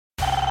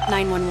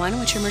911,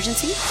 what's your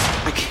emergency?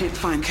 I can't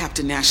find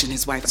Captain Nash and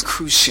his wife's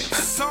cruise ship.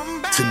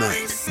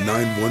 Tonight,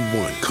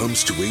 911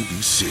 comes to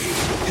ABC.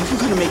 If we're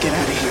gonna make it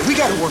out of here, we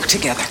gotta work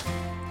together.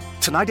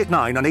 Tonight at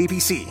 9 on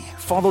ABC,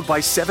 followed by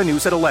 7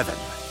 News at 11.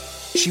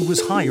 She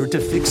was hired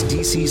to fix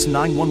DC's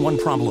 911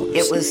 problems.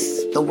 It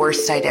was the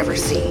worst I'd ever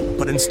seen.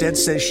 But instead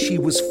says she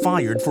was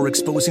fired for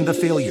exposing the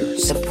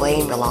failures. The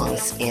blame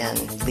belongs in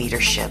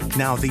leadership.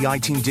 Now the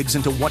I-Team digs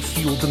into what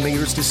fueled the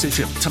mayor's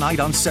decision. Tonight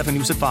on 7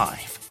 News at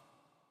 5.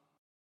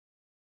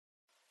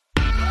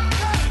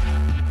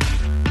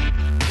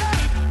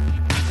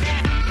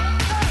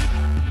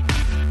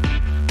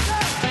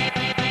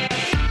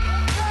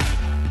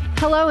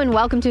 Hello and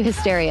welcome to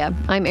Hysteria.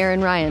 I'm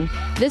Erin Ryan.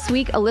 This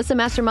week, Alyssa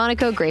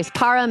Mastromonaco, Grace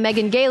Parra,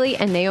 Gailey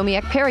and Naomi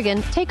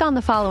Ekperigin take on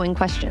the following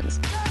questions.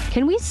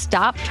 Can we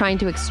stop trying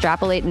to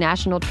extrapolate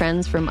national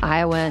trends from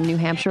Iowa and New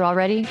Hampshire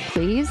already,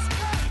 please?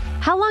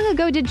 How long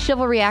ago did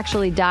chivalry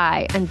actually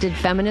die, and did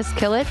feminists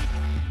kill it?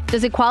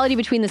 Does equality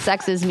between the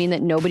sexes mean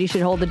that nobody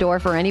should hold the door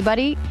for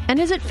anybody? And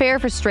is it fair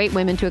for straight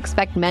women to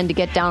expect men to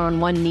get down on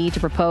one knee to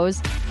propose?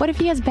 What if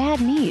he has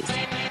bad knees?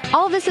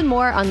 All of this and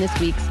more on this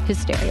week's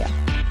Hysteria.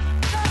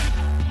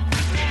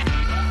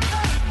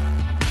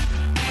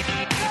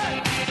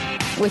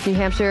 With New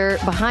Hampshire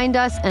behind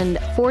us and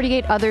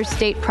 48 other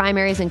state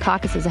primaries and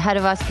caucuses ahead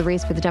of us, the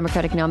race for the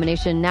Democratic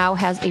nomination now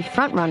has a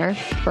frontrunner,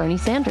 Bernie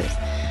Sanders.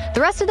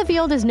 The rest of the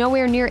field is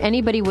nowhere near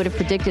anybody would have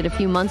predicted a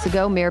few months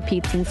ago. Mayor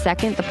Pete's in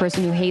second. The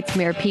person who hates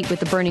Mayor Pete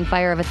with the burning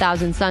fire of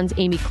 1,000 suns,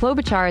 Amy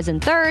Klobuchar, is in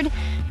third.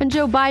 And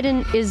Joe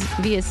Biden is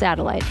via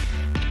satellite.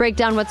 To break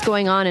down what's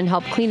going on and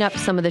help clean up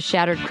some of the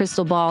shattered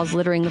crystal balls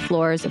littering the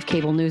floors of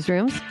cable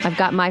newsrooms, I've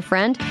got my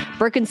friend,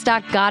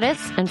 Birkenstock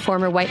goddess and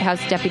former White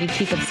House Deputy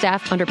Chief of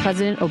Staff under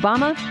President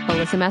Obama,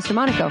 Alyssa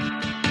Mastromonaco.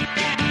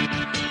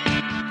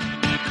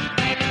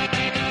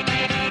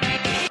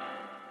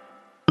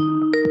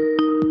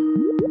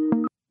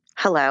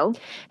 Hello.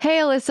 Hey,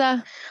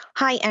 Alyssa.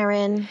 Hi,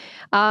 Erin.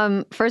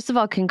 First of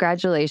all,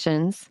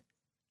 congratulations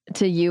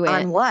to you.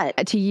 On what?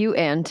 To you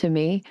and to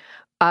me.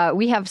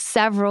 We have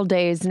several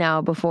days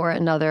now before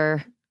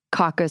another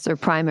caucus or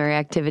primary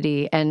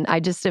activity, and I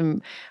just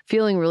am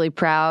feeling really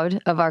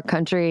proud of our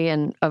country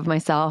and of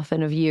myself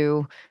and of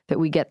you that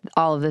we get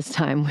all of this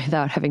time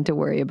without having to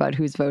worry about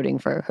who's voting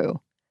for who.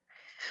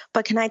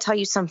 But can I tell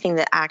you something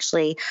that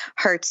actually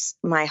hurts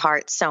my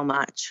heart so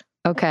much?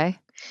 Okay.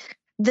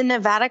 The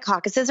Nevada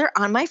caucuses are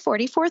on my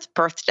 44th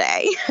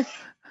birthday.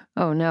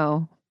 Oh,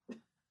 no.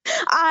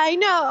 I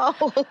know.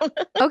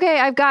 Okay,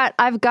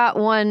 I've got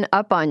one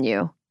up on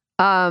you.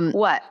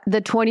 What?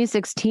 The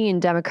 2016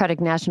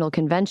 Democratic National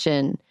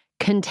Convention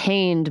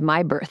contained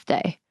my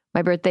birthday.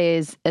 My birthday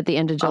is at the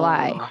end of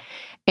July. Oh.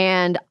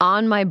 And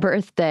on my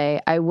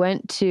birthday, I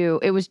went to,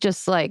 it was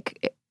just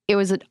like, it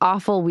was an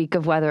awful week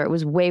of weather. It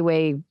was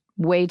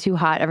way too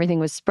hot. Everything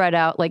was spread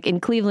out. Like in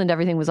Cleveland,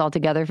 everything was all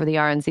together for the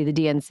RNC. The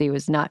DNC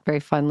was not very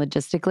fun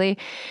logistically.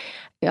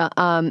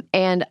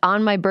 And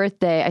on my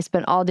birthday, I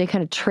spent all day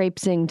kind of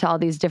traipsing to all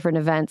these different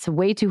events,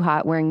 way too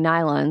hot, wearing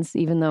nylons,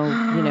 even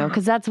though,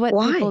 because that's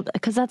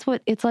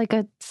what it's like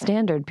a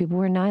standard. People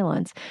wear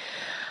nylons.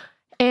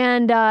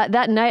 And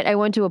that night I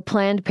went to a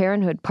Planned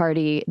Parenthood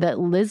party that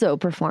Lizzo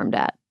performed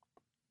at.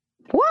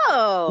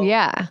 Whoa.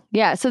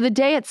 Yeah. So the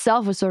day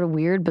itself was sort of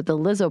weird, but the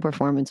Lizzo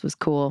performance was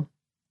cool.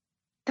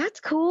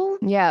 That's cool.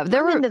 Yeah,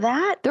 I'm into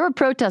that. There were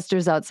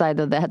protesters outside,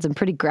 though, that had some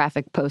pretty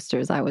graphic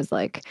posters. I was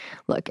like,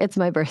 look, it's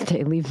my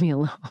birthday. Leave me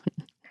alone.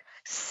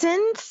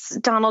 Since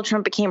Donald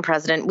Trump became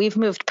president, we've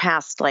moved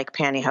past like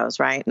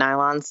pantyhose, right?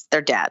 Nylons,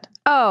 they're dead.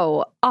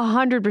 Oh,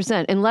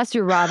 100%. Unless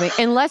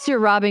you're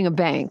robbing a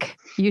bank,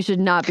 you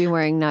should not be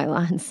wearing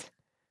nylons.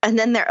 And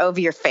then they're over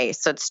your face,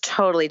 so it's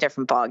totally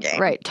different ballgame.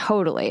 Right,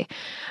 totally.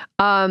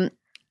 I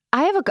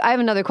have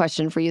another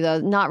question for you, though,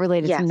 not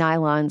related to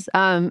nylons.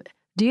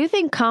 Do you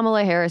think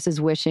Kamala Harris is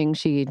wishing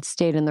she'd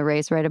stayed in the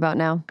race right about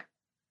now?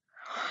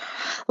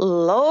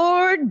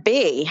 Lord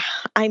be.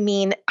 I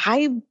mean,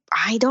 I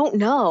don't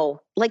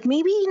know. Like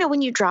maybe,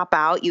 when you drop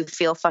out, you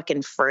feel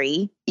fucking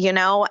free,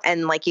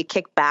 and like you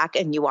kick back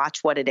and you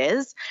watch what it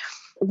is.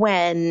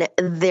 When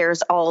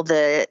there's all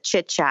the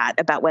chit chat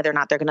about whether or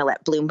not they're going to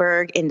let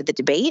Bloomberg into the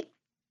debate.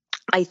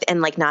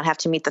 And like not have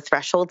to meet the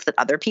thresholds that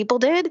other people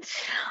did.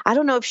 I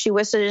don't know if she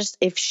wishes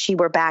if she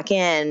were back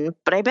in,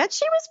 but I bet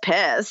she was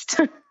pissed.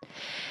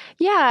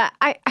 Yeah,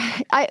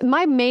 I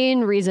my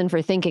main reason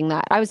for thinking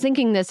that, I was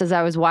thinking this as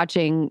I was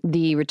watching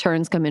the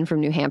returns come in from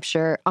New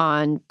Hampshire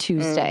on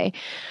Tuesday,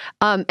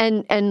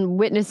 and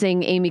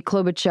witnessing Amy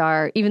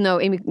Klobuchar, even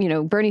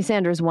though Bernie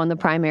Sanders won the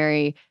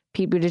primary,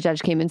 Pete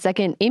Buttigieg came in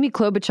second. Amy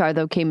Klobuchar,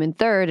 though, came in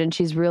third, and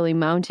she's really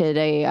mounted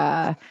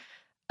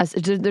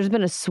there's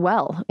been a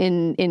swell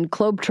in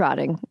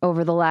globetrotting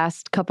over the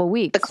last couple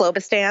weeks. The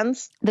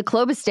Klobistans? The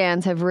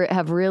Klobistans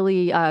have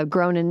really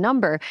grown in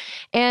number.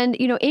 And,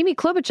 Amy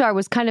Klobuchar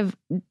was kind of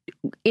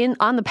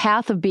on the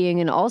path of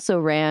being an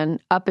also-ran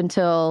up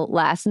until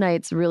last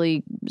night's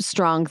really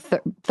strong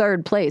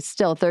third place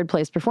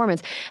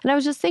performance. And I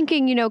was just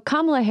thinking,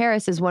 Kamala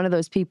Harris is one of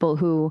those people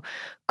who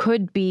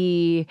could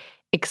be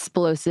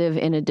explosive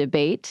in a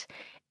debate.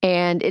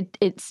 And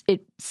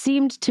it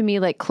seemed to me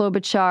like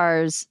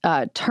Klobuchar's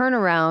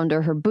turnaround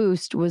or her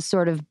boost was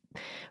sort of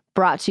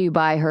brought to you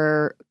by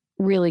her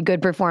really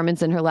good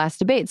performance in her last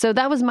debate. So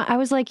that was I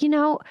was like,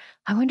 I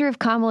wonder if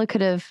Kamala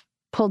could have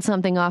pulled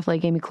something off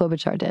like Amy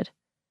Klobuchar did.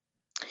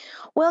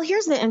 Well,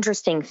 here's the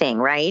interesting thing,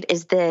 right?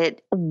 Is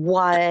that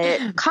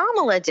what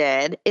Kamala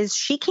did is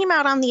she came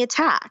out on the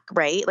attack,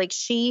 right? Like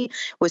she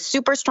was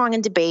super strong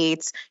in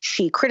debates.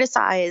 She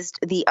criticized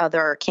the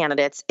other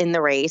candidates in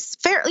the race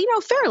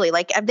fairly.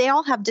 Like they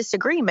all have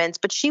disagreements,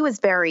 but she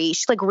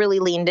like really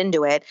leaned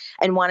into it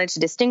and wanted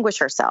to distinguish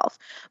herself.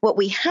 What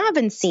we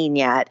haven't seen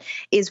yet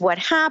is what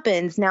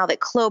happens now that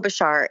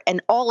Klobuchar and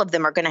all of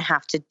them are going to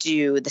have to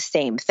do the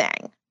same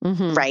thing,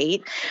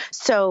 right?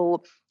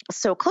 So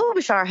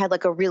Klobuchar had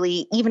like a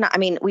really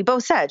we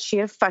both said she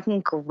had a fucking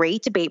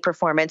great debate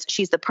performance.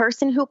 She's the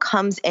person who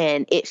comes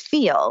in, it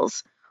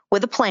feels,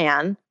 with a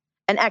plan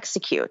and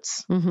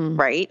executes,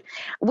 right?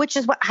 Which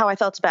is how I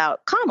felt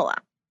about Kamala,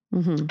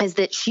 is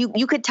that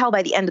you could tell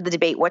by the end of the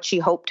debate what she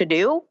hoped to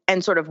do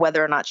and sort of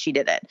whether or not she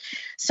did it.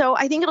 So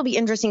I think it'll be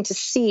interesting to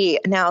see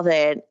now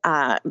that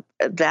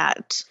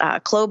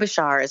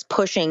Klobuchar is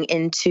pushing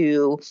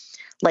into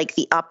like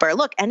the upper.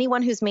 Look,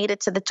 anyone who's made it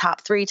to the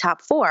top 3,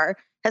 top 4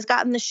 has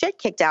gotten the shit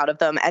kicked out of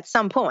them at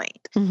some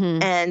point.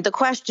 And the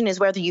question is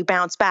whether you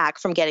bounce back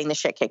from getting the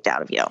shit kicked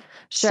out of you.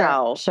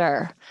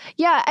 Sure.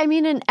 Yeah, I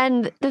mean,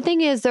 and the thing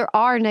is, there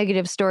are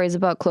negative stories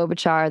about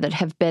Klobuchar that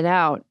have been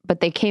out, but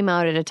they came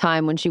out at a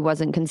time when she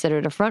wasn't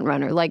considered a front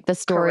runner, like the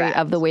story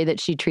of the way that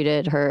she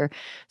treated her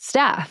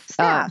staff.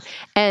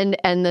 And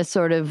the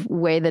sort of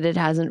way that it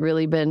hasn't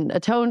really been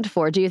atoned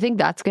for. Do you think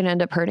that's going to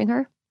end up hurting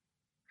her?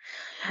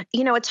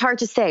 It's hard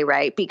to say,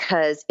 right?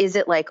 Because is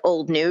it like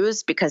old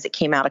news because it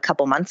came out a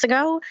couple months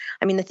ago?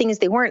 I mean, the thing is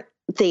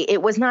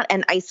it was not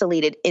an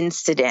isolated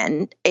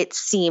incident. It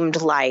seemed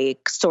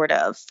like sort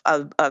of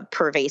a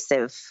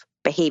pervasive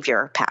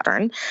behavior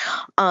pattern.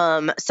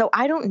 So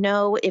I don't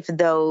know if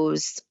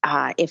those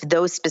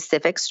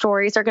specific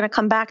stories are going to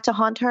come back to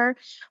haunt her.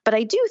 But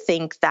I do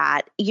think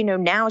that,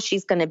 now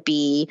she's going to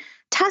be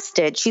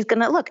tested. She's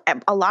going to look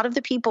at a lot of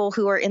the people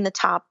who are in the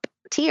top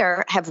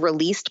tier have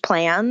released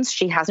plans.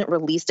 She hasn't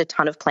released a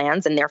ton of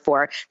plans, and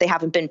therefore they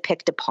haven't been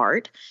picked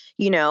apart.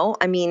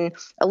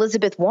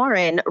 Elizabeth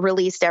Warren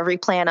released every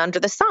plan under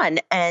the sun.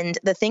 And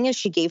the thing is,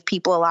 she gave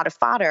people a lot of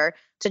fodder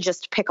to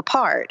just pick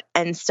apart.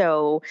 And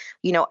so,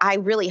 I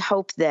really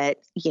hope that,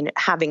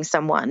 having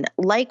someone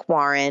like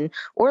Warren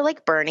or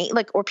like Bernie,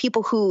 or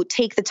people who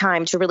take the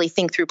time to really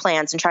think through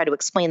plans and try to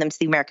explain them to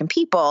the American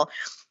people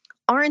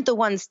aren't the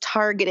ones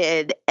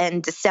targeted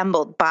and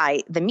dissembled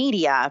by the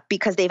media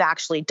because they've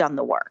actually done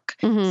the work.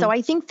 So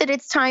I think that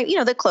it's time,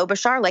 that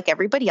Klobuchar, like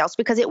everybody else,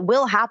 because it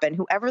will happen,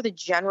 whoever the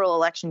general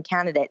election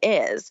candidate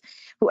is,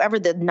 whoever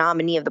the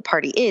nominee of the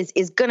party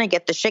is going to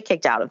get the shit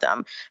kicked out of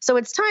them. So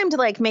it's time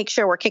to make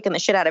sure we're kicking the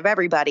shit out of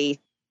everybody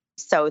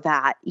so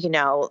that,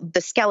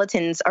 the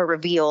skeletons are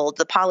revealed,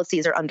 the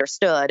policies are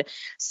understood,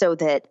 so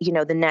that,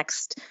 the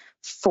next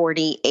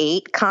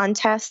 48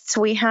 contests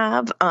we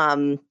have,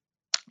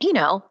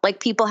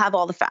 people have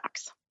all the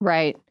facts.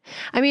 Right.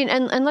 I mean,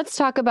 and let's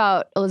talk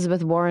about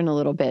Elizabeth Warren a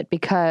little bit,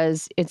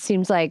 because it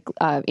seems like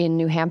in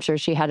New Hampshire,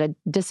 she had a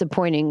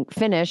disappointing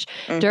finish.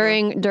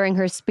 During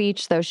her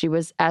speech, though, she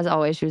was, as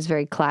always, she was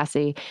very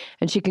classy.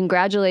 And she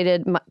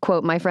congratulated,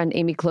 quote, my friend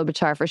Amy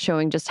Klobuchar for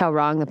showing just how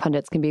wrong the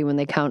pundits can be when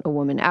they count a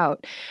woman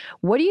out.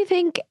 What do you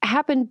think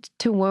happened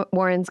to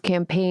Warren's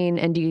campaign?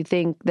 And do you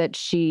think that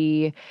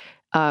she...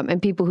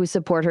 and people who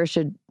support her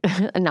should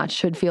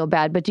feel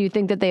bad, but do you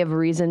think that they have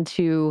reason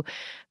to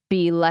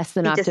be less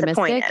than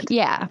optimistic?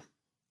 Yeah.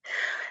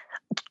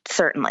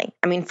 Certainly.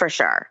 I mean, for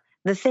sure.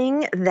 The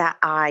thing that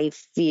I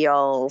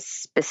feel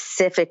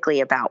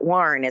specifically about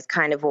Warren is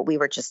kind of what we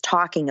were just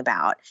talking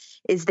about,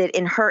 is that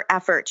in her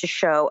effort to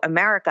show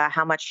America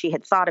how much she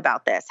had thought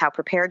about this, how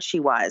prepared she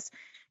was,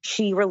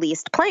 she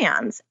released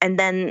plans. And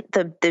then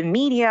the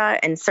media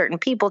and certain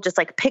people just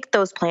picked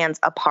those plans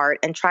apart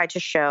and tried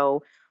to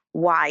show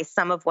why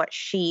some of what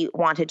she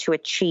wanted to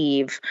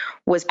achieve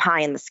was pie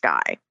in the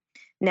sky.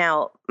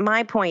 Now,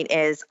 my point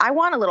is, I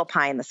want a little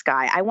pie in the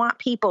sky. I want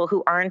people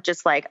who aren't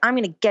just I'm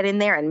going to get in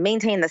there and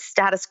maintain the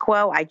status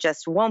quo. I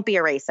just won't be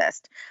a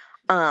racist.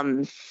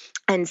 And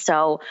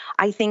so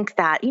I think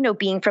that,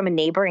 being from a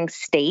neighboring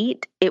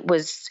state,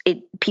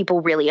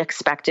 people really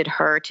expected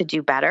her to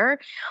do better.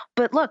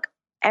 But look,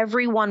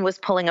 everyone was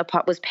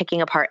picking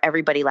apart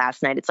everybody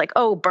last night. It's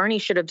oh, Bernie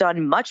should have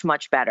done much,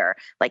 much better.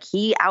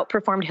 He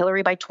outperformed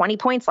Hillary by 20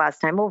 points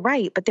last time. Well,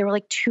 right. But there were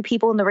 2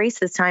 people in the race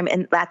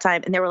and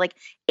there were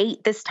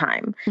 8 this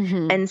time.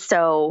 And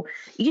so,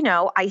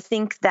 I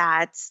think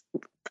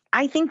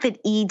that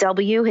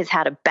EW has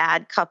had a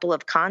bad couple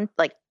of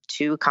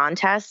 2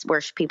 contests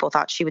where people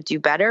thought she would do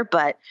better.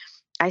 But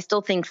I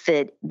still think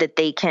that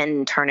they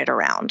can turn it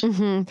around.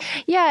 Mm-hmm.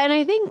 Yeah, and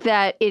I think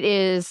that it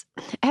is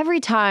every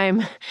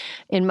time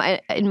in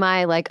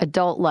my like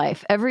adult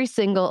life, every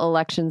single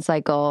election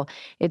cycle,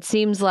 it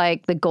seems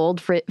like the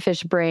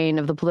goldfish brain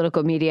of the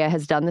political media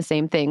has done the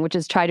same thing, which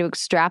is try to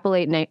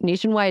extrapolate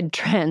nationwide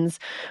trends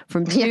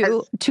from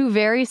two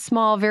very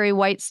small, very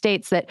white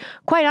states that,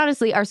 quite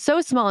honestly, are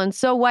so small and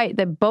so white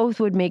that both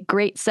would make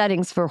great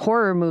settings for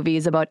horror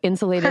movies about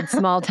insulated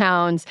small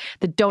towns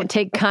that don't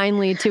take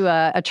kindly to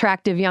a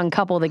attractive young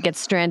couple that gets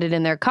stranded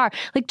in their car.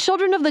 Like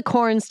Children of the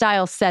Corn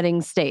style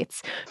setting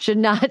states should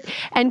not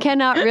and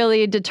cannot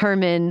really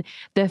determine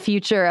the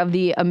future of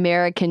the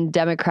American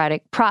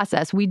democratic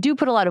process. We do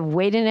put a lot of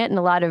weight in it, and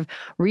a lot of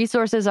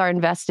resources are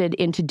invested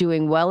into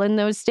doing well in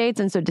those states.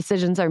 And so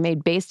decisions are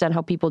made based on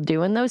how people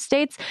do in those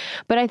states.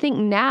 But I think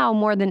now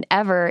more than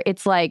ever,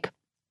 it's like,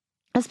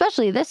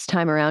 especially this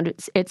time around,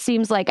 it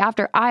seems like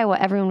after Iowa,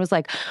 everyone was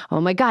like,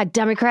 oh my God,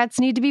 Democrats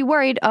need to be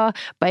worried,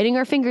 biting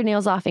our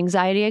fingernails off,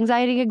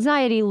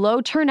 anxiety, low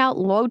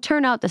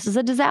turnout. This is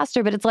a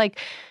disaster. But it's like,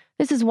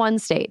 this is one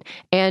state.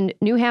 And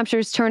New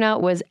Hampshire's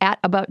turnout was at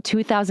about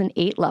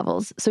 2008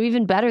 levels, so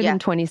even better than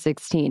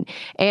 2016.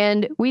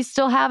 And we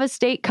still have a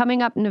state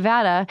coming up,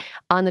 Nevada,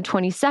 on the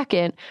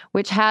 22nd,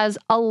 which has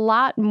a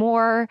lot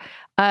more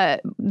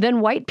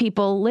than white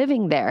people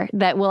living there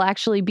that will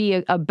actually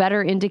be a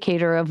better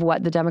indicator of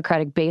what the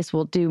Democratic base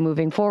will do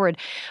moving forward.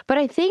 But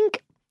I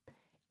think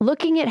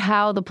looking at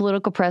how the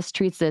political press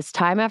treats this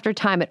time after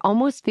time, it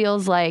almost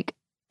feels like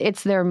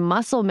it's their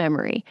muscle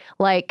memory.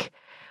 Like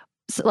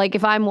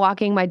if I'm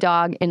walking my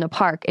dog in a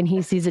park and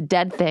he sees a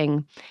dead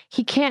thing,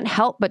 he can't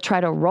help but try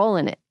to roll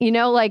in it.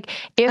 Like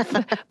if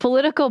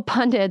political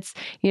pundits,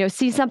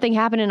 see something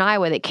happen in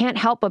Iowa, they can't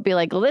help but be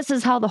like, well, this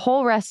is how the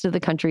whole rest of the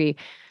country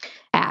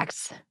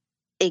acts.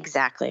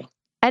 Exactly.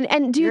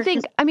 And do you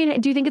think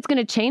it's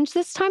going to change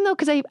this time though?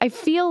 Because I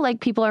feel like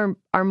people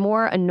are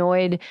more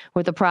annoyed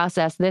with the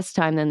process this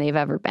time than they've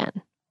ever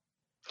been.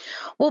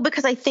 Well,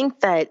 because I think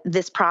that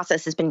this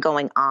process has been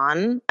going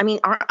on. I mean,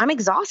 I'm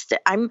exhausted.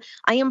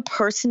 I am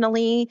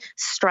personally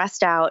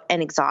stressed out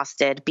and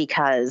exhausted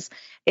because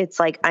it's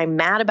like I'm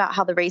mad about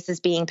how the race is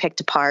being picked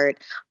apart.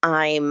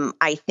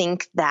 I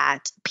think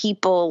that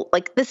people,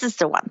 like, this is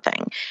the one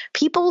thing.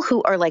 People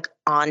who are like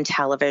on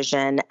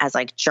television as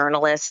like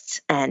journalists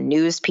and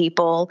news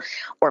people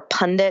or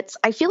pundits,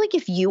 I feel like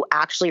if you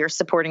actually are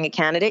supporting a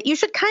candidate, you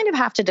should kind of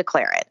have to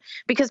declare it,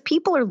 because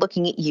people are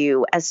looking at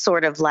you as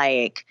sort of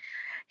like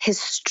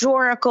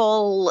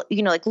historical,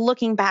 like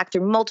looking back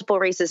through multiple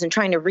races and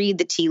trying to read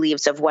the tea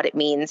leaves of what it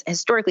means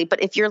historically.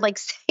 But if you're like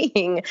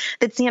saying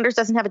that Sanders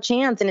doesn't have a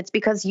chance and it's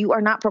because you are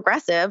not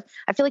progressive,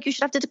 I feel like you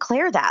should have to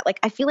declare that. Like,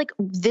 I feel like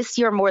this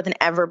year more than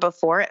ever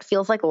before, it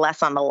feels like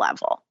less on the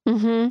level.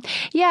 Mm-hmm.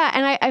 Yeah.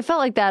 And I felt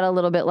like that a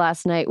little bit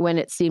last night when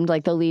it seemed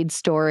like the lead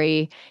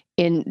story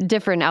in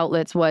different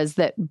outlets was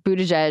that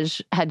Buttigieg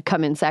had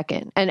come in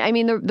second. And I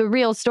mean, the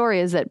real story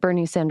is that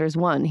Bernie Sanders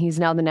won. He's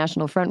now the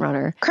national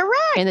frontrunner. Correct.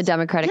 In the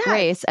Democratic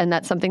race. And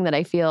that's something that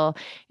I feel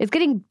is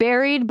getting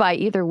buried by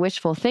either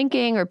wishful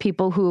thinking or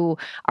people who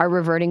are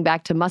reverting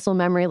back to muscle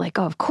memory. Like,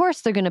 oh, of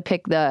course they're going to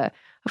pick the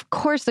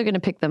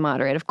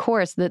moderate. Of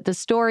course, the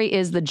story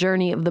is the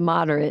journey of the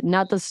moderate,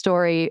 not the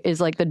story is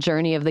like the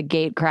journey of the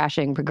gate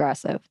crashing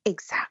progressive.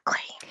 Exactly.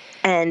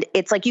 And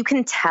it's like, you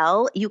can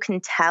tell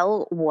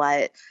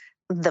what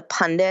the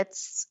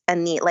pundits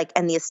and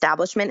the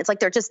establishment, it's like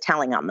they're just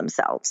telling on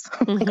themselves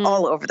like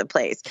all over the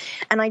place.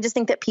 And I just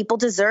think that people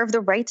deserve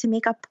the right to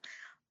make up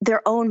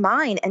their own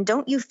mind. And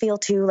don't you feel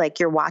too like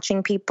you're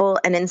watching people,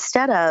 and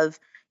instead of,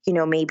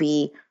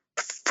 maybe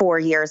 4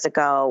 years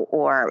ago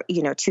or,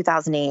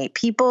 2008,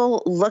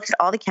 people looked at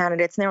all the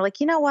candidates and they were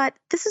like, you know what,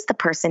 this is the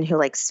person who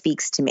like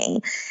speaks to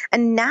me.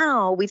 And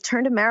now we've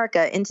turned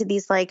America into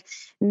these like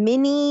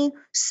mini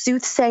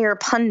soothsayer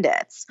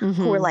pundits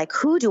who are like,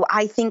 who do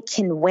I think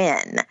can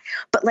win?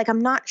 But like,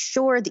 I'm not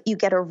sure that you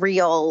get a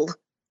real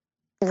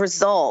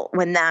result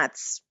when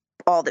that's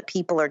all that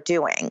people are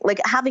doing.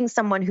 Like, having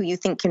someone who you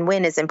think can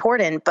win is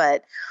important,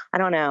 but I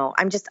don't know.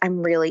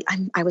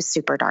 I was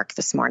super dark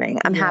this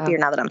morning. I'm happier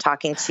now that I'm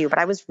talking to you, but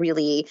I was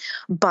really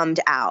bummed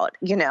out,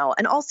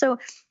 and also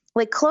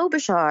like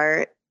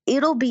Klobuchar,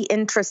 it'll be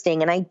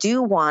interesting. And I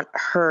do want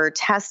her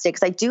tested,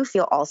 because I do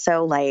feel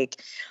also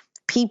like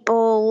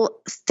people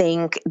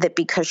think that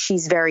because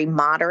she's very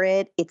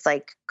moderate, it's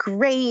like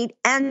great.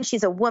 And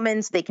she's a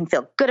woman, so they can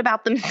feel good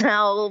about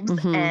themselves.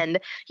 And,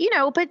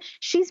 but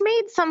she's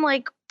made some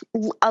like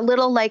a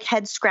little like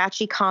head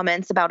scratchy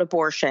comments about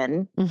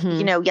abortion.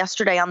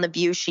 Yesterday on The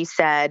View, she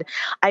said,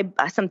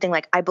 something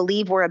like, I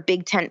believe we're a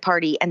big tent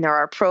party and there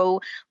are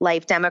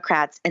pro-life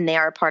Democrats and they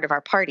are a part of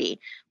our party.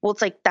 Well,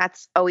 it's like,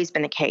 that's always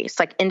been the case.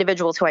 Like,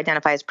 individuals who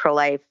identify as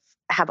pro-life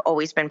have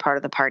always been part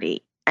of the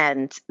party.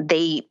 And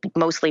they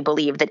mostly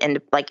believe that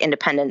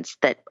independence,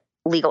 that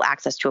legal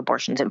access to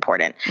abortion is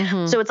important.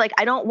 So it's like,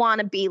 I don't want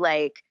to be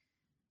like,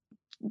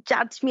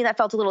 that to me, that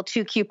felt a little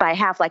too cute by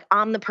half. Like,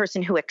 I'm the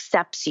person who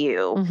accepts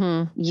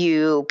you,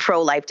 you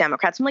pro-life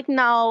Democrats. I'm like,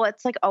 no,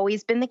 it's like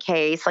always been the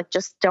case. Like,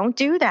 just don't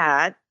do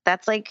that.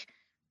 That's like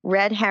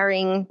red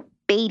herring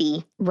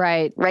Beatty,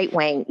 right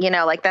wing,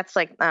 like that's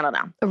like, I don't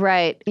know.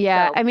 Right.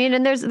 Yeah. So, I mean,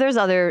 and there's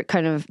other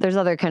kind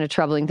of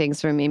troubling things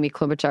from Amy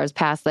Klobuchar's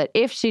past that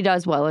if she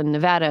does well in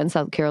Nevada and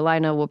South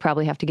Carolina, we'll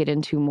probably have to get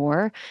into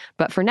more.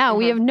 But for now,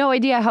 we have no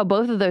idea how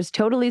both of those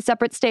totally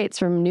separate states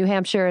from New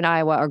Hampshire and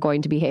Iowa are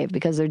going to behave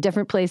because they're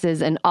different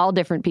places and all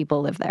different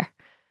people live there.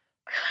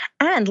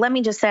 And let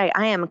me just say,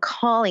 I am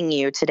calling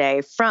you today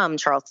from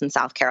Charleston,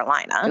 South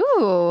Carolina.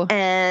 Ooh.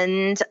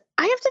 And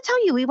I have to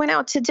tell you, we went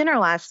out to dinner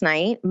last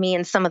night, me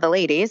and some of the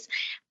ladies,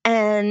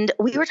 and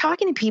we were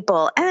talking to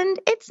people, and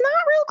it's not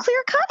real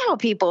clear cut how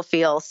people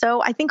feel.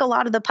 So I think a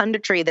lot of the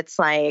punditry that's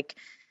like,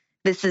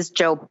 this is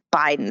Joe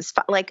Biden's,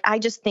 I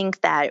just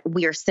think that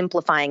we are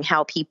simplifying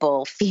how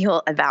people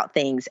feel about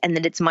things and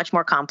that it's much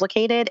more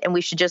complicated, and we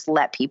should just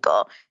let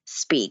people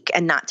speak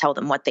and not tell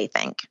them what they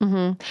think.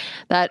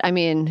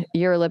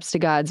 Your lips to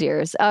God's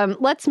ears.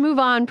 Let's move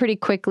on pretty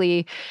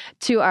quickly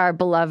to our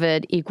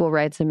beloved Equal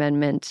Rights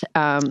Amendment.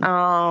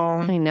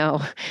 I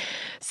know.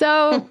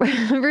 So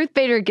Ruth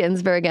Bader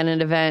Ginsburg at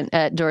an event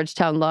at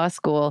Georgetown Law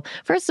School.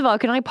 First of all,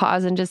 can I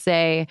pause and just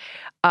say,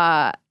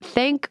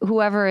 thank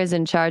whoever is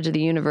in charge of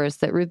the universe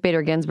that Ruth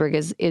Bader Ginsburg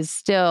is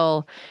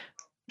still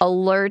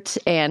alert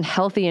and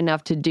healthy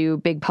enough to do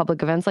big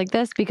public events like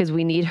this, because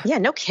we need her. Yeah,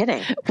 no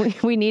kidding.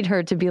 We need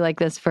her to be like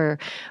this for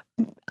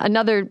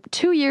another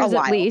 2 years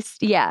at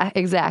least. Yeah,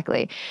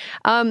 exactly.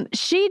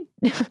 She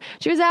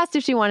was asked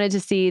if she wanted to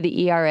see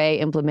the ERA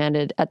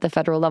implemented at the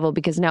federal level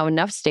because now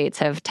enough states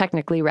have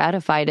technically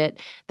ratified it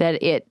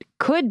that it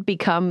could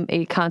become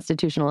a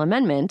constitutional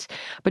amendment.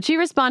 But she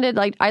responded,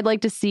 I'd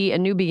like to see a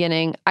new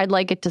beginning. I'd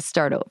like it to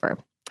start over.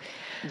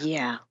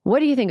 Yeah. What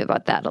do you think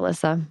about that,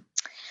 Alyssa?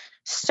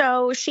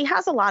 So she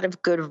has a lot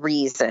of good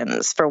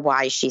reasons for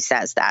why she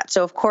says that.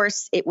 So, of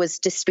course, it was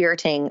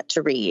dispiriting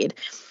to read.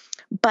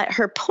 But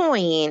her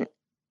point,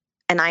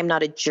 and I'm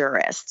not a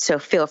jurist, so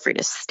feel free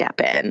to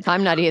step in.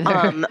 I'm not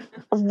either.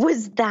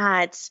 Was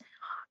that,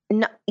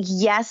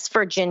 yes,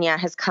 Virginia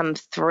has come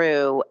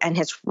through and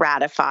has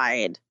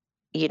ratified,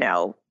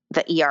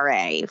 the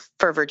ERA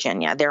for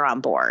Virginia. They're on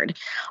board.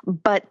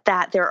 But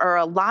that there are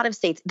a lot of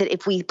states that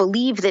if we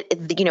believe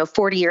that,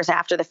 40 years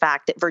after the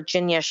fact that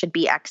Virginia should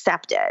be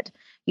accepted,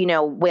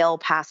 well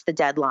past the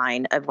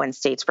deadline of when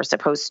states were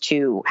supposed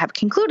to have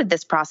concluded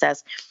this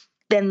process,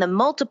 then the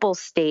multiple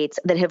states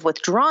that have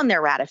withdrawn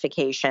their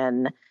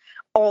ratification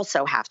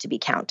also have to be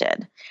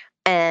counted.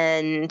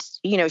 And,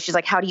 she's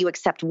like, how do you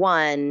accept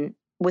one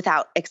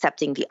without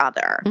accepting the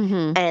other?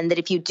 Mm-hmm. And that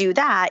if you do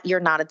that, you're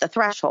not at the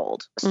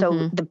threshold.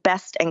 So the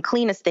best and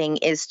cleanest thing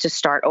is to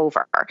start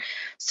over.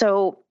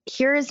 So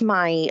here's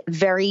my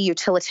very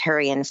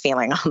utilitarian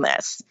feeling on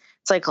this.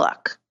 It's like,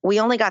 look, we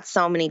only got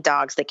so many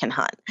dogs that can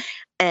hunt.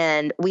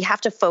 And we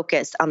have to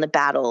focus on the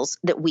battles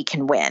that we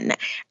can win.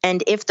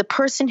 And if the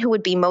person who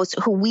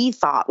we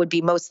thought would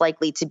be most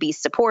likely to be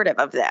supportive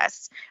of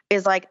this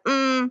is like,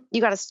 you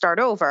got to start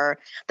over,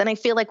 then I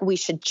feel like we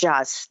should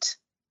just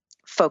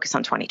focus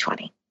on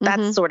 2020.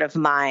 That's sort of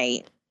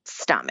my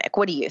stomach.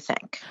 What do you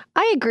think?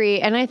 I agree.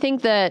 And I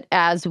think that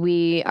as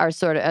we are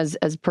sort of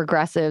as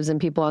progressives and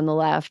people on the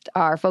left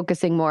are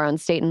focusing more on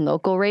state and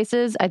local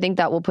races, I think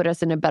that will put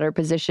us in a better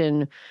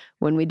position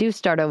when we do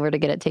start over to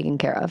get it taken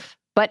care of.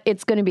 But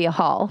it's going to be a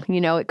haul.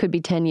 It could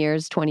be 10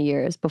 years, 20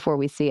 years before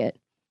we see it,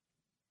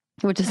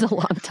 which is a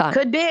long time.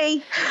 Could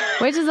be.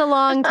 Which is a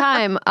long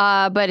time.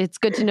 But it's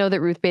good to know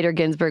that Ruth Bader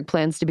Ginsburg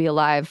plans to be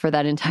alive for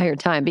that entire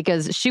time,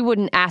 because she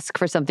wouldn't ask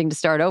for something to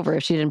start over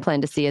if she didn't plan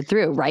to see it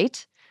through,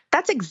 right?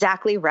 That's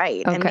exactly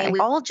right. Okay. And may we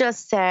all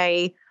just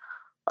say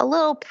a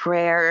little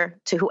prayer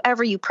to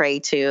whoever you pray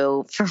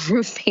to for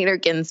Ruth Bader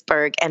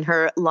Ginsburg and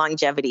her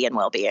longevity and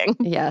well-being.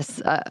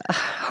 Yes,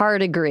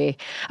 hard agree.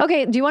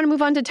 Okay, do you want to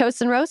move on to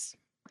toasts and roasts?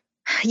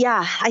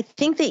 Yeah, I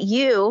think that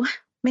you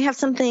may have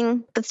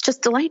something that's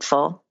just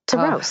delightful to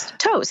roast.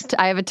 Toast.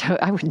 I have a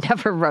toast. I would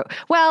never roast.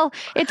 Well,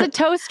 it's a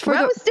toast for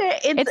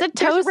It's a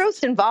toast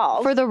roast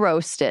involved. For the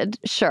roasted,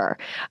 sure.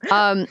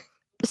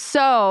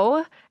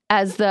 So,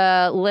 as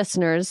the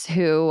listeners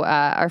who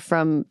are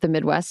from the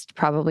Midwest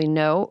probably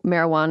know,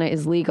 marijuana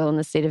is legal in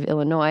the state of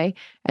Illinois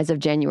as of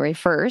January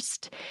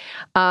 1st.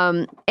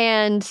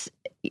 And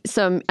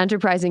some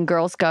enterprising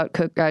Girl Scout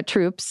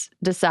troops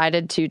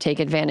decided to take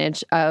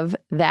advantage of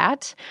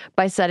that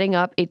by setting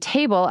up a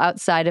table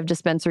outside of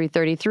Dispensary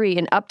 33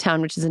 in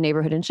Uptown, which is a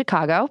neighborhood in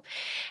Chicago,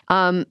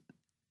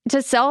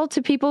 to sell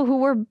to people who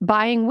were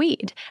buying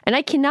weed. And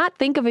I cannot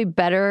think of a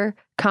better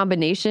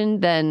combination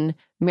than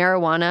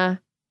marijuana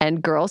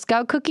and Girl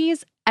Scout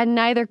cookies, and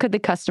neither could the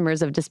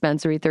customers of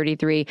Dispensary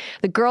 33.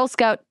 The Girl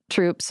Scout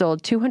troop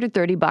sold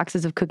 230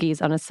 boxes of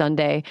cookies on a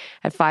Sunday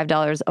at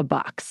 $5 a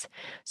box.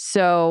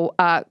 So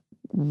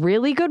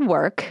really good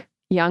work,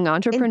 young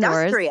entrepreneurs.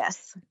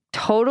 Industrious.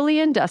 Totally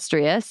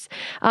industrious.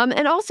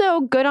 And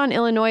also good on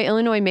Illinois.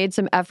 Illinois made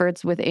some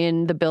efforts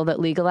within the bill that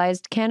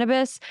legalized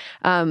cannabis.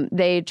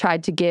 They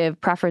tried to give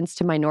preference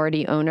to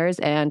minority owners,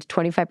 and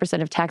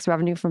 25% of tax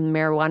revenue from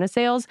marijuana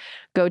sales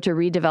go to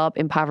redevelop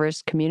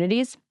impoverished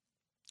communities.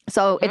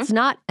 So it's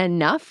not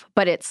enough,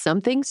 but it's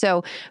something.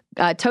 So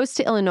toast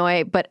to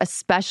Illinois, but a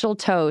special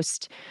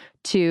toast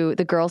to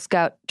the Girl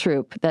Scout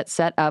troop that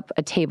set up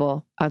a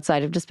table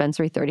outside of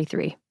Dispensary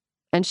 33.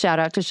 And shout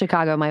out to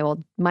Chicago, my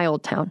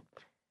old town.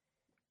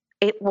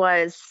 It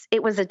was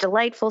a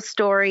delightful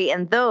story,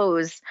 and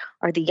those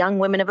are the young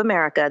women of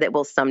America that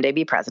will someday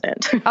be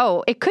president.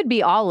 Oh, it could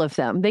be all of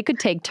them. They could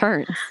take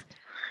turns.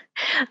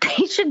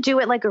 They should do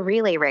it like a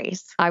relay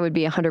race. I would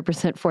be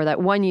 100% for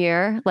that. 1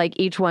 year, like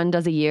each one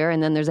does a year,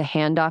 and then there's a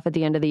handoff at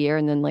the end of the year,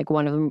 and then like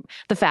one of them,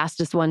 the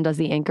fastest one, does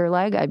the anchor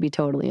leg. I'd be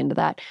totally into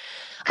that.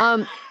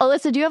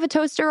 Alyssa, do you have a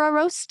toast or a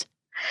roast?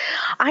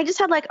 I just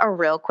had like a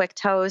real quick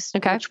toast,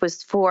 which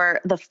was for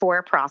the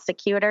 4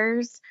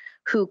 prosecutors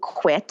who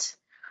quit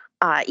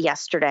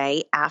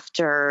yesterday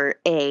after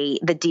the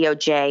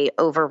DOJ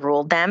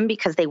overruled them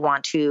because the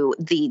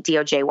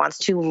DOJ wants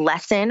to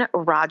lessen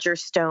Roger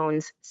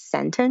Stone's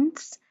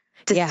sentence.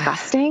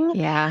 Disgusting.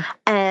 Yeah.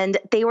 And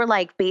they were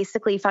like,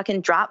 basically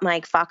fucking drop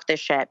mic, fuck this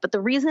shit. But the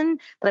reason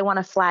that I want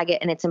to flag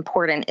it and it's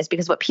important is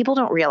because what people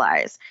don't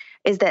realize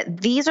is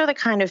that these are the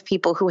kind of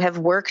people who have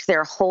worked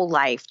their whole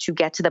life to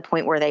get to the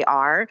point where they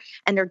are.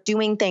 And they're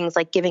doing things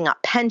like giving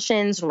up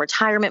pensions and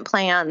retirement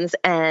plans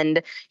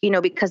and,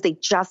 because they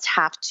just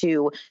have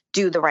to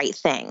do the right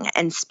thing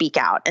and speak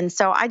out. And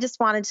so I just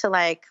wanted to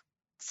like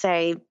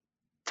say,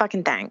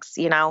 fucking thanks,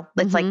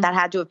 It's like that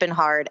had to have been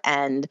hard.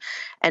 And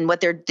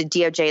what the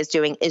DOJ is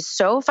doing is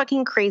so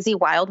fucking crazy,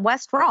 Wild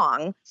West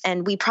wrong.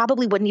 And we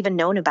probably wouldn't even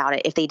known about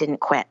it if they didn't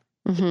quit.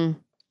 Mm-hmm.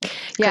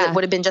 Yeah. It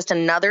would have been just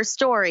another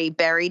story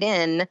buried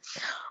in,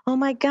 oh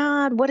my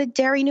God, what did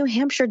Derry, New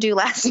Hampshire do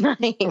last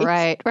night?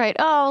 Right.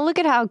 Oh, look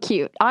at how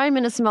cute. I'm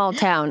in a small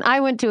town. I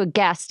went to a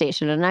gas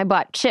station and I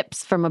bought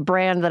chips from a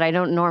brand that I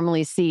don't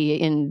normally see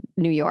in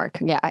New York.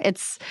 Yeah,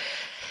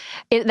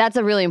 that's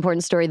a really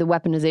important story, the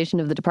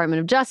weaponization of the Department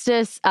of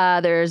Justice.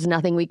 There's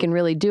nothing we can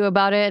really do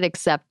about it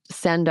except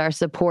send our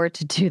support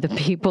to the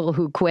people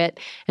who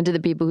quit and to the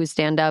people who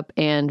stand up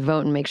and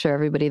vote and make sure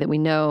everybody that we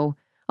know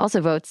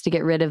also votes to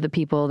get rid of the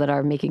people that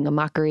are making a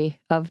mockery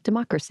of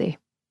democracy.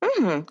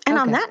 Mm-hmm. And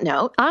on that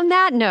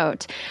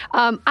note,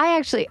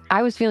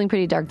 I was feeling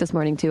pretty dark this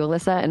morning too,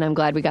 Alyssa, and I'm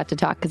glad we got to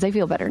talk because I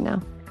feel better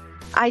now.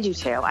 I do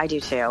too.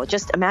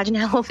 Just imagine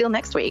how we'll feel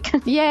next week.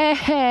 Yay!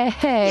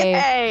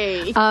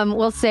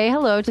 We'll say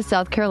hello to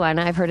South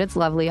Carolina. I've heard it's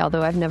lovely,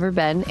 although I've never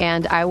been.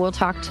 And I will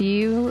talk to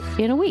you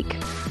in a week.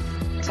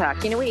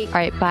 Talk in a week. All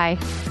right, bye.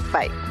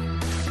 Bye.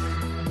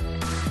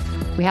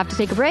 We have to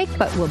take a break,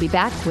 but we'll be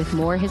back with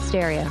more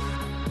hysteria.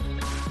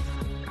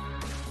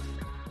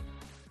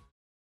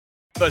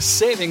 The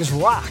savings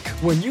rock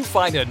when you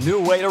find a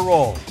new way to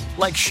roll,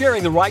 like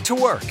sharing the ride to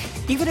work.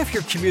 Even if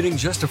you're commuting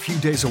just a few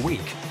days a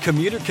week,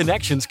 Commuter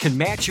Connections can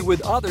match you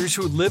with others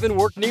who live and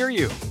work near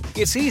you.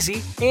 It's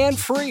easy and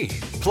free.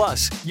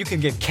 Plus, you can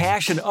get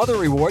cash and other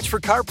rewards for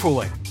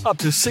carpooling, up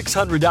to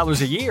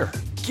 $600 a year.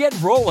 Get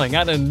rolling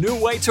on a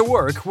new way to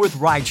work with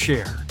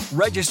rideshare.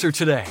 Register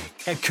today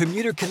at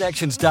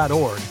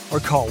commuterconnections.org or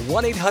call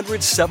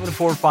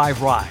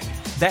 1-800-745-RIDE.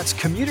 That's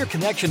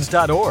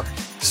commuterconnections.org.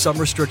 Some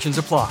restrictions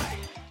apply.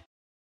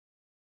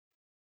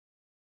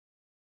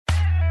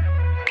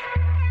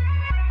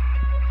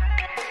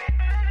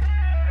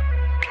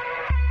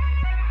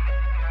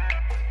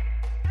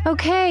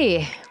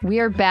 Okay, we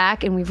are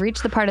back, and we've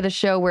reached the part of the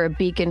show where a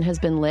beacon has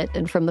been lit,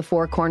 and from the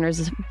 4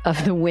 corners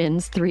of the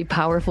winds, 3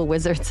 powerful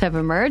wizards have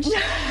emerged.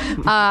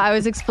 I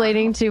was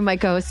explaining to my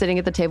co-host sitting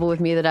at the table with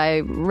me that I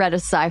read a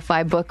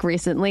sci-fi book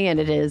recently, and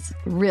it has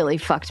really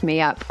fucked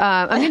me up.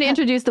 I'm going to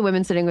introduce the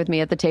women sitting with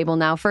me at the table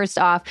now. First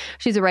off,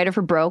 she's a writer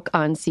for Broke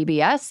on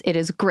CBS. It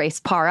is Grace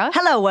Parra.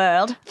 Hello,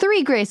 world.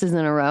 3 Graces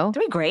in a row.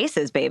 3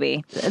 Graces,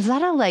 baby. Is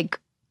that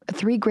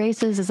 3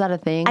 Graces? Is that a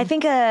thing? I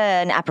think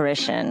an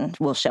apparition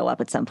will show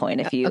up at some point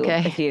if you.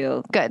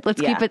 Good.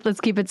 Let's keep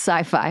it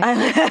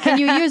sci-fi. Can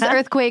you use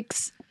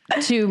earthquakes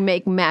to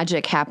make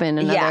magic happen?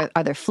 And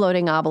are there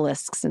floating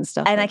obelisks and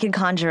stuff? And I can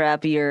conjure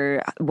up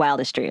your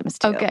wildest dreams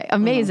too. Okay,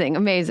 amazing.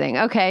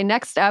 Okay,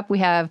 next up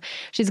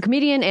she's a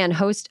comedian and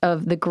host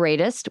of The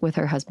Greatest with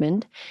her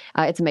husband.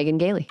 It's Megan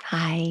Gailey.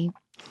 Hi.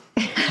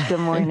 Good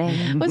morning.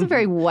 It was a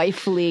very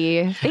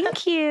wifely.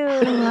 Thank you.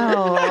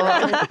 Hello.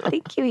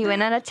 Thank you. He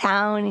went out of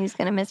town. He's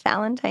going to miss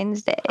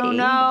Valentine's Day. Oh,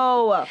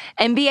 no.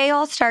 NBA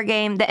All-Star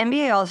Game. The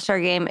NBA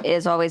All-Star Game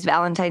is always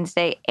Valentine's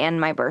Day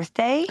and my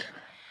birthday.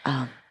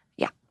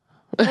 Yeah.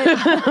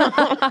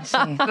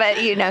 But,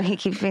 he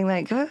keeps being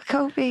like, oh,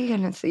 Kobe.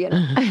 And it's,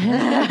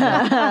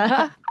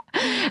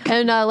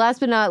 And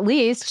last but not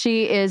least,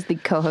 she is the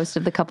co-host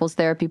of the Couples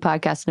Therapy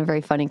Podcast and a very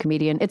funny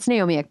comedian. It's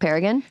Naomi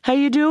Ekperigin. How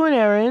you doing,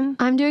 Erin?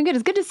 I'm doing good.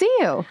 It's good to see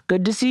you.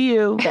 Good to see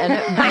you.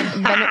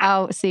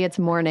 It's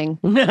morning.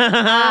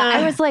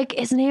 I was like,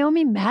 is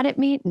Naomi mad at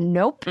me?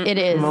 Nope, it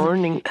is.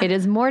 Morning. It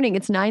is morning.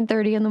 It's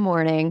 9:30 in the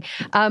morning.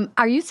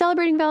 Are you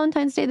celebrating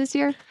Valentine's Day this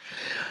year?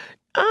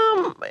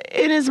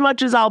 In as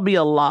much as I'll be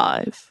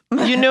alive.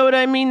 You know what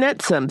I mean?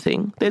 That's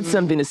something. That's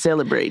something to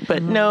celebrate.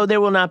 But no,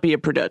 there will not be a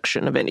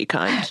production of any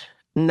kind.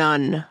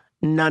 None.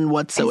 None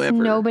whatsoever.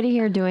 Is nobody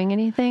here doing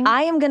anything?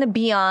 I am going to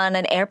be on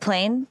an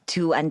airplane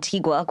to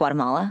Antigua,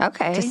 Guatemala.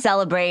 To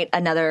celebrate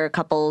another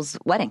couple's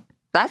wedding.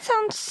 That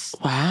sounds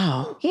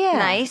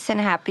nice and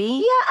happy.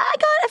 Yeah, I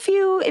got a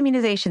few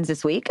immunizations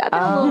this week. I've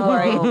been a little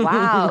worried.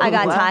 Wow. I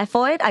got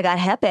typhoid. I got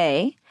Hep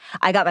A.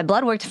 I got my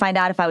blood work to find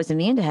out if I was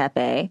immune to Hep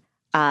A.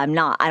 I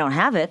don't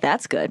have it.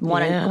 That's good.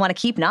 Want to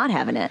keep not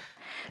having it.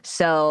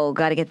 So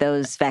got to get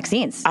those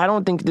vaccines. I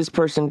don't think this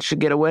person should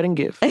get a wedding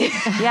gift.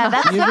 Yeah,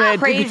 that's a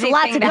crazy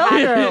thing to go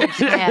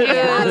through.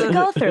 Lots to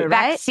go through,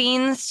 right?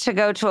 Vaccines to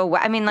go to you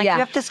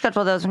have to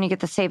schedule those when you get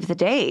to save the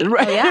date.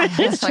 Right. Oh, yeah,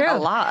 it's like true. a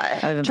lot.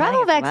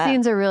 Travel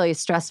vaccines are really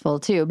stressful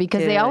too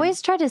because they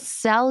always try to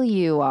sell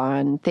you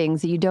on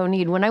things that you don't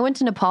need. When I went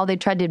to Nepal, they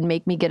tried to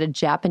make me get a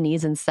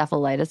Japanese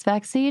encephalitis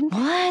vaccine.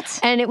 What?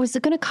 And it was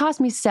going to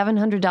cost me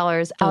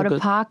 $700 out of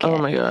pocket. Oh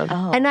my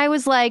God. And I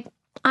was like,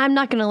 I'm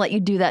not going to let you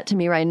do that to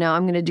me right now.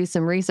 I'm going to do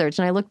some research.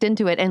 And I looked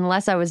into it.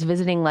 Unless I was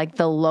visiting like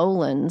the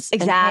lowlands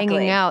and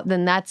hanging out,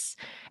 then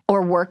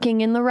or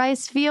working in the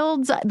rice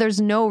fields, there's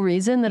no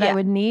reason that I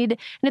would need. And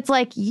it's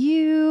like,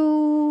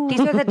 these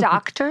are the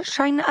doctors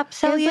trying to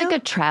upsell you? It's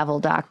like a travel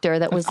doctor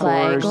that was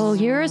like, oh,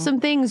 here are some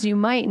things you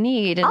might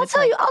need. And I'll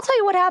tell you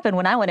what happened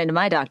when I went into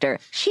my doctor.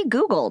 She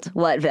Googled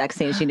what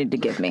vaccine she needed to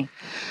give me.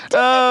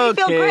 Didn't make me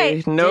feel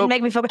great. Nope. Didn't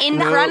make me feel great. In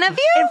front of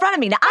you? In front of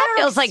me. Now, I don't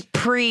know. Feels like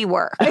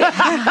pre-work.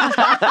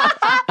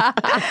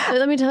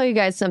 Let me tell you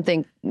guys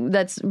something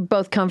that's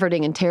both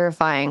comforting and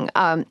terrifying.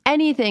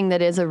 Anything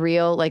that is a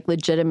real, like,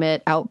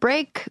 legitimate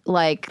outbreak,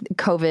 like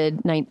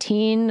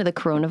COVID-19, the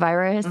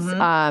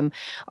coronavirus,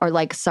 or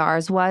like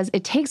SARS was,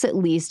 it takes at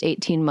least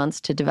 18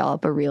 months to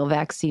develop a real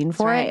vaccine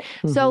for it.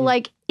 So,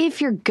 like,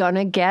 if you're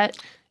gonna get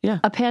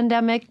a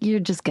pandemic, you're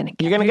just gonna get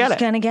it. You're gonna get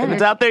it. If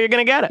it's out there, you're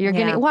gonna get it. You're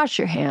gonna wash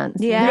your hands.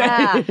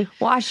 Yeah.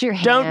 Wash your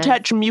hands. Don't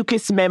touch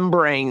mucous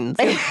membranes.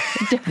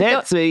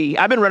 That's me.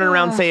 I've been running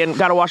around saying,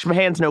 gotta wash my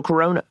hands, no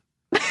corona.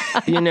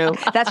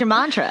 That's your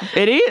mantra.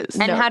 It is.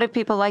 And how do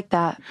people like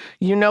that?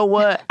 You know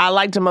what? I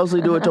like to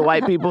mostly do it to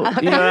white people.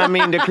 You know what I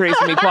mean? To create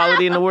some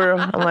equality in the world.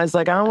 I'm always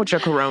like, I don't want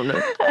your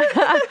corona.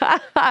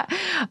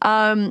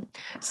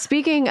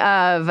 Speaking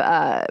of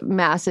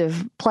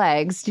massive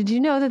plagues, did you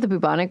know that the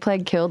bubonic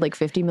plague killed like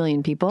 50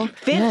 million people?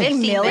 50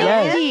 million?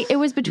 Yes. It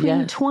was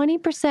between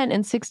 20%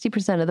 and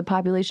 60% of the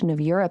population of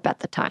Europe at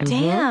the time.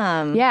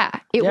 Damn. Yeah.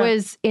 It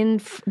was in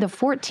the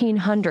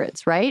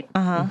 1400s, right?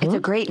 It's a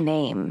great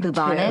name.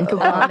 Bubonic.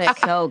 Bubonic.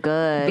 So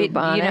good. You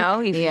know,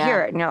 you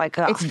hear it and you're like,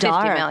 oh, It's 50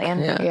 dark. million.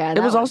 Yeah, It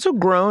was also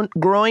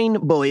groin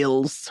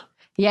boils.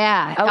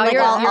 Yeah. Like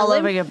your all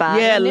over your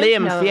body. Yeah,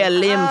 lymph.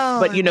 nodes.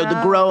 But, the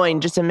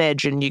groin, just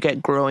imagine you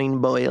get groin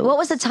boils. What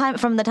was the time,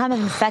 from the time of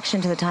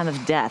infection to the time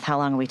of death? How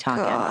long are we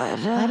talking?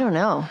 I don't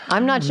know.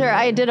 I'm not sure.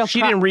 I did a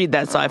She didn't read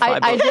that sci-fi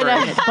book. I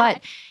did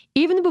but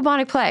even the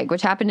bubonic plague,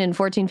 which happened in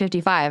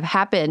 1455,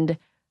 happened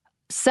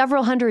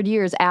several hundred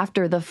years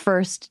after the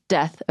first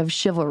death of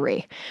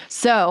chivalry.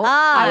 So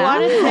I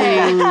want to say,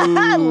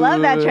 I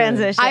love that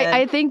transition.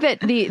 I think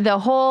that the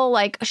whole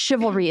like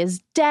chivalry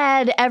is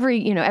dead.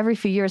 Every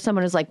few years,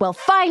 someone is like, well,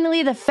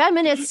 finally the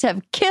feminists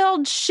have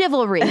killed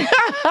chivalry.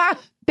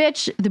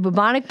 Bitch, the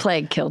bubonic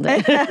plague killed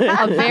it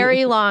a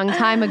very long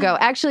time ago.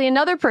 Actually,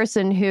 another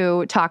person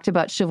who talked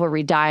about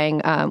chivalry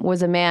dying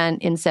was a man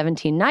in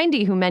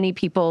 1790 who many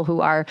people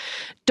who are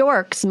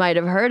dorks might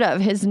have heard of.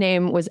 His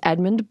name was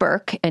Edmund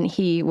Burke, and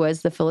he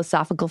was the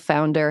philosophical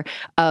founder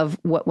of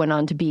what went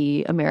on to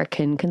be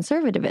American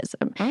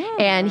conservatism.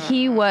 And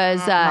he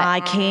was...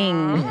 my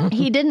king.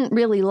 He didn't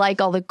really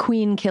like all the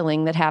queen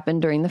killing that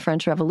happened during the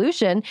French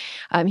Revolution.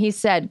 He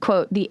said,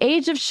 quote, "The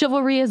age of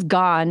chivalry is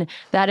gone.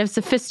 That of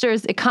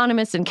sophisters,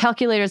 economists, and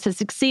calculators has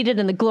succeeded,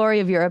 and the glory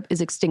of Europe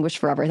is extinguished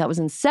forever." That was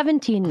in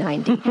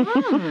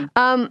 1790.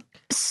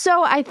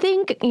 So I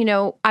think,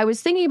 I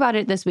was thinking about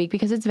it this week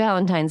because it's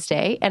Valentine's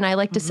Day, and I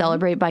like to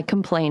celebrate by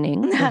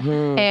complaining.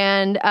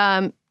 And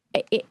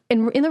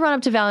in the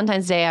run-up to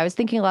Valentine's Day, I was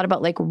thinking a lot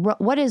about, like,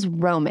 what is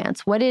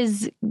romance? What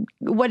is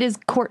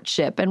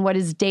courtship? And what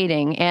is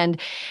dating? And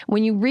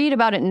when you read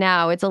about it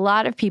now, it's a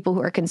lot of people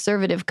who are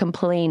conservative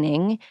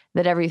complaining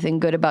that everything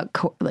good about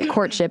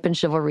courtship and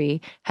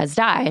chivalry has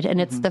died, and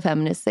it's the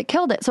feminists that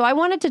killed it. So I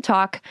wanted to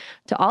talk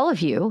to all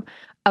of you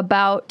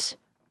about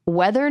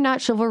whether or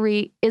not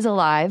chivalry is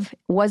alive,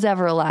 was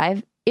ever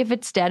alive, if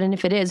it's dead, and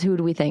if it is, who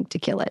do we think to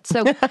kill it?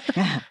 So,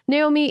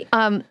 Naomi,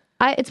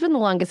 it's been the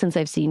longest since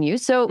I've seen you.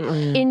 So,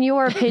 in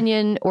your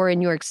opinion or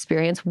in your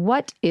experience,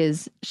 what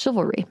is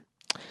chivalry?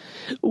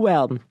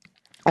 Well,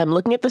 I'm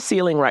looking at the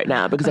ceiling right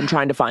now because I'm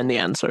trying to find the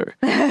answer.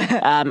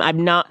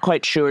 I'm not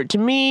quite sure. To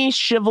me,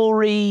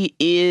 chivalry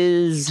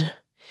is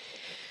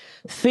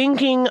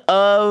thinking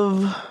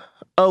of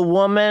a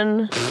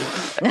woman,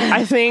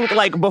 I think,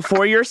 like,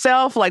 before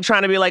yourself, like,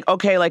 trying to be like,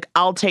 okay, like,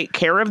 I'll take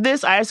care of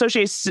this. I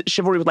associate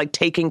chivalry with, like,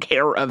 taking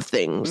care of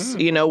things,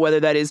 you know, whether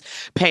that is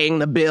paying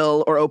the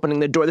bill or opening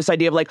the door. This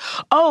idea of, like,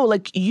 oh,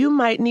 like, you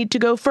might need to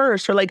go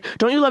first. Or, like,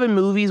 don't you love in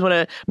movies when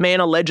a man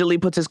allegedly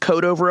puts his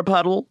coat over a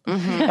puddle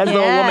as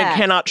though a woman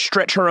cannot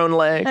stretch her own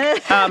leg?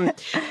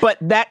 But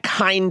that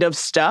kind of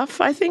stuff,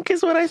 I think,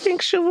 is what I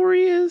think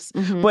chivalry is.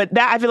 But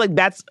that, I feel like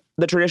that's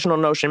the traditional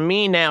notion.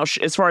 Me now,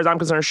 as far as I'm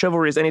concerned,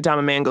 chivalry is anytime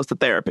a man goes to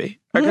therapy.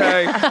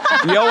 Okay?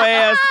 Your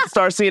ass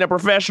start seeing a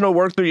professional,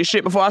 work through your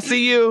shit before I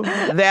see you.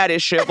 That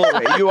is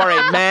chivalry. You are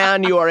a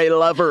man. You are a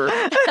lover.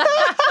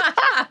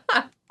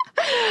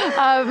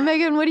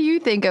 Megan, what do you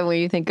think of when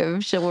you think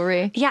of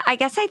chivalry? Yeah, I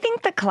guess I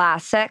think the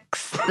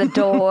classics, the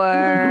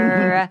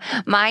door.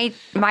 My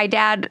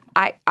dad,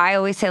 I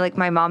always say, like,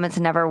 my mom has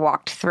never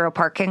walked through a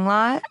parking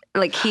lot.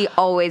 Like, he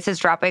always is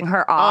dropping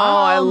her off.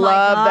 Oh, I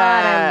love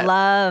that.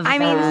 I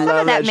mean, some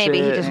of that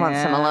maybe he just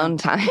wants some alone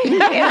time. You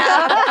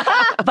know?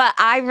 But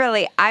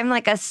I'm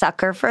like a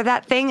sucker for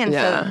that thing. And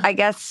so I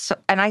guess,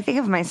 and I think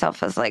of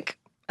myself as like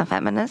a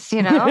feminist,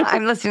 you know?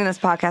 I'm listening to this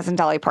podcast and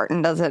Dolly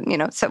Parton doesn't, you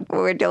know, so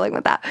we're dealing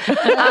with that.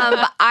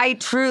 But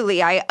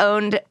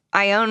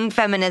I own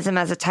feminism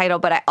as a title,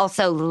 but I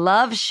also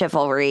love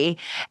chivalry.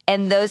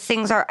 And those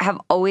things have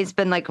always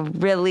been like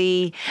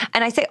really,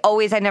 and I say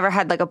always, I never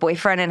had like a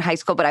boyfriend in high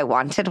school, but I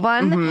wanted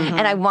one.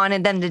 And I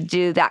wanted them to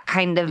do that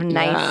kind of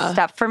nice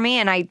stuff for me.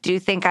 And I do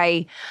think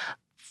I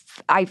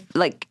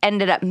like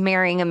ended up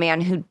marrying a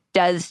man who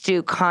does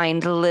do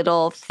kind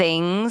little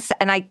things.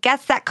 And I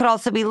guess that could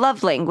also be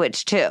love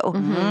language too.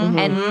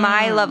 And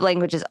my love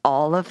language is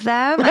all of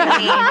them.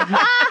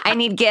 I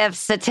need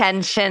gifts,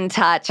 attention,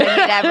 touch. I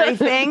need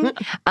everything.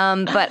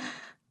 But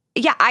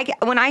yeah,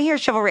 when I hear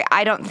chivalry,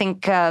 I don't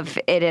think of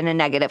it in a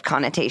negative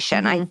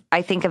connotation.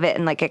 I think of it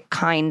in like a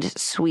kind,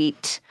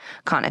 sweet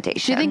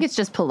connotation. Do you think it's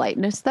just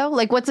politeness, though?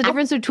 Like, what's the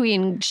difference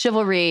between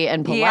chivalry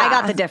and politeness? Yeah, I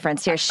got the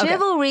difference here.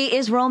 Chivalry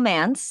is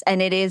romance,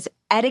 and it is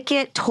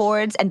etiquette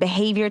towards and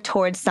behavior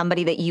towards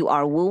somebody that you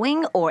are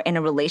wooing or in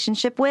a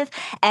relationship with.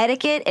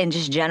 Etiquette and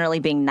just generally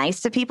being nice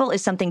to people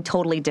is something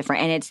totally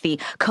different. And it's the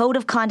code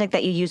of conduct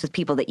that you use with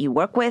people that you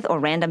work with or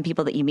random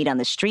people that you meet on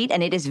the street.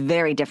 And it is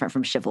very different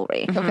from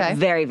chivalry. Okay.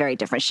 Very, very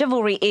different.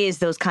 Chivalry is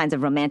those kinds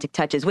of romantic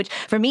touches, which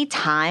for me,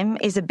 time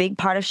is a big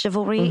part of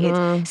chivalry.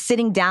 It's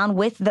sitting down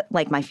with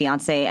like my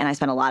fiance, and I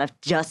spend a lot of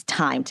just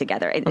time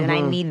together. And I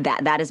need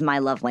that. That is my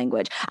love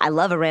language. I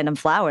love a random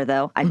flower,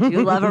 though. I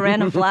do love a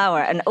random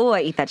flower. And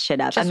I eat that shit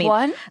up. Just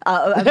one?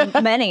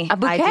 Many. A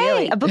bouquet.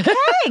 Ideally. A bouquet.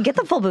 Get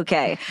the full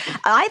bouquet.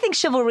 I think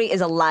chivalry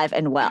is alive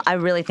and well. I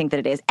really think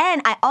that it is.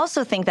 And I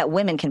also think that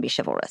women can be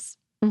chivalrous.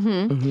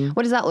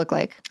 What does that look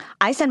like?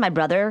 I send my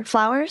brother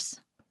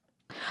flowers.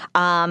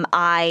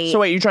 So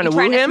wait, you're trying to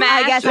woo him?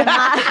 I guess I'm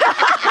not.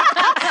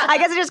 I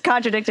guess I just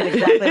contradicted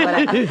exactly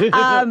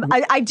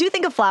what I do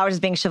think of flowers as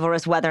being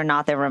chivalrous, whether or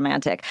not they're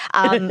romantic.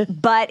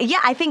 But yeah,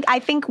 I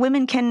think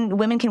women can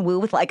woo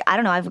with, like, I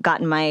don't know, I've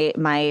gotten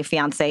my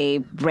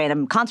fiance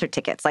random concert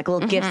tickets, like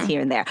little gifts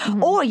here and there.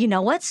 Or you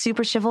know what?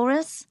 Super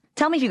chivalrous.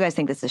 Tell me if you guys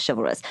think this is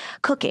chivalrous.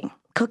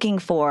 Cooking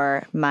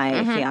for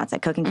my fiance,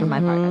 cooking for my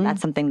partner.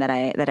 That's something that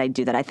I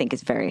do that I think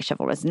is very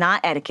chivalrous.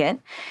 Not etiquette,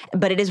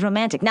 but it is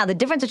romantic. Now, the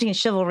difference between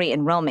chivalry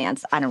and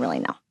romance, I don't really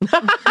know.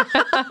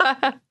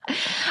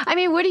 I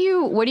mean, what do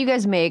you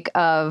guys make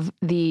of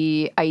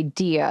the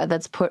idea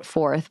that's put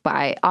forth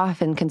by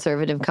often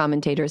conservative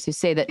commentators who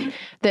say that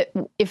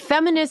if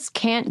feminists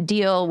can't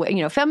deal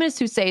with, feminists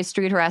who say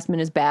street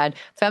harassment is bad,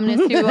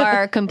 feminists who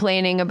are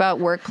complaining about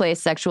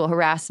workplace sexual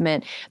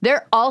harassment,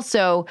 they're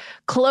also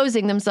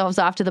closing themselves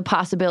off to the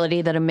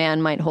possibility that a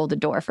man might hold a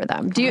door for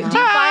them. Do you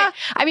find?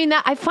 I mean,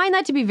 I find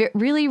that to be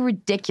really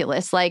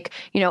ridiculous. Like,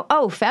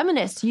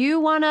 feminists, you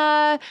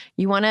wanna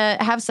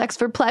have sex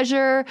for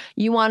pleasure,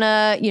 you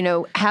wanna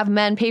have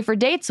men pay for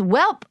dates.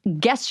 Well,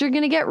 guess you're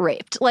going to get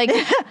raped. Like,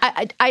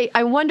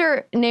 I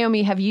wonder,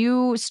 Naomi, have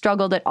you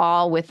struggled at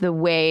all with the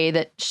way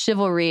that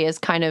chivalry is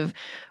kind of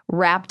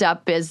wrapped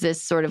up as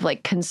this sort of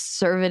like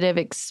conservative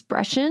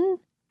expression?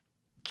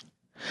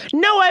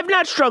 No, I've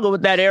not struggled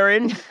with that,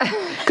 Erin,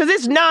 because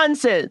it's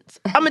nonsense.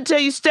 I'm going to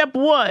tell you step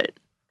one.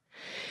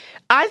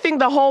 I think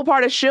the whole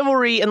part of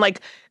chivalry and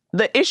like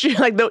the issue,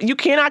 you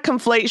cannot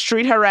conflate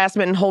street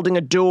harassment and holding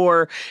a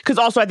door, because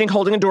also I think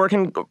holding a door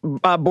can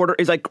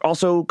is like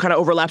also kind of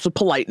overlaps with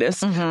politeness,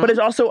 but it's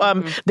also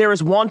there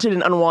is wanted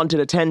and unwanted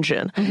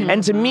attention.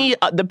 And to me,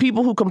 the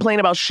people who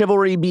complain about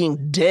chivalry being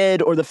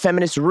dead or the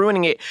feminists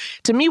ruining it,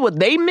 to me, what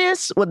they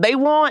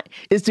want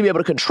is to be able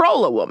to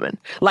control a woman.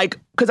 Like,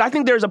 because I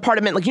think there's a part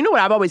of men, like, what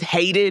I've always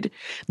hated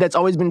that's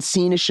always been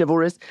seen as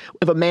chivalrous?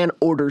 If a man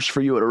orders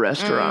for you at a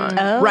restaurant,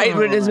 right?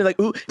 When it's like,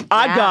 ooh,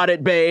 I got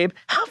it, babe.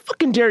 How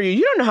fucking dare you?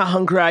 You don't know how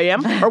hungry I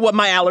am or what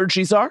my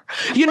allergies are.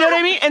 You know what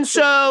I mean? And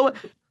so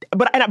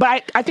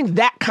I think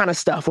that kind of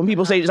stuff, when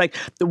people say it's like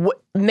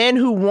men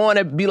who want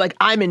to be like,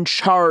 I'm in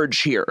charge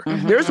here.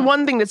 There's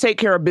one thing to take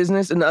care of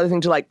business and the other thing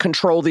to like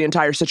control the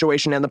entire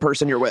situation and the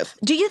person you're with.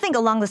 Do you think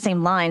along the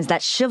same lines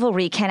that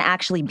chivalry can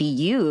actually be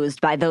used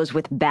by those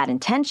with bad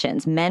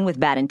intentions, men with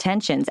bad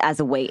intentions,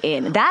 as a way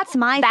in? That's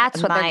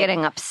what they're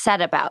getting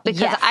upset about.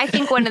 Because I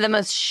think one of the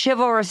most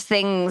chivalrous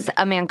things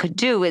a man could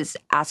do is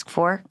ask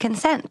for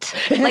consent.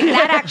 Like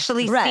that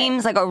actually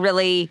seems like a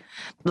really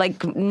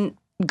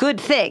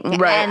good thing.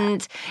 Right.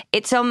 And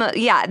it's almost,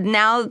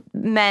 now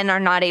men are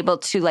not able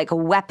to like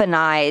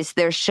weaponize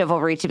their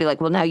chivalry to be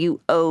like, well, now you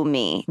owe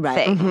me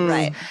thing.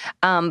 Right.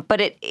 But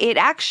it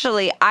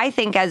actually, I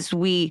think as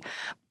we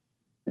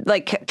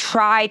like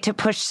try to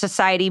push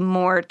society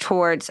more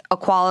towards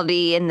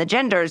equality in the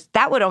genders,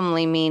 that would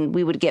only mean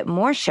we would get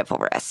more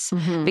chivalrous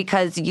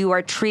because you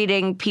are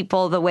treating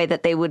people the way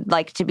that they would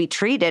like to be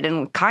treated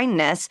and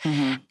kindness.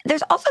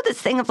 There's also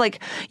this thing of like,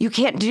 you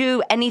can't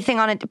do anything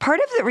on it. Part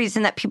of the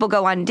reason that people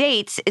go on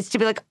dates is to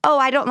be like, oh,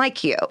 I don't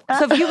like you.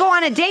 So if you go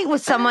on a date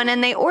with someone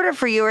and they order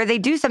for you or they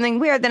do something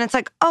weird, then it's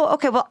like, oh,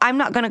 okay, well, I'm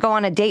not going to go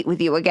on a date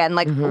with you again.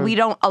 Like we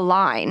don't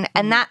align,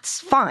 and that's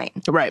fine.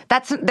 Right.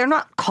 They're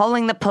not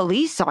calling the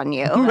police on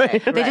you.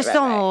 They just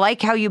don't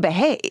like how you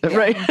behave.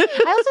 Right.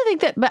 I also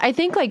think that, I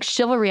think like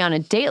chivalry on a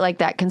date like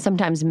that can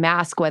sometimes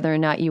mask whether or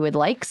not you would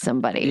like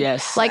somebody.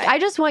 Yes. Like I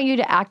just want you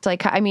to act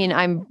like, I mean,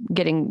 I'm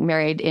getting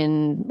married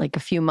in like a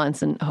few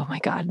months and oh my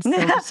God,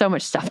 so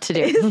much stuff to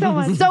do.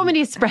 So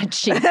many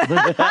spreadsheets.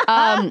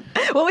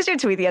 What was your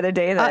tweet the other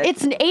day?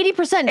 It's an 80%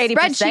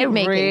 spreadsheet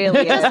making.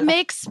 Really just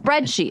make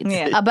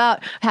spreadsheets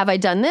about, have I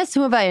done this?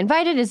 Who have I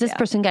invited? Is this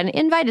person got an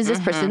invite? Is this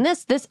person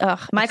this? Ugh.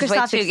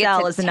 Microsoft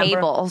Excel is the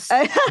tables.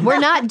 We're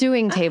not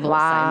doing table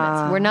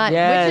assignments. We're not.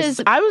 Yes. Which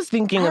is, I was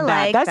thinking of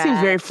that. That seems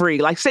very free.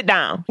 Like sit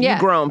down. Yeah. You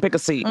grown. Pick a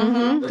seat.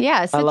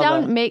 Yeah, sit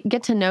down,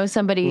 get to know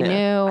somebody new.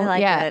 I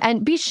like it.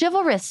 And be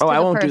chivalrous. Oh, to I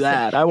the won't person. do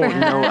that. I won't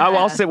know.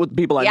 I'll sit with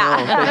people I know.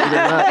 Thank you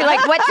very much. Be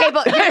like, what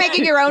table? You're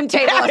making your own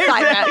table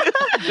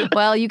assignment.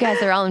 Well, you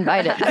guys are all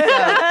invited.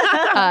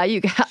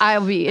 So,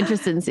 I'll be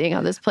interested in seeing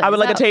how this plays out. I would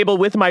like a table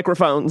with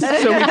microphones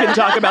so we can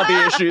talk about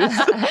the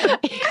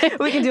issues.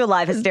 We can do a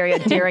live hysteria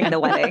during the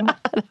wedding.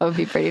 That would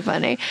be pretty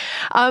funny.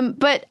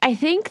 But I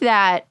think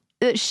that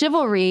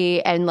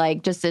chivalry and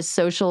like just this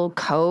social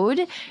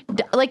code,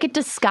 like it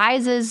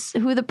disguises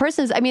who the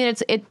person is. I mean,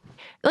 it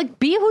like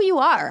be who you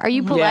are. Are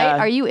you polite? Yeah.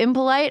 Are you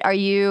impolite? Are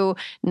you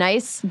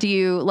nice? Do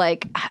you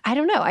like? I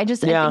don't know. I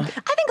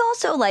think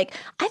also like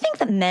I think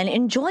that men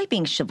enjoy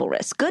being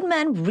chivalrous. Good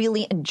men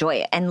really enjoy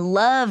it and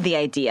love the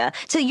idea.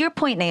 To your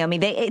point, Naomi,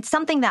 it's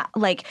something that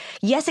like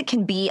yes, it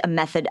can be a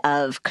method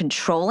of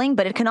controlling,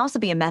 but it can also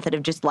be a method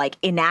of just like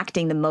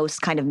enacting the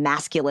most kind of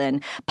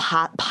masculine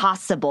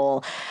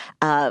possible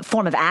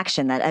form of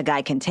action that a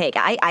guy can take.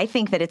 I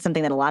think that it's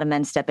something that a lot of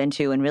men step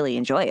into and really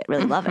enjoy it,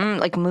 really love it.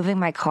 Like moving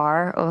my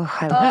car. Oh,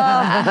 I love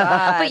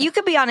that. But you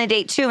could be on a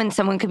date too, and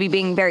someone could be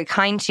being very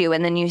kind to you,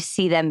 and then you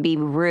see them be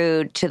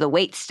rude to the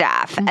wait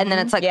staff, and then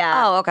it's like,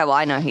 oh, okay, well,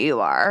 I know who you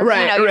are.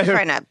 Right, you're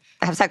trying to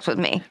have sex with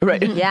me.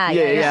 Right.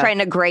 You're trying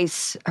to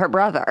grace her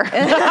brother.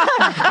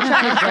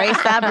 Trying to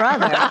grace that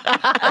brother.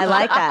 I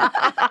like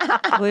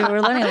that.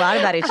 We're learning a lot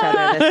about each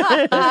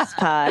other this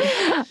pod.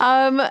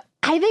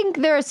 I think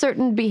there are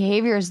certain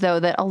behaviors, though,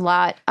 that a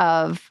lot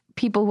of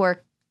people who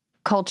are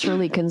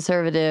culturally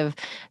conservative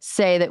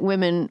say that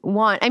women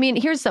want. I mean,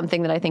 here's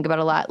something that I think about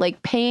a lot,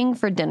 like paying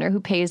for dinner. Who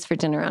pays for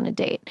dinner on a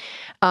date?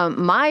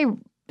 My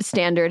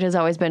standard has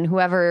always been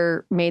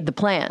whoever made the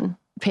plan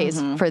pays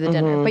for the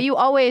dinner. But you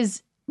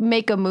always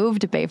make a move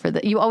to pay for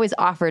you always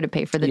offer to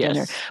pay for the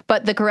dinner.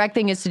 But the correct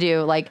thing is to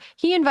do, like,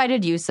 he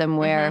invited you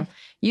somewhere,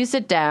 you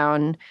sit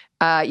down,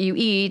 you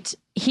eat,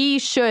 he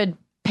should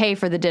pay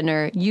for the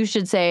dinner. You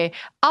should say,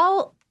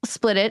 I'll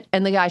split it,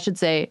 and the guy should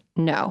say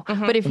no.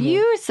 But if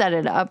you set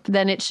it up,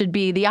 then it should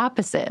be the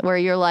opposite, where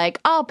you're like,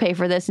 I'll pay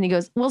for this, and he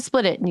goes, we'll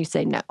split it, and you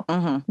say no.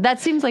 That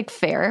seems like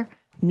fair.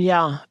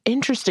 Yeah,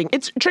 interesting.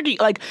 It's tricky.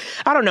 Like,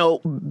 I don't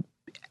know,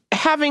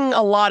 having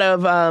a lot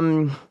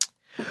of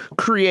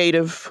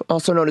creative,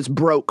 also known as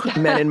broke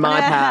men in my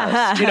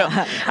past,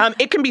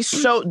 it can be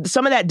some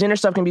of that dinner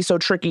stuff can be so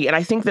tricky. And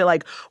I think that,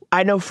 like,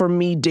 I know for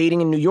me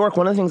dating in New York,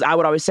 one of the things I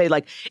would always say,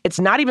 like, it's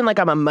not even like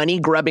I'm a money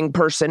grubbing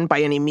person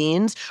by any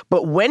means,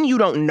 but when you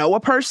don't know a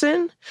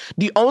person,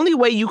 the only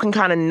way you can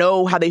kind of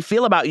know how they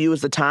feel about you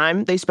is the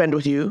time they spend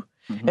with you.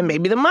 And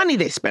maybe the money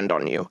they spend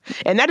on you.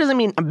 And that doesn't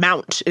mean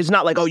amount. It's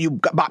not like, oh, you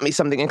bought me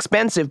something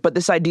expensive, but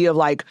this idea of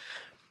like,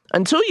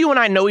 until you and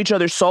I know each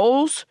other's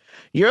souls,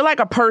 you're like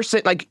a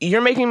person, like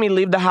you're making me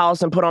leave the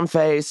house and put on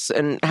face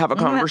and have a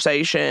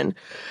conversation.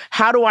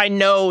 How do I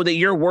know that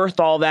you're worth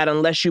all that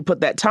unless you put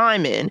that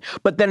time in?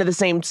 But then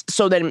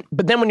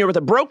but then when you're with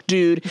a broke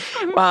dude,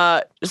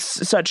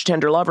 such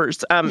tender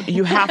lovers,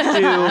 you have to.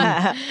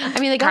 I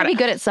mean, they gotta be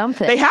good at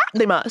something.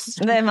 They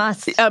must. They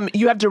must.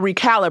 You have to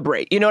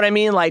recalibrate. You know what I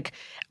mean? Like,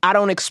 I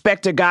don't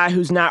expect a guy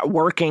who's not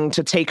working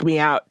to take me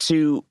out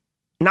to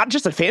not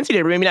just a fancy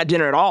dinner, maybe not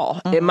dinner at all.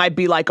 It might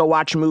be like a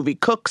watch movie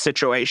cook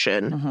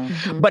situation.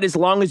 But as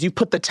long as you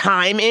put the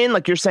time in,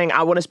 like you're saying,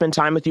 I want to spend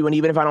time with you, and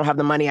even if I don't have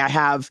the money, I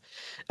have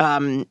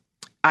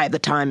the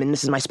time, and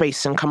this is my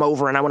space, and come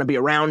over, and I want to be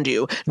around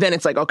you, then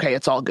it's like, okay,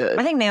 it's all good.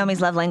 I think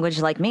Naomi's love language,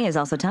 like me, is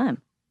also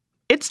time.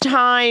 It's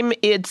time,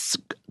 it's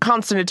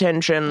constant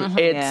attention,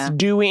 it's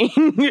doing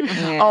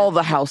all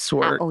the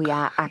housework.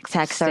 Acts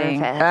of service.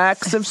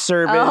 Acts of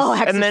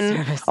service. And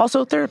then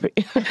also therapy.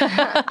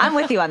 I'm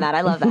with you on that.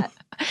 I love that.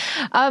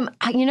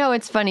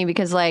 It's funny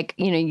because, like,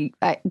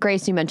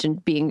 Grace, you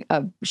mentioned being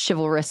a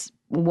chivalrous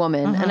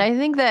woman. And I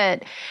think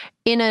that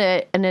in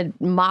a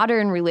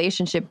modern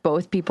relationship,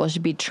 both people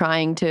should be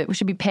paying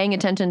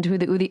attention to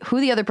who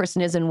the other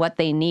person is and what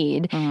they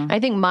need. I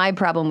think my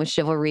problem with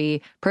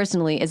chivalry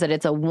personally is that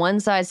it's a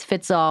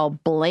one-size-fits-all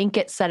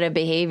blanket set of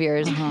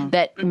behaviors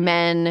that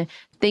men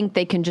think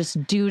they can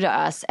just do to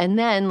us. And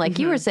then, like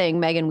you were saying,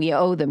 Megan, we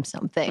owe them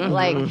something.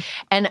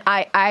 And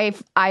I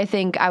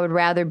think I would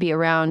rather be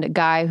around a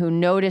guy who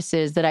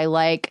notices that I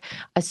like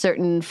a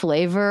certain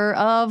flavor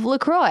of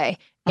LaCroix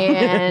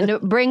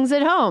and brings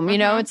it home.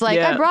 It's like,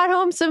 I brought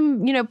home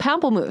some,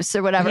 pamplemousse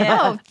or whatever.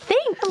 Oh,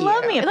 thank you.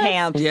 Love me a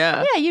pamp.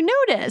 Yeah, you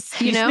notice.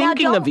 He's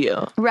thinking of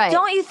you. Right.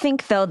 Don't you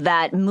think, though,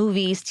 that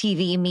movies,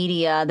 TV,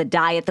 media, the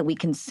diet that we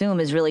consume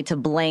is really to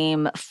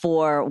blame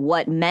for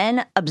what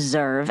men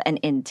observe and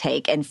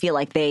intake and feel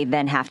like they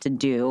then have to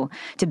do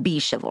to be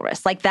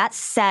chivalrous? Like that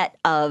set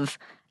of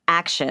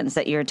actions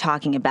that you're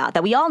talking about,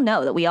 that we all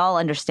know, that we all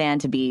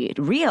understand to be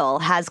real,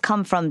 has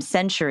come from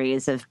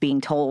centuries of being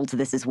told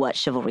this is what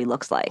chivalry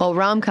looks like. Well,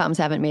 rom-coms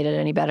haven't made it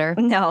any better.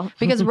 No.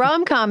 Because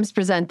rom-coms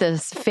present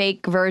this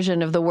fake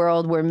version of the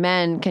world where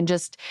men can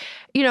just,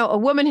 a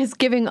woman is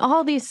giving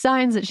all these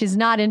signs that she's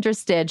not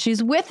interested.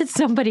 She's with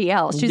somebody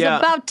else. She's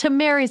about to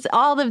marry,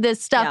 all of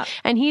this stuff.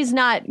 Yeah. And he's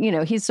not,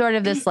 he's sort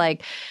of this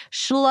like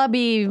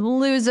schlubby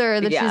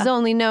loser that she's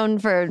only known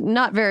for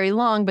not very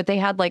long, but they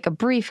had like a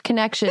brief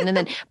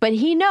connection. But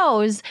he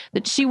knows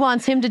that she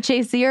wants him to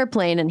chase the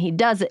airplane, and he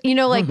does it.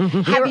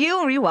 Have you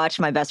rewatched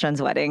My Best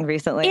Friend's Wedding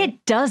recently?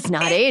 It does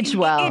not age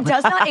well. It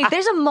does not age.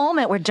 There's a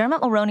moment where Dermot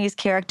Mulroney's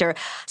character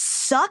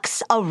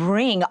sucks a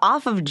ring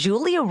off of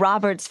Julia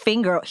Roberts'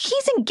 finger.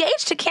 He's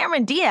engaged to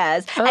Cameron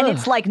Diaz, and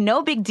it's like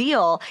no big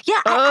deal.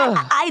 Yeah,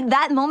 I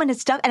that moment is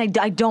stuck, and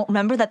I don't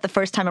remember that the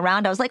first time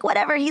around. I was like,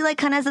 whatever, he like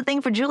kind of has a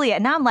thing for Julia.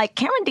 And now I'm like,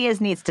 Cameron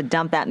Diaz needs to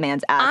dump that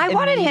man's ass. I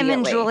wanted him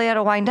and Julia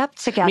to wind up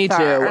together. Me too.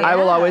 I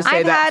will always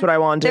say that's what I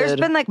wanted. There's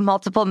been like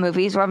multiple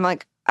movies where I'm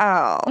like,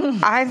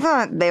 I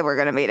thought they were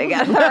going to be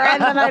together,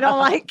 and then I don't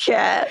like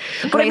it.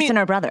 Grace and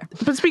her brother.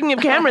 But speaking of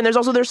Cameron,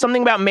 there's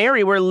something about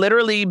Mary where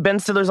literally Ben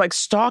Stiller's like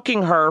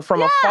stalking her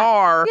from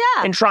afar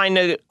and trying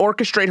to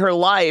orchestrate her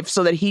life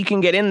so that he can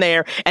get in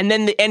there. And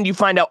then in the end, you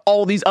find out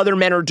all these other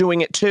men are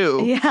doing it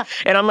too. Yeah.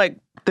 And I'm like,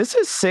 this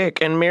is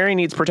sick, and Mary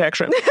needs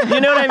protection.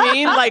 You know what I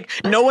mean? Like,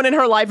 no one in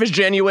her life is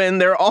genuine.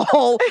 They're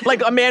all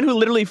like a man who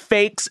literally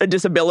fakes a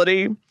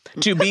disability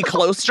to be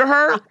close to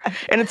her.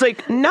 And it's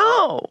like,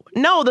 no.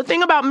 The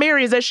thing about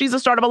Mary is that she's the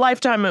start of a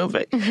Lifetime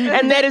movie.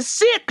 And that is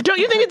sick. Don't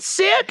you think it's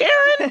sick,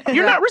 Erin?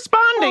 You're not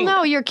responding. Well,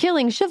 no, you're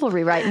killing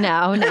chivalry right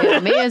now,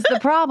 Naomi, is the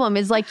problem.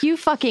 Is like you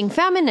fucking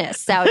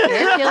feminists out here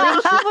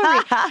killing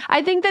chivalry.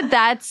 I think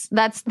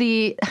that's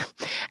the,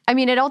 I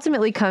mean, it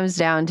ultimately comes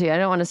down to, I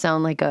don't want to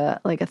sound like a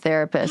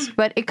therapist,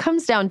 but it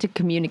comes down to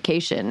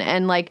communication.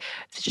 And like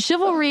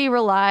chivalry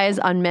relies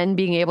on men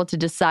being able to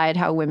decide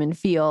how women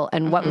feel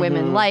and what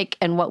women like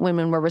and what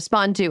women will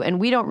respond to. And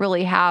we don't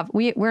really have,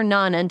 we're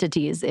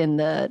non-entities in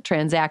the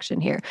transaction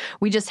here.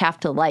 We just have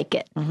to like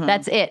it.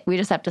 That's it. We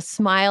just have to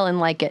smile and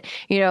like it.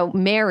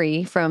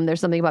 Mary from There's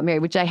Something About Mary,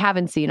 which I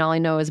haven't seen. All I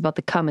know is about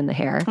the cum in the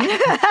hair.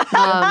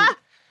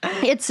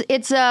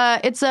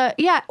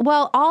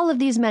 Well, all of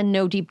these men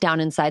know deep down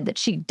inside that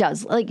she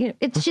does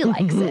she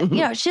likes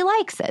it. She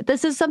likes it.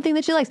 This is something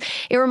that she likes.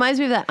 It reminds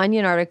me of that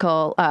Onion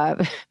article.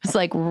 It's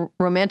like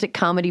romantic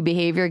comedy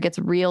behavior gets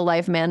real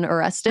life men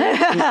arrested,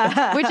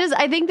 which is,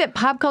 I think that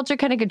pop culture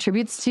kind of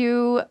contributes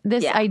to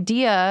this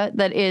idea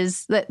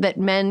that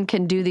men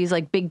can do these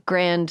like big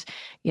grand,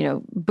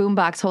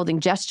 boombox holding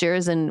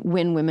gestures and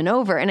win women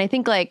over. And I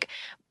think like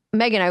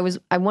Megan,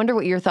 I wonder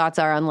what your thoughts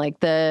are on like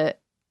the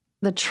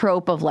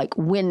trope of like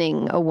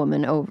winning a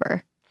woman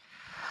over.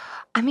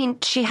 I mean,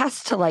 she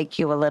has to like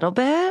you a little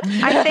bit.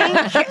 I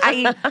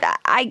think,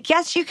 I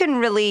guess you can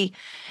really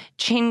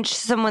change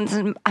someone's,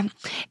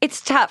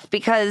 it's tough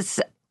because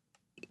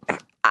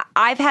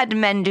I've had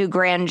men do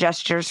grand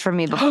gestures for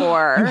me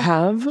before. You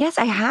have? Yes,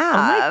 I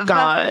have. Oh my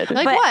God.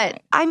 Like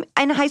what? I'm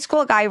in high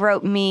school, a guy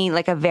wrote me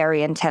like a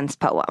very intense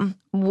poem.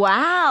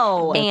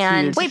 Wow.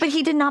 And wait, but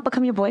he did not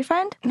become your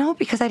boyfriend? No,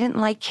 because I didn't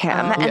like him.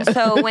 And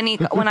so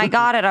when I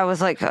got it, I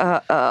was like,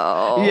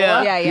 oh.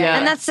 Yeah.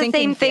 And that's the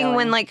same thing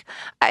when like,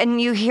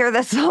 and you hear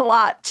this a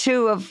lot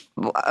too of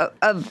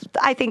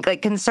I think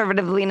like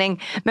conservative leaning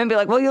men be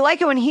like, well, you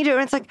like it when he do it.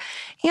 And it's like,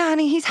 yeah,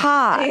 honey, he's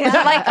hot.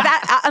 Yeah. Like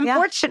that,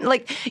 unfortunately,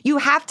 like you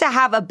have have to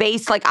have a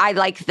base, like, I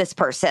like this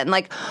person.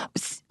 Like,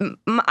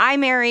 I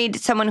married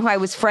someone who I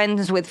was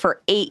friends with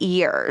for 8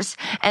 years,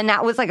 and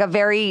that was like a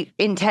very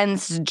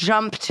intense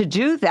jump to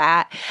do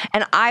that.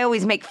 And I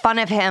always make fun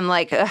of him,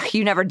 like,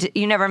 you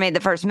never made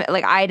the first move.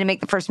 Like, I had to make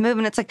the first move,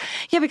 and it's like,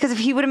 yeah, because if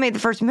he would have made the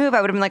first move,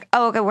 I would have been like,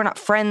 oh, okay, we're not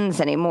friends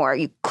anymore,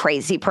 you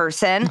crazy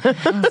person.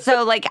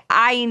 So, like,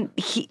 read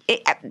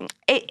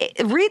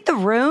the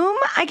room,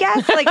 I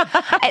guess. Like,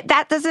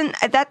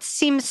 that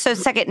seems so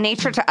second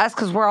nature to us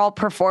because we're all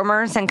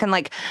performers and can,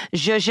 like,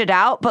 zhuzh it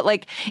out. But,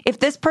 like, if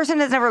this person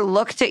has never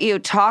looked at you,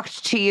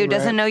 talked to you,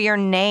 doesn't know your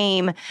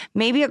name,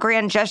 maybe a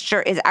grand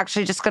gesture is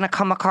actually just going to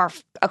come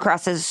across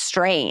as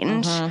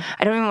strange.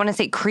 I don't even want to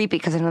say creepy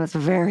because I know that's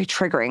very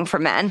triggering for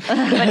men,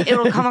 but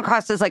it'll come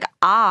across as, like,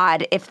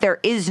 odd if there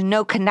is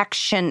no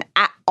connection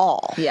at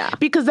all. Yeah.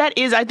 Because that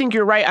is, I think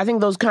you're right. I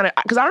think those kind of,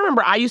 because I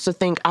remember I used to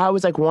think I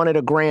always, like, wanted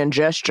a grand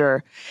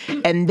gesture.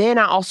 And then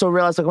I also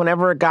realized, like,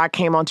 whenever a guy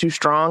came on too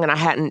strong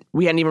and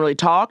we hadn't even really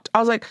talked, I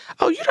was like,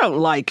 oh, you don't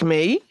like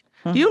me.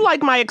 You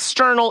like my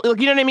external,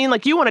 like, you know what I mean?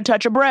 Like, you want to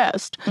touch a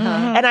breast.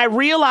 And I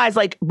realized,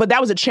 like, but that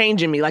was a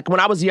change in me. Like, when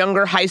I was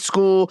younger, high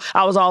school,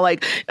 I was all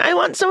like, I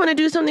want someone to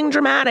do something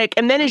dramatic.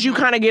 And then as you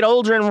kind of get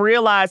older and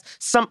realize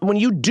when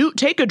you do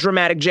take a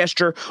dramatic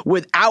gesture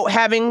without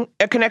having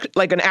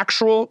like an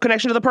actual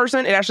connection to the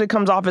person, it actually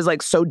comes off as,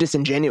 like, so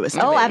disingenuous to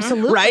me.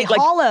 Absolutely. Right? Like,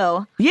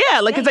 hollow.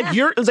 Yeah, like, it's like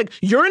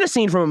you're in a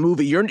scene from a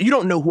movie. You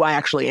don't know who I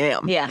actually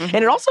am. Yeah.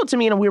 And it also, to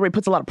me, in a weird way,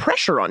 puts a lot of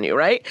pressure on you,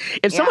 right?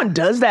 If someone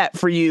does that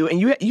for you and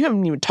you haven't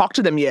even talked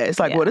to them yet,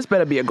 it's like, well, this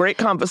better be a great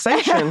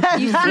conversation.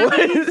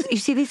 You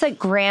see these like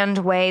grand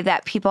way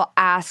that people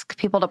ask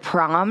people to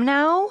prom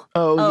now?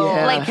 Oh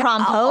yeah. Like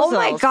promposals. Oh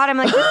my God. I'm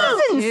like,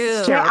 this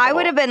is I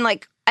would have been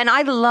like, and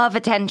I love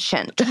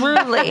attention,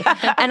 truly.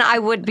 And I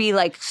would be,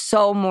 like,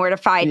 so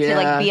mortified to,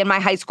 like, be in my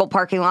high school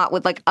parking lot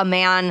with, like, a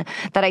man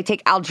that I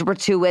take algebra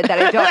 2 with that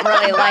I don't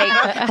really like,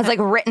 has, like,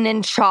 written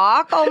in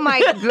chalk. Oh, my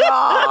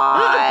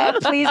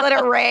God. Please let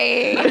it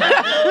rain.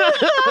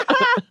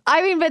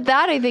 I mean, but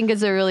that, I think,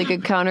 is a really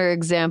good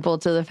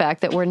counterexample to the fact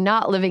that we're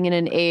not living in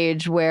an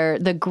age where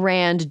the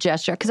grand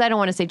gesture, because I don't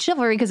want to say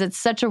chivalry because it's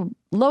such a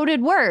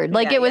loaded word.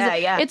 Like,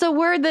 it's a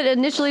word that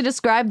initially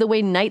described the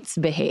way knights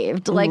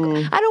behaved. Like, I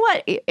don't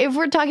want, if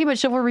we're talking about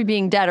chivalry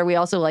being dead, are we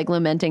also, like,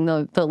 lamenting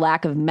the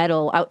lack of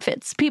metal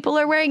outfits people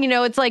are wearing? You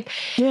know, it's like,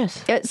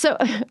 yes. So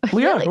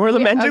we're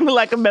lamenting the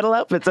lack of metal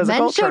outfits as a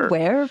culture. Men should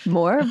wear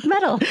more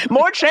metal.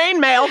 More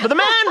chainmail for the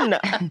men.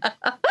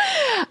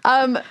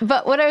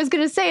 But what I was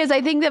going to say is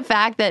I think the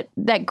fact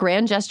that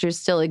grand gestures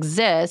still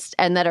exist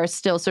and that are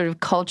still sort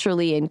of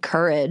culturally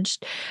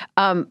encouraged,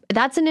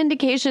 that's an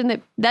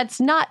indication that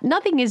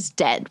nothing is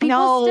dead.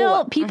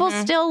 People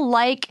still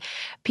like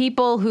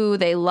people who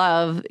they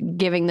love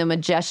giving them a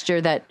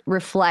gesture that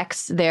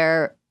reflects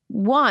their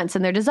wants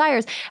and their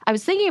desires. I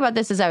was thinking about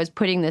this as I was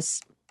putting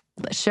this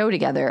show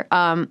together.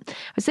 I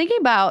was thinking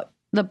about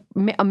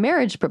a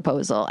marriage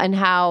proposal and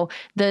how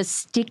the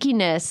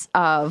stickiness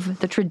of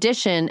the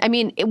tradition, I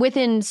mean,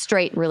 within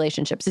straight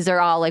relationships, these are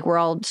all like, we're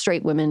all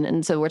straight women.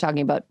 And so we're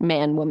talking about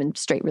man, woman,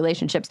 straight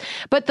relationships.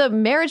 But the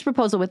marriage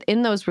proposal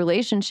within those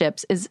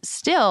relationships is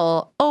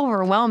still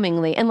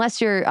overwhelmingly,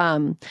 unless you're,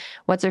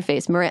 what's her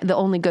face? The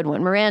only good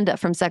one, Miranda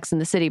from Sex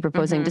and the City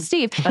proposing to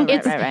Steve.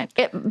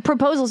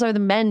 Proposals are the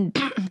men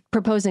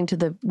proposing to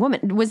the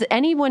woman. Was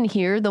anyone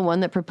here the one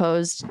that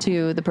proposed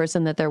to the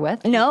person that they're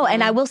with? No.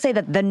 And I will say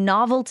that the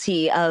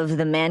novelty of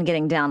the man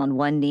getting down on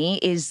one knee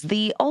is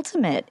the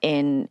ultimate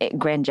in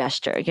grand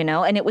gesture, you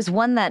know? And it was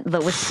one that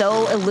was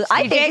so...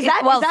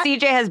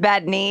 CJ has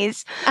bad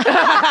knees.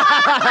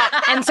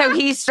 And so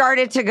he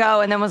started to go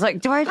and then was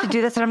like, do I have to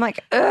do this? And I'm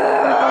like,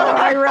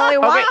 I really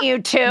want you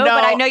to,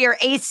 but I know your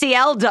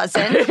ACL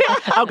doesn't.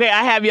 Okay,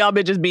 I have y'all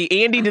bitches beat.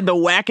 Andy did the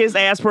wackest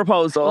ass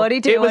proposal. What'd he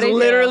do? It was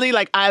literally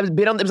like,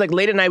 it was like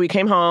late at night, we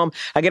came home,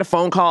 I get a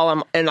phone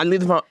call, and I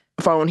leave the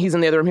phone, he's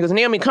in the other room, he goes,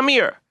 Naomi, come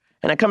here.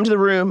 And I come to the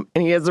room,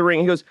 and he has the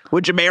ring. He goes,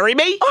 would you marry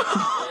me?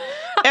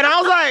 And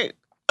I was like,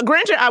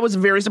 granted, I was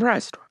very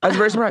surprised.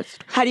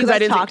 Had you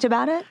guys talked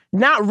about it?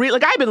 Not really.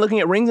 Like, I had been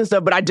looking at rings and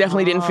stuff, but I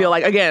definitely didn't feel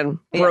like, again,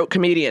 broke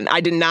comedian. I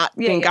did not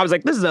think, I was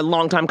like, this is a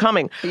long time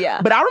coming. Yeah.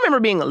 But I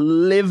remember being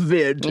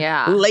livid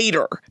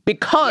later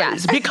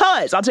because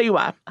I'll tell you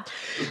why.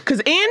 Because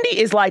Andy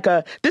is like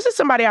this is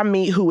somebody I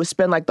meet who would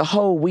spend like the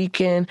whole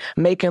weekend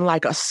making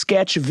like a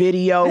sketch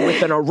video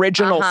with an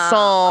original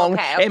song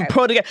and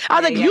put together.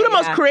 I was like, you the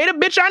most creative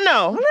bitch I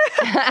know.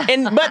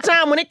 And but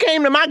time when it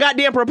came to my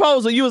goddamn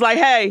proposal, you was like,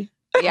 hey,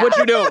 what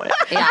you doing?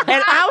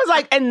 And I was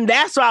like, and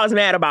that's why I was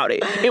mad about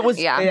it. It was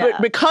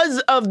because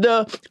of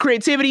the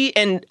creativity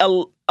and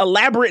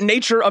elaborate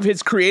nature of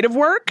his creative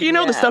work,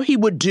 the stuff he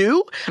would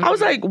do. I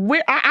was like,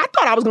 I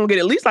thought I was going to get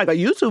at least like a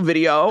YouTube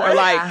video or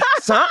like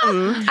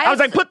something. I was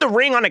like, put the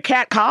ring on a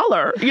cat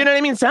collar. You know what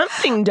I mean?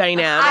 Something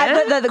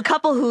dynamic. The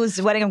couple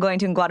whose wedding I'm going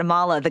to in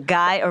Guatemala, the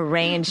guy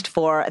arranged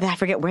for, I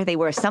forget where they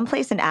were,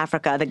 someplace in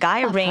Africa. The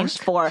guy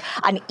arranged for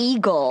an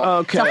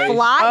eagle to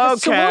fly, to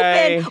swoop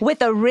in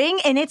with a ring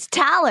in its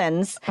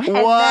talons.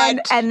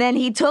 And then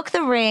he took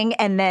the ring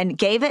and then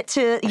gave it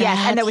to,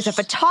 and there was a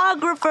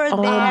photographer there.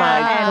 Oh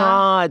my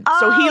God.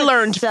 So he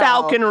learned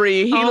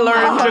falconry. He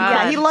learned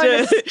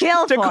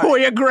to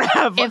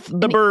choreograph if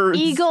the birds.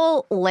 If an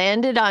eagle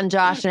landed on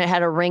Josh and it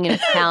had a ring in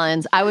its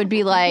talons, I would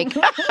be like,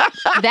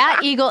 that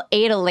eagle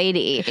ate a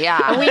lady.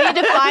 Yeah. We need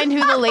to find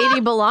who the lady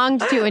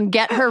belonged to and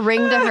get her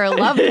ring to her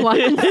loved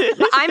ones.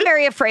 I'm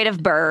very afraid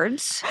of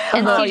birds.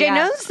 And CJ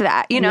knows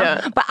that,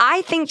 Yeah. But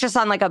I think just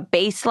on like a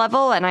base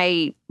level, and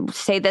I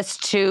say this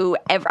to,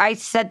 I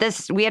said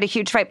this, we had a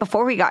huge fight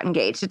before we got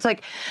engaged. It's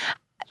like,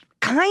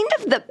 kind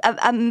of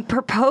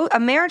a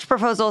marriage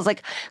proposal is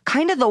like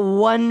kind of the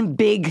one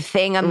big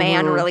thing a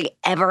man really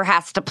ever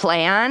has to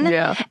plan.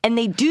 Yeah. And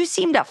they do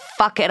seem to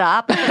fuck it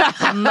up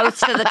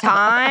most of the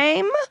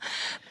time,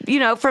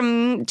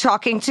 from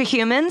talking to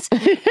humans.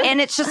 And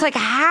it's just like,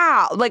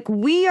 how? Like,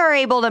 we are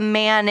able to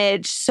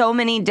manage so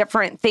many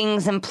different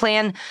things and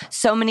plan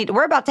so many.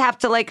 We're about to have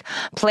to like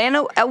plan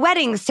a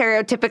wedding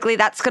stereotypically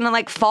that's going to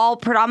like fall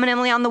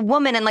predominantly on the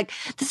woman. And like,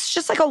 this is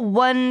just like a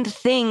one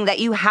thing that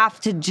you have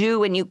to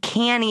do and you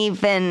can't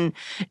even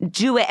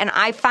do it. And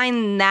I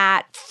find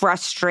that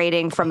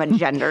frustrating from a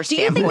gender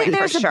standpoint. Do you think that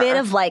there's a bit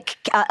of like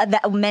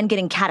that men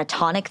getting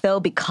catatonic though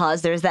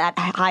because there's that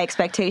high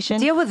expectation?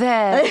 Deal with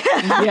it.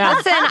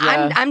 Listen,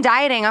 I'm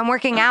dieting. I'm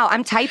working out.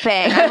 I'm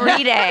typing. I'm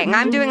reading.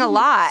 I'm doing a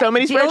lot. So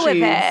many Deal with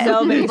spreadsheets. it.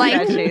 So many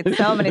spreadsheets.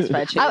 So many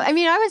spreadsheets. I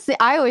mean,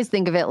 I always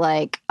think of it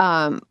like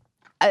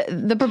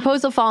the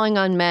proposal falling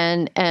on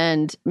men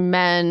and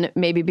men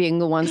maybe being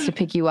the ones to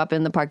pick you up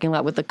in the parking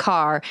lot with the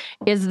car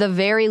is the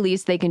very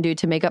least they can do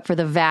to make up for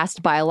the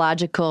vast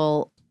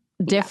biological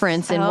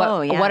difference in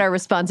what our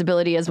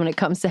responsibility is when it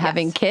comes to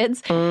having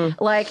kids,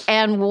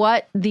 and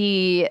what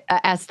the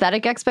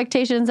aesthetic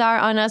expectations are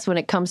on us when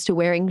it comes to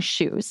wearing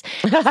shoes.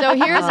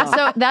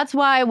 So that's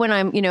why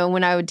when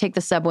when I would take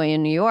the subway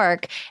in New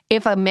York,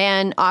 if a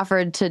man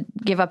offered to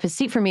give up his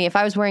seat for me, if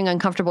I was wearing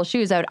uncomfortable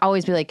shoes, I would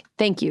always be like,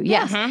 thank you.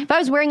 Yes. If I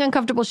was wearing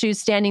uncomfortable shoes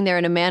standing there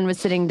and a man was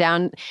sitting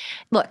down,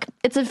 look,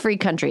 it's a free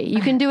country.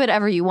 You can do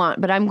whatever you want,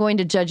 but I'm going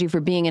to judge you for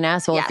being an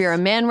asshole. If you're a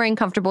man wearing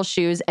comfortable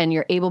shoes and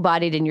you're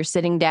able-bodied and you're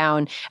sitting down,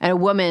 and a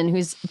woman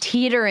who's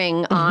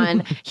teetering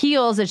on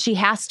heels that she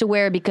has to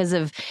wear because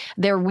of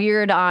they're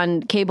weird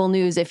on cable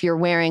news if you're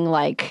wearing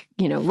like,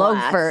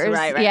 loafers.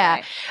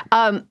 Right.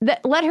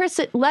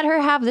 Let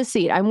her have the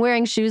seat. I'm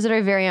wearing shoes that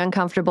are very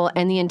uncomfortable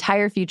and the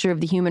entire future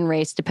of the human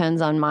race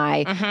depends on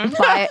my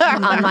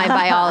on my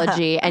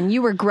biology. And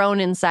you were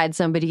grown inside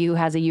somebody who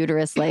has a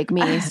uterus like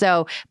me.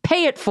 So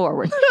pay it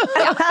forward.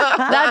 And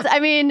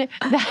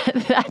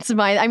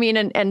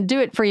do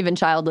it for even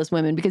childless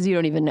women because you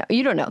don't even know.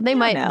 You don't know. They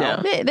might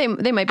know.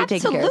 They might be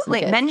taking care of some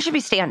kids. Men should be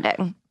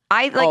standing.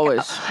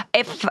 Always.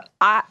 If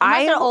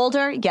they're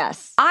older,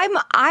 yes.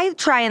 I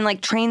try and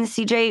like train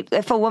CJ.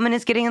 If a woman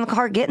is getting in the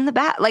car, get in the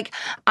back. Like,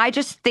 I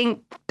just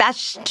think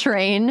that's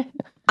train.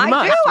 I'm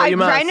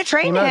trying to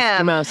train him.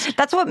 You must.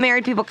 That's what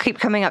married people keep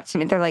coming up to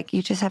me. They're like,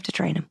 you just have to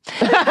train him.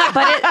 And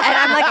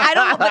I'm like,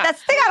 but that's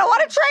the thing. I don't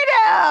want to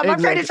train him.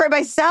 I'm trying to train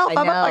myself.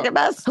 I'm a fucking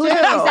mess too.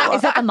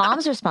 Is that the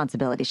mom's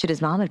responsibility? Should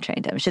his mom have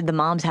trained him? Should the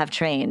moms have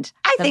trained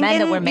the men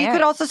that were married? You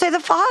could also say the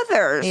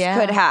fathers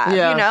could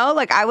have.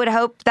 Like I would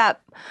hope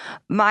that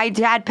my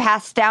dad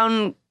passed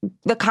down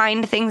the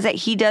kind things that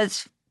he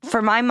does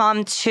for my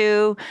mom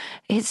to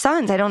his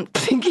sons. I don't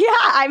think it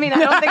took. I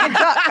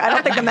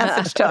don't think the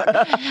message took.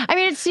 I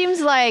mean, it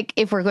seems like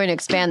if we're going to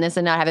expand this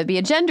and not have it be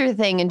a gender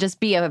thing and just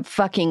be a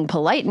fucking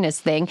politeness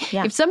thing,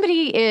 if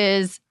somebody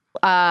is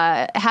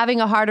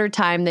having a harder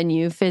time than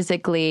you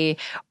physically,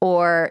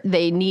 or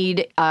they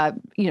need,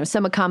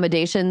 some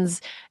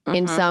accommodations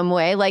in some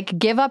way, like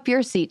give up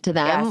your seat to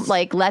them,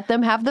 like let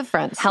them have the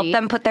front seat. Help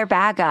them put their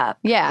bag up.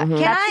 Yeah.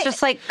 That's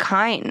just like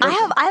kind. I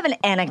have an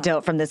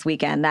anecdote from this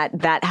weekend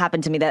that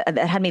happened to me that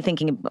had me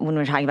thinking when we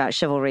were talking about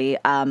chivalry.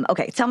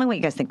 Okay, tell me what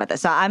you guys think about this.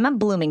 So I'm at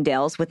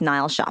Bloomingdale's with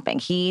Niall shopping.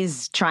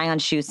 He's trying on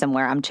shoes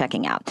somewhere. I'm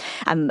checking out.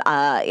 I'm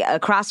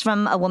across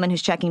from a woman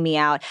who's checking me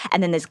out,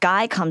 and then this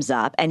guy comes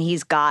up and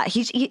he's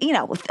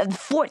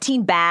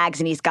 14 bags,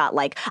 and he's got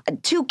like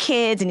 2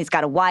 kids, and he's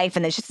got a wife,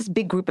 and there's just this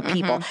big group of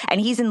people,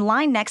 and he's in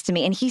line next to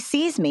me, and he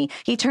sees me.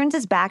 He turns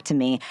his back to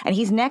me, and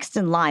he's next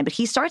in line, but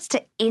he starts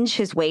to inch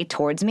his way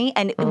towards me,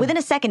 and within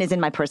a second is in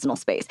my personal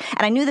space.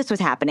 And I knew this was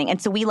happening,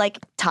 and so we like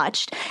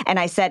touched, and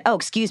I said, "Oh,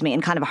 excuse me,"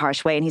 in kind of a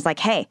harsh way, and he's like,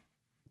 "Hey,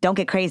 don't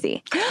get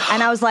crazy.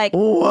 And I was like,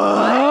 what?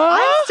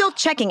 I'm still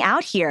checking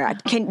out here.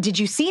 Did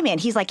you see me? And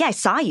he's like, yeah, I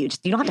saw you.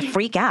 You don't have to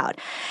freak out.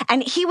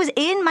 And he was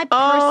in my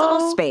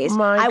personal space.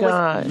 I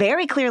was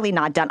very clearly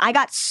not done. I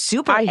got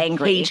super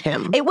angry. I hate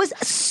him. It was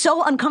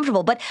so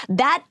uncomfortable. But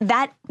that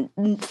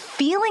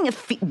feeling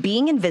of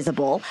being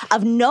invisible,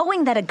 of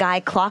knowing that a guy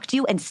clocked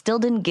you and still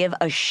didn't give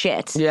a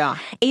shit,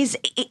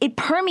 it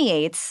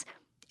permeates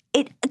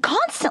it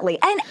constantly.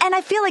 And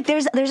I feel like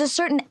there's a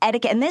certain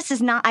etiquette, and this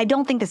is not, I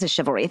don't think this is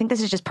chivalry. I think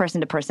this is just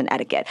person to person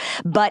etiquette.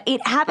 But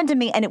it happened to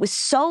me and it was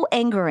so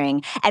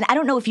angering. And I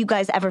don't know if you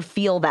guys ever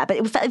feel that, but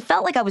it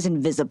felt like I was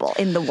invisible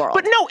in the world.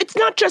 But no, it's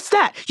not just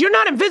that. You're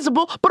not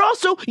invisible, but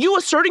also you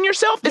asserting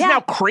yourself is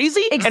now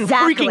crazy and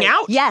freaking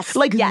out. Yes.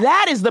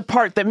 That is the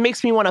part that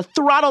makes me want to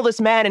throttle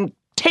this man and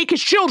take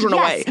his children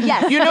away.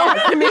 Yes. You know what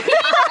I mean?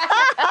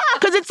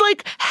 Because it's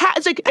like,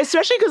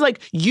 especially because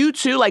like you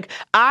two, like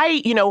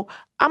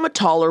I'm a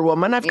taller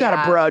woman. I've got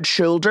a broad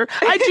shoulder.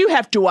 I do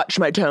have to watch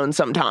my tone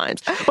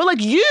sometimes. But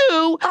like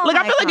you,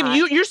 I feel like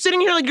if you're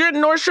sitting here like you're at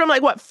Nordstrom,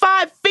 like what,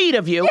 5 feet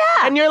of you,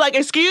 and you're like,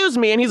 excuse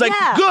me, and he's like,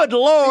 good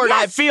Lord,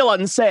 I feel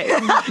unsafe.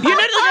 You know,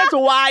 that's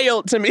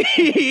wild to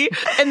me.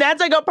 And that's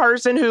like a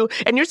person who,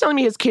 and you're telling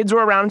me his kids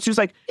were around, and she was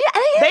like, he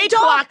had a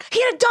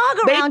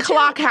dog around. They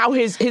clock how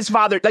his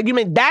father, like, you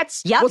mean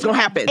that's what's gonna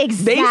happen.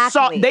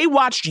 Exactly. They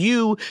watched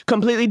you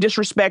completely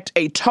disrespect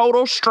a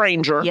total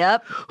stranger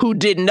who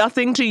did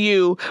nothing to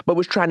you but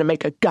was trying to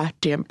make a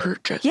goddamn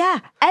purchase. Yeah.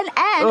 And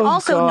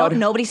also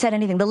nobody said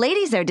anything. The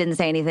ladies there didn't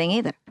say anything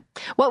either.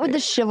 What would the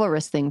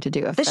chivalrous thing to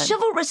do? The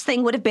chivalrous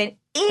thing would have been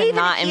to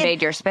not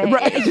invade your space.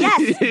 Right.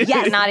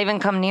 Yes. Not even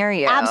come near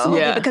you.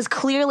 Absolutely, because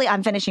clearly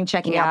I'm finishing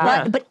checking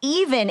out. But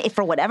even if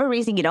for whatever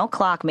reason you don't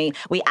clock me,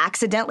 we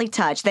accidentally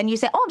touch, then you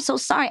say, oh, I'm so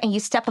sorry, and you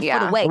step a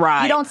foot away.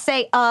 Right. You don't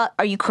say,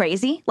 are you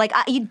crazy? Like,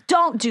 you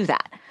don't do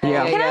that.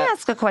 Yeah. Can I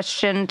ask a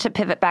question to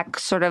pivot back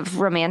sort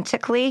of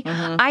romantically?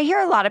 Mm-hmm. I hear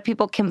a lot of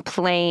people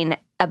complain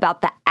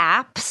about the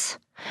apps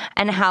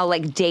and how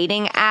like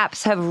dating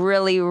apps have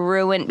really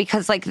ruined,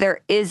 because like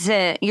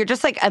you're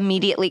just like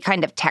immediately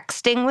kind of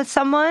texting with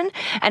someone.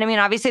 And I mean,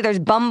 obviously there's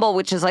Bumble,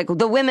 which is like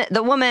the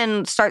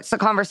woman starts the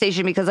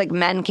conversation because like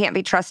men can't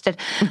be trusted.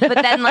 But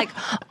then like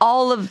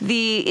all of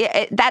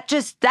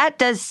that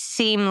does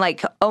seem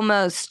like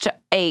almost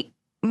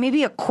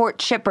maybe a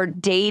courtship or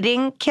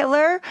dating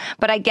killer.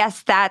 But I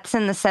guess that's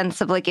in the sense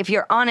of like, if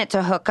you're on it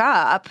to hook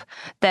up,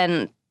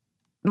 then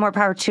more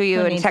power to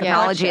you, and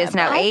technology is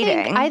now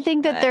aiding. I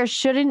think that there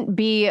shouldn't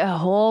be a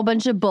whole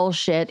bunch of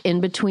bullshit in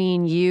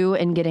between you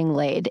and getting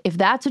laid. If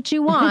that's what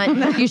you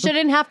want, you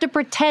shouldn't have to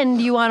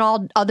pretend you want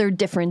all other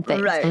different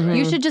things. Right. Mm-hmm.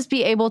 You should just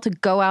be able to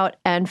go out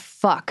and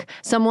fuck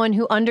someone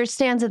who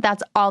understands that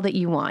that's all that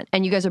you want.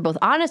 And you guys are both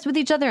honest with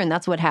each other, and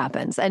that's what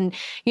happens. And,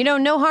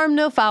 no harm,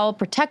 no foul.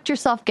 Protect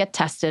yourself, get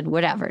tested,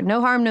 whatever. No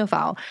harm, no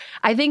foul.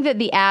 I think that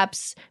the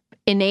apps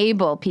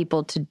enable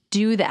people to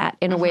do that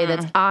in a way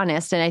that's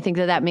honest. And I think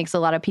that makes a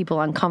lot of people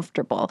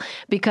uncomfortable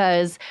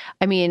because,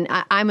 I mean,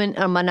 I'm in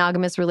a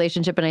monogamous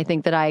relationship, and I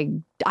think that I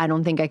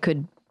don't think I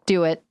could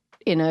do it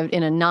in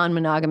a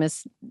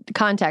non-monogamous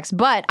context.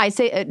 But I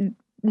say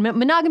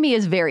monogamy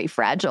is very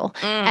fragile.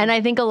 And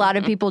I think a lot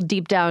of people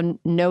deep down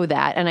know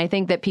that. And I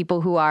think that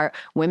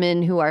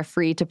women who are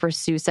free to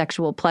pursue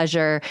sexual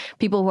pleasure,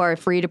 people who are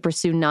free to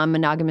pursue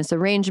non-monogamous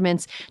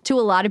arrangements, to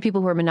a lot of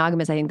people who are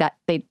monogamous, I think that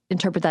they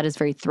interpret that as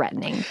very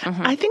threatening.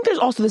 Mm-hmm. I think there's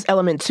also this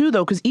element too,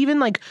 though, because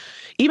even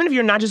if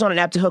you're not just on an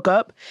app to hook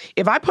up,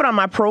 if I put on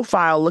my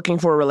profile looking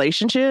for a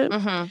relationship,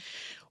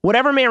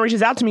 whatever man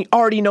reaches out to me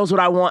already knows what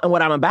I want and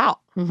what I'm about,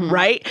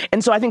 right?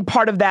 And so I think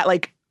part of that,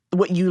 like,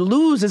 what you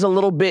lose is a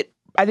little bit,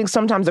 I think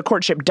sometimes the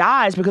courtship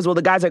dies because,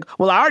 the guy's like,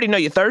 I already know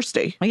you're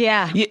thirsty.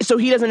 Yeah. So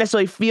he doesn't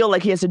necessarily feel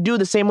like he has to do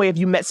the same way if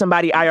you met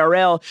somebody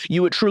IRL,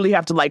 you would truly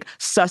have to like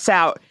suss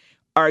out,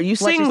 are you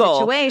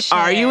single? What's your situation?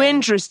 Are you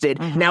interested?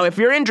 Now, if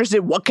you're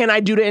interested, what can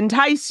I do to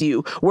entice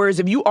you? Whereas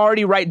if you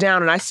already write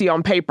down and I see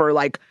on paper,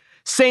 like,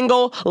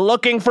 single,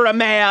 looking for a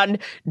man,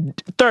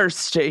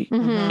 thirsty.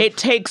 It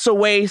takes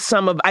away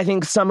some of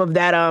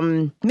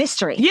that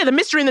mystery. Yeah, the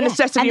mystery and the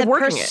necessity of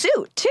working it. And the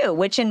pursuit too,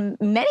 which in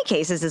many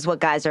cases is what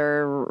guys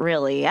are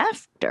really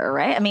after,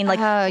 right? I mean, like,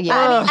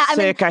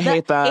 sick. I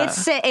hate that.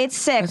 It's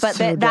sick, but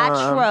so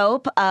that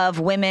trope of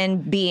women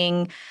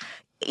being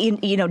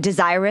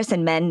desirous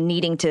and men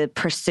needing to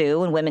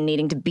pursue and women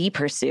needing to be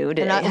pursued.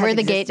 We're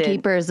the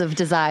gatekeepers of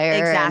desire.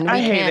 Exactly. I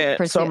hate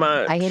it so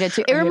much. I hate it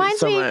too. It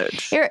reminds me,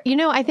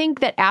 I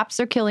think that apps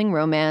are killing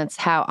romance,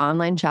 how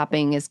online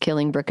shopping is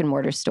killing brick and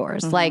mortar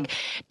stores. Like,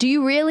 do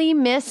you really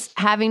miss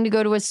having to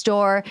go to a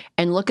store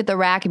and look at the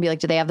rack and be like,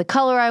 do they have the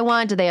color I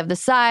want? Do they have the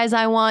size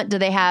I want? Do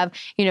they have,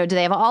 do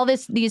they have all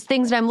these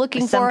things that I'm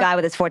looking for? Some guy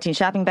with his 14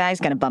 shopping bags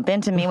going to bump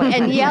into me.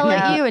 And yell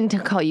at you and to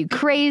call you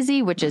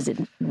crazy, which is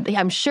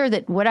I'm sure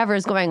that whatever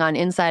is going on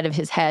inside of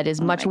his head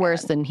is much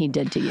worse than he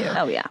did to you.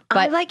 Oh, yeah. But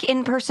I like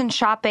in-person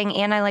shopping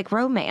and I like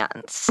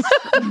romance.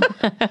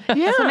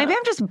 Yeah. So maybe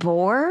I'm just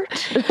bored.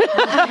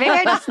 Maybe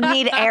I just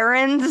need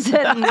errands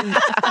and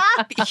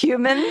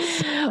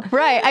humans.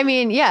 Right. I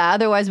mean, yeah,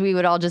 otherwise we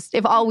would all just,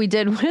 if all we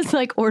did was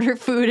like order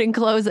food and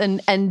clothes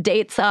and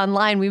dates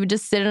online, we would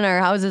just sit in our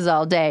houses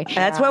all day.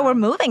 That's where we're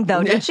moving,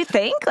 though, don't you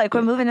think? Like,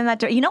 we're moving in that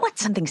direction. You know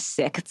what's something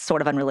sick? It's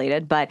sort of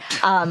unrelated, but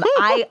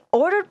I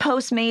ordered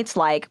Postmates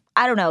like,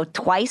 I don't know,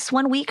 twice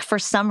one week for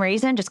some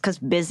reason, just because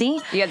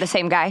busy. You had the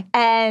same guy?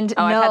 And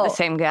no. I've had the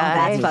same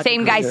guy.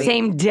 Same guy,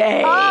 same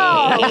day.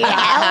 Oh,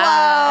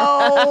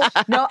 hello.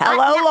 No,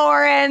 hello,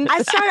 Lauren.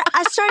 I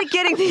started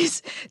getting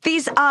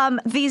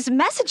these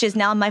messages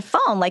now on my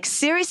phone. Like,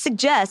 Siri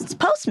suggests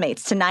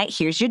Postmates tonight.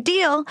 Here's your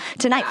deal.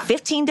 Tonight,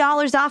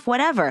 $15 off,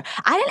 whatever.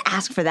 I didn't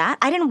ask for that.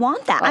 I didn't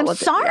want that. I'm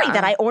sorry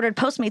that I ordered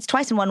Postmates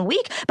twice in 1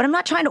 week, but I'm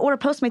not trying to order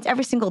Postmates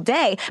every single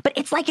day. But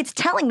it's like it's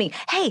telling me,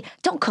 hey,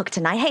 don't cook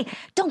tonight. Hey,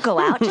 don't go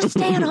out. Just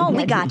stay at home.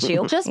 We got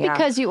you. Just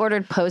because you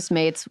ordered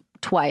Postmates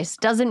twice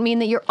doesn't mean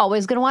that you're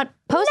always going to want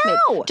Postmates.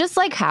 No. Just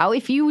like how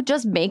if you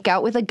just make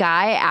out with a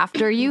guy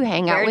after you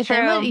hang out with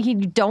him, you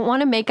don't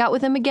want to make out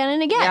with him again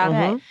and again.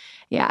 Yeah. Right?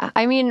 Yeah.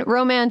 I mean,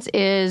 romance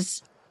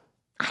is,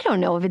 I don't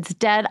know if it's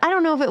dead. I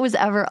don't know if it was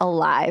ever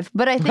alive.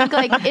 But I think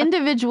like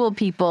individual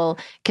people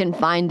can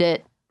find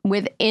it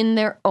within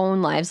their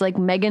own lives, like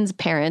Megan's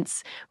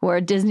parents, who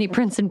are Disney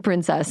prince and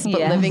princess,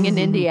 but living in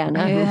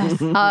Indiana.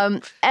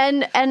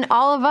 And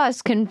all of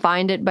us can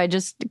find it by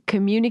just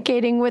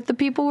communicating with the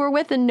people we're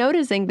with and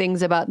noticing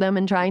things about them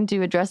and trying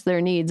to address their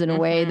needs in a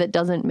way that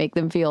doesn't make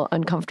them feel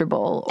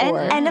uncomfortable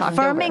and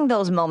affirming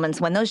those moments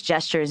when those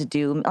gestures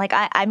do. Like,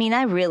 I mean,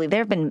 I really,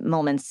 there have been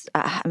moments.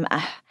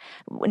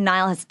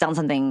 Niall has done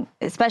something,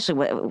 especially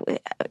with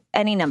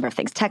any number of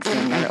things,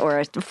 texting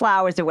or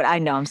flowers or what. I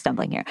know I'm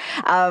stumbling here.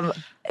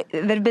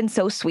 That have been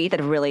so sweet that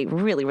have really,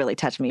 really, really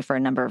touched me for a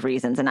number of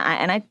reasons. And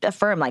I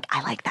affirm, like,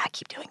 I like that.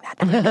 Keep doing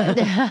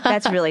that.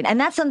 That's really, and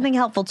that's something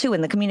helpful too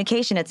in the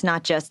communication. It's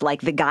not just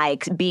like the guy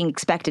being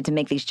expected to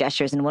make these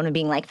gestures and woman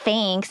being like,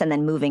 thanks, and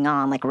then moving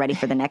on, like ready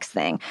for the next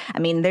thing. I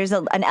mean, there's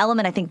an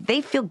element, I think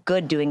they feel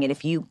good doing it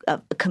if you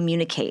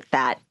communicate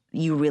that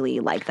you really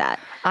like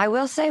that. I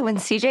will say, when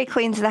CJ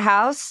cleans the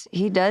house,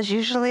 he does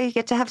usually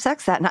get to have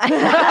sex that night.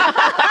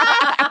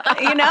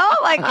 You know,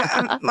 like,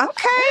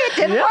 okay, it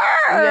didn't work.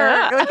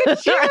 Yeah. Look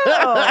at you.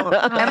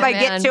 And by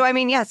get to, I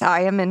mean, yes,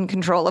 I am in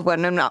control of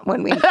when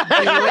we do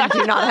and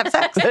do not have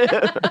sex.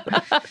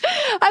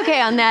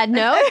 Okay, on that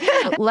note,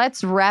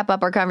 let's wrap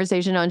up our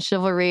conversation on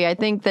chivalry. I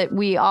think that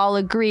we all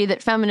agree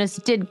that feminists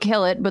did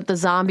kill it, but the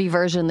zombie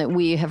version that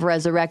we have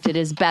resurrected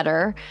is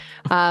better,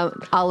 a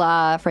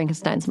la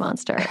Frankenstein's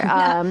monster.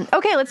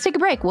 Okay, let's take a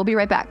break. We'll be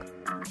right back.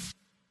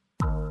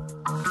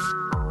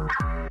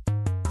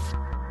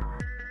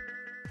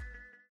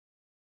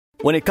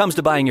 When it comes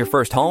to buying your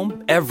first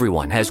home,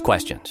 everyone has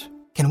questions.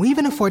 Can we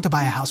even afford to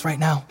buy a house right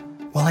now?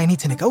 Well, I need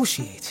to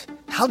negotiate.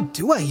 How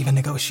do I even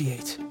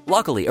negotiate?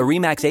 Luckily, a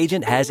RE/MAX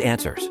agent has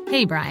answers.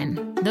 Hey,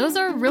 Brian, those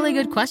are really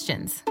good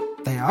questions.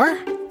 They are?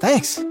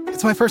 Thanks.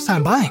 It's my first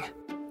time buying.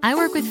 I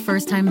work with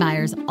first-time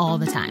buyers all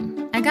the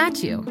time. I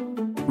got you.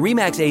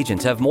 RE/MAX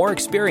agents have more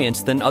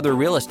experience than other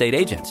real estate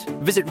agents.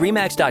 Visit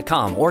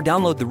RE/MAX.com or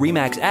download the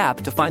RE/MAX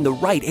app to find the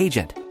right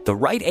agent. The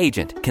right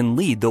agent can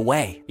lead the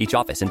way. Each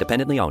office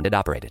independently owned and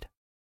operated.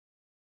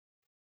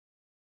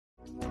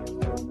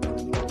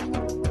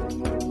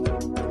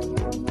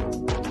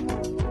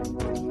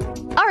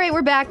 All right,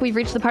 we're back. We've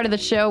reached the part of the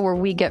show where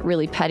we get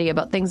really petty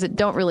about things that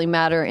don't really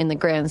matter in the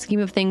grand scheme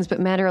of things, but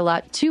matter a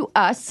lot to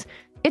us.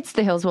 It's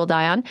the Hills We'll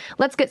Die On.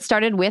 Let's get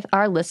started with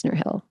our listener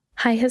hill.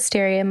 Hi,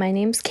 Hysteria. My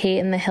name's Kate,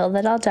 and the hill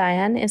that I'll die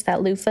on is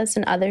that loofahs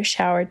and other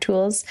shower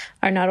tools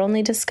are not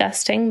only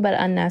disgusting, but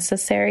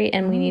unnecessary,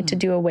 and we need to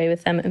do away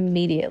with them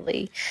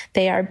immediately.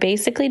 They are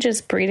basically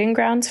just breeding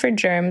grounds for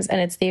germs, and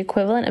it's the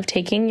equivalent of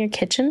taking your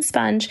kitchen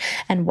sponge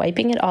and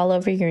wiping it all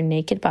over your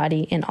naked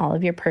body in all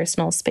of your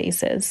personal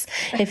spaces.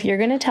 If you're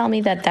going to tell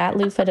me that that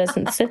loofah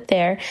doesn't sit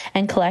there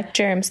and collect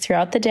germs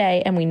throughout the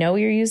day, and we know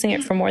you're using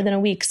it for more than a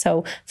week,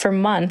 so for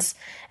months,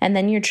 and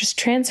then you're just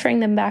transferring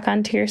them back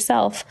onto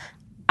yourself,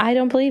 I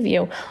don't believe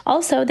you.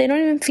 Also, they don't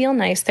even feel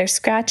nice. They're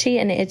scratchy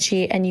and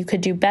itchy, and you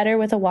could do better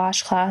with a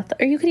washcloth,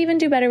 or you could even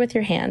do better with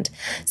your hand.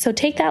 So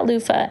take that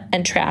loofah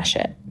and trash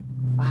it.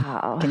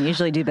 Wow. Can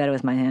usually do better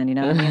with my hand, you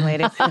know what I mean,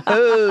 ladies?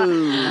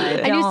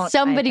 I knew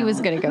somebody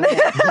was going to go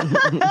there.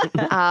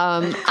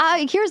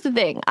 Here's the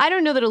thing. I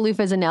don't know that a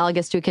loofah is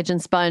analogous to a kitchen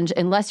sponge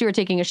unless you were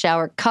taking a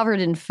shower covered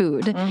in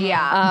food. Mm-hmm.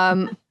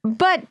 Yeah.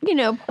 But, you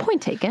know,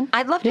 point taken.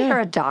 I'd love to hear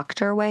a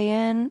doctor weigh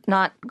in,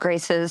 not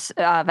Grace's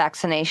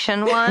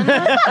vaccination one.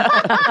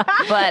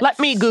 But let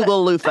me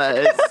Google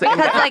loofahs. Because,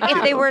 like,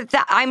 if they were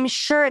that, I'm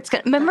sure it's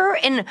going to. Remember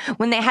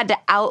when they had to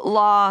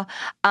outlaw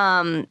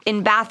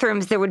in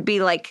bathrooms, there would be,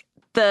 like,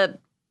 the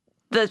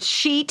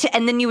sheet,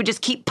 and then you would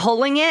just keep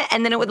pulling it,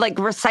 and then it would like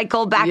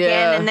recycle back in,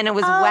 and then it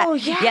was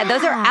wet. Yeah,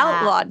 those are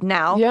outlawed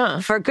now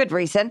for good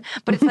reason.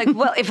 But it's like,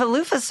 well, if a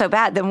loofah's so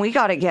bad, then we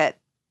got to get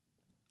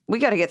we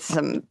got to get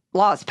some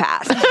laws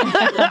passed.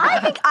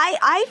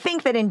 I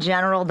think that in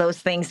general, those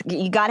things,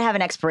 you got to have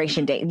an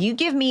expiration date. You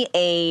give me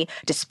a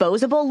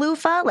disposable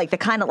loofah, like the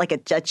kind of like a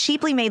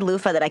cheaply made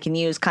loofah that I can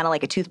use, kind of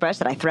like a toothbrush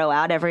that I throw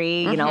out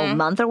every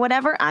month or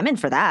whatever. I'm in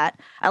for that.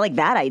 I like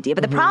that idea.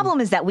 But the problem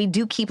is that we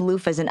do keep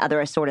loofahs and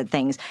other assorted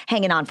things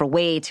hanging on for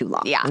way too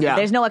long. Yeah.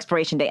 There's no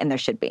expiration date, and there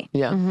should be.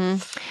 Yeah.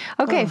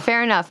 Okay,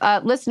 fair enough.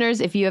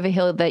 Listeners, if you have a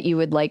hill that you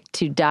would like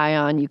to die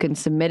on, you can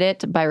submit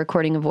it by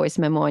recording a voice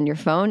memo on your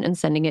phone and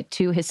sending it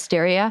to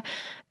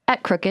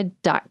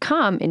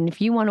hysteria@crooked.com. And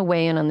if you want to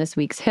weigh in on this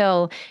week's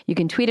hill, you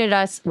can tweet at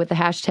us with the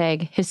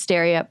hashtag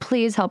hysteria.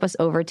 Please help us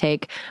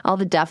overtake all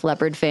the Def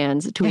Leppard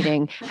fans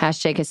tweeting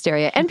hashtag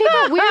hysteria. And people,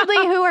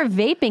 weirdly, who are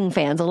vaping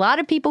fans. A lot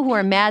of people who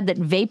are mad that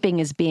vaping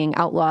is being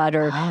outlawed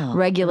or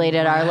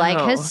regulated are like,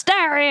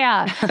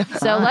 hysteria.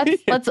 So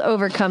let's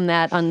overcome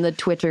that on the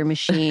Twitter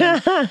machine.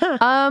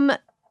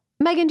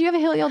 Megan, do you have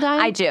a hill you'll die on?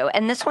 I do.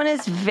 And this one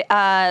is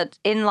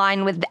in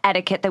line with the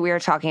etiquette that we were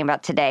talking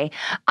about today.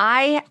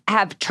 I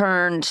have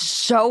turned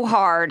so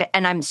hard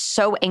and I'm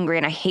so angry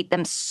and I hate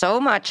them so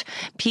much.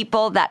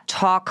 People that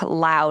talk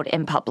loud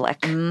in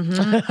public.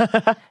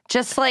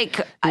 Just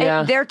like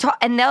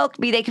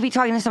they could be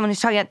talking to someone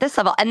who's talking at this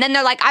level. And then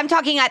they're like, I'm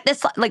talking at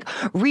this, like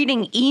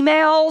reading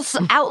emails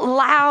out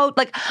loud.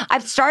 Like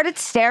I've started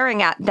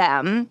staring at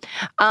them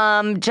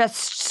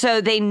just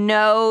so they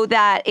know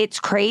that it's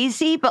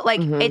crazy. But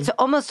like it's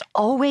almost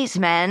always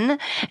men, and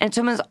it's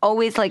almost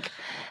always like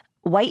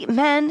white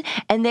men,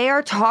 and they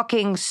are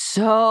talking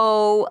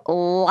so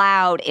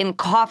loud in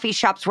coffee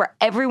shops where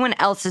everyone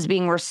else is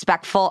being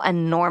respectful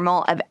and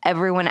normal of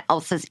everyone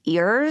else's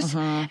ears,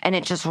 and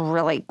it just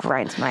really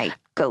grinds my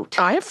goat.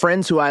 I have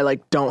friends who I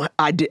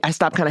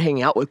stopped kind of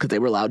hanging out with because they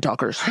were loud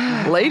talkers.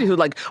 Lady who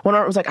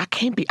one was like, I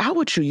can't be out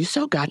with you. You're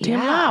so goddamn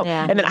loud.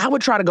 Yeah. And then I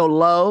would try to go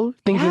low,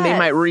 thinking they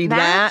might read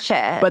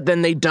that, but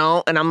then they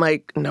don't. And I'm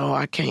like, no,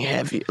 I can't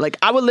have you. Like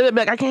I would live it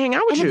back. I can't hang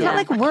out with you. It's not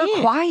like we're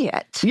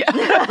quiet. Yeah.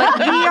 Like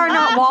we are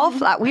not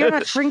wallflower. We are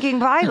not shrinking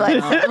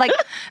violets. Like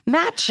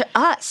match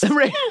us.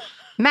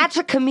 Match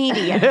a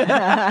comedian.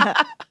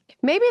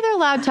 Maybe they're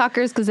loud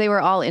talkers because they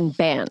were all in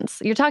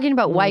bands. You're talking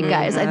about white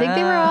guys. I think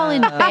they were all in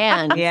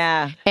bands.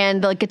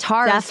 And the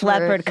guitars Def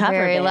Leppard cover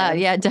very band. loud.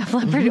 Yeah, Def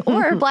Leppard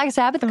or Black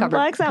Sabbath cover.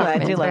 Black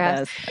Sabbath. I do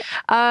love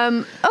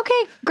those.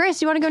 Okay, Grace,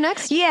 you want to go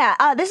next? Yeah,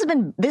 this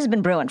has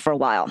been brewing for a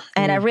while,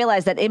 and I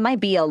realized that it might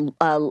be a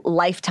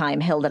lifetime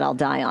hill that I'll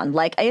die on.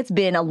 Like it's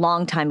been a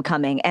long time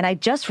coming, and I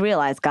just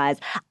realized, guys,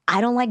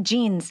 I don't like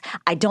jeans.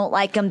 I don't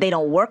like them. They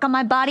don't work on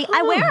my body.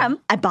 I wear them.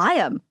 I buy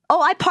them.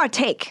 Oh, I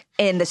partake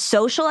in the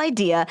social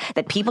idea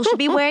that people should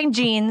be wearing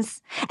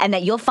jeans and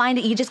that you'll find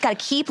it. You just got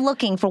to keep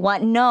looking for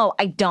one. No,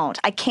 I don't.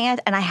 I can't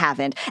and I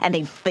haven't. And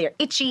they're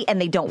itchy and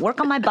they don't work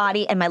on my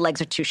body and my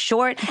legs are too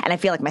short and I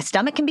feel like my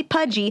stomach can be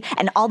pudgy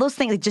and all those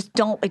things. It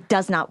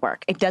does not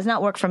work. It does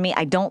not work for me.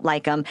 I don't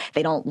like them.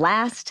 They don't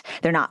last.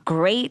 They're not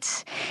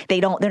great.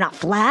 They're not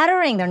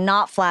flattering. They're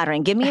not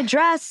flattering. Give me a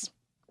dress.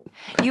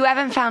 You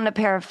haven't found a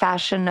pair of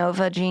Fashion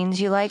Nova jeans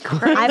you like?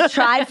 I've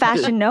tried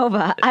Fashion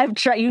Nova. I've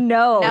tried.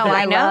 No,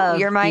 I know. Love.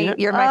 You're my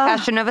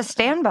Fashion Nova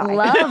standby.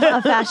 Love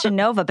a Fashion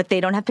Nova, but they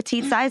don't have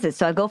petite sizes.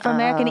 So I go for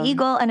American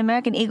Eagle, and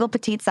American Eagle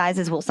petite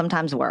sizes will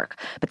sometimes work,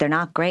 but they're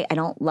not great. I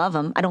don't love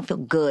them. I don't feel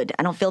good.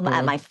 I don't feel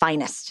at my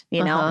finest.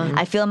 You know,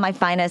 I feel my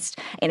finest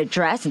in a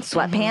dress and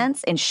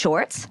sweatpants and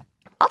shorts.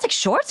 I'll take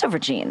shorts over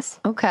jeans.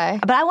 Okay.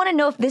 But I want to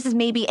know if this is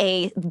maybe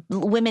a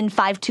women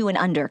 5'2" and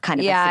under kind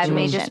of a situation. Yeah, it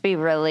may just be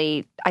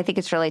really, I think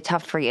it's really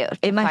tough for you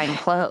to find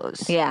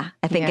clothes. Yeah,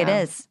 I think it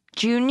is.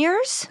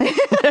 Juniors? Macy's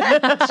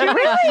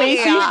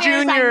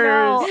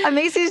Juniors.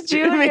 Macy's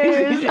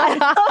Juniors. I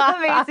love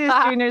the Macy's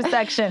Juniors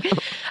section.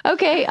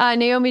 Okay,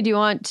 Naomi, do you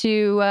want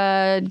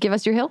to give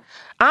us your hill?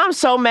 I'm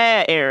so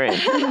mad, Erin.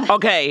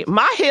 Okay,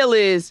 my hill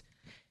is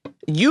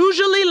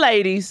usually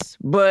ladies,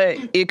 but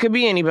it could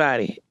be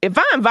anybody. If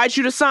I invite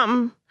you to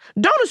something,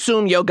 don't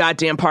assume your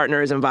goddamn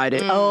partner is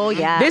invited. Oh,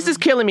 yeah. This is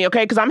killing me,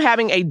 okay? Because I'm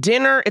having a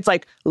dinner. It's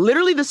like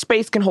literally the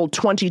space can hold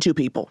 22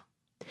 people.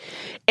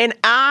 And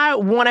I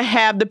want to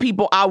have the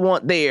people I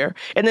want there.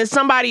 And then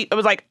it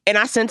was like, and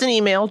I sent an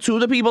email to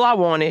the people I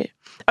wanted.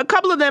 A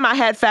couple of them I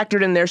had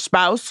factored in their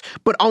spouse,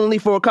 but only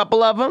for a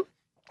couple of them.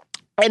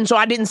 And so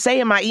I didn't say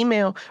in my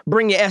email,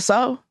 bring your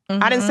SO.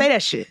 I didn't say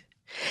that shit.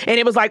 And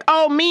it was like,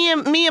 oh, me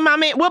and my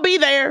man, we'll be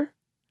there.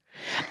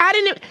 I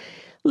didn't,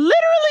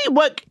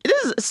 literally,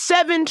 this is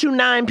 7 to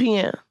 9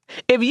 p.m.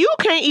 If you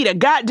can't eat a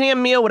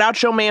goddamn meal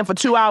without your man for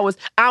 2 hours,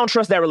 I don't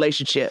trust that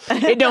relationship.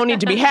 It don't need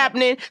to be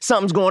happening.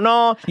 Something's going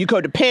on. You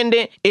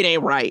codependent. It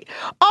ain't right.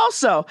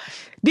 Also,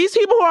 these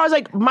people who are always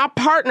like, my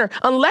partner,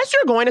 unless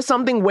you're going to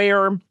something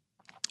where,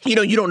 you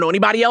don't know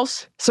anybody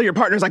else, so your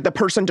partner's like the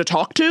person to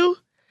talk to,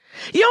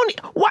 you don't,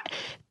 what?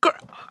 Girl,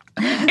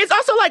 it's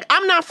also like,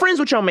 I'm not friends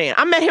with your man.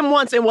 I met him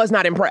once and was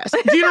not impressed.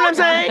 Do you know what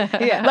I'm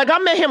saying? Yeah. Like, I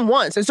met him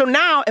once. And so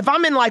now, if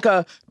I'm in like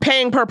a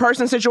paying per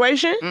person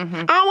situation,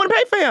 I don't want to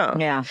pay for him.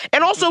 Yeah.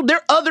 And also, there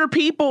are other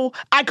people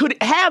I could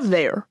have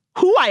there.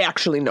 who I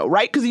actually know,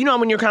 right? Because you know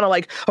when you're kind of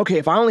like, okay,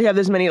 if I only have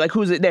this many, like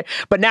who's it there?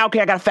 But now, okay,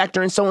 I got to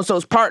factor in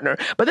so-and-so's partner.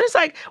 But then it's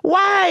like,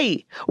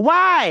 why?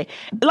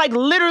 Like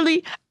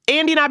literally,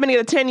 Andy and I have been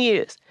together 10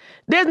 years.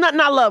 There's nothing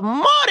I love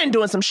more than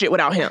doing some shit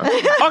without him,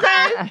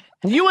 okay?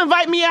 You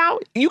invite me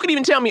out, you could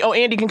even tell me, oh,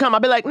 Andy can come. I'll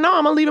be like, no,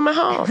 I'm going to leave him at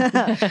home.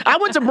 I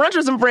went to brunch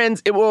with some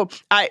friends.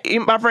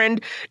 My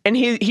friend, and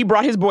he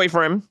brought his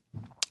boyfriend,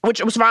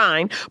 which was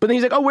fine. But then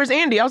he's like, oh, where's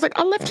Andy? I was like,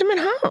 I left him at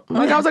home.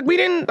 Like, I was like, I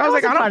don't.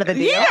 Part of the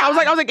deal. Yeah, I was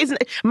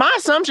like, my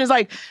assumption is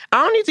like,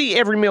 I don't need to eat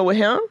every meal with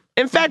him.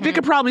 In fact, it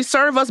could probably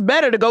serve us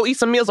better to go eat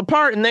some meals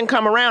apart and then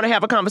come around and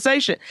have a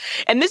conversation.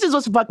 And this is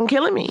what's fucking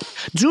killing me.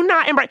 Do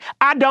not embrace.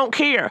 I don't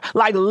care.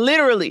 Like,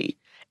 literally.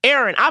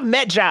 Erin, I've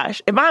met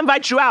Josh. If I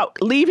invite you out,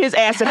 leave his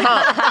ass at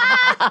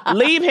home.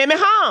 Leave him at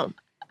home.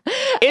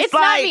 It's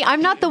like, not me.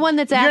 I'm not the one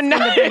that's asking to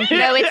bring people.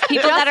 No, it's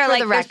people that are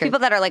like, there's people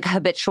that are like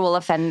habitual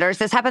offenders.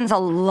 This happens a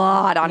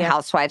lot on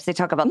Housewives. They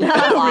talk about this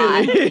a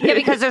lot. Really? Yeah,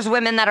 because there's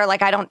women that are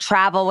like, I don't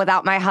travel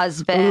without my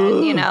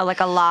husband, you know,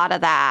 like a lot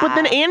of that. But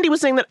then Andy was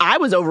saying that I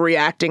was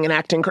overreacting and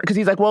acting, because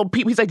he's like, well,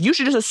 he's like, you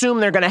should just assume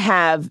they're going to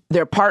have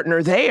their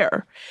partner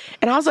there.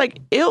 And I was like,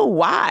 ew,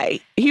 why?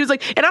 He was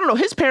like, and I don't know,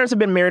 his parents have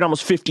been married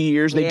almost 50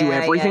 years. They do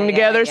everything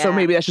together. So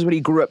maybe that's just what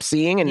he grew up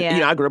seeing. And, you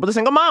know, I grew up with a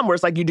single mom where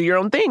it's like, you do your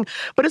own thing.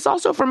 But it's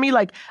also for me,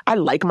 like, I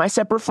like my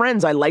separate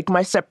friends. I like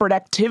my separate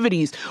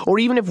activities. Or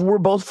even if we're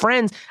both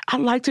friends, I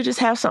like to just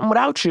have something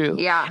without you.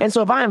 Yeah. And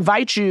so if I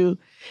invite you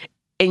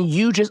and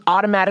you just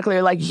automatically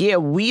are like, yeah,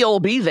 we'll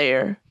be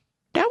there,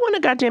 that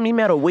wouldn't have goddamn me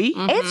met a week.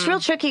 It's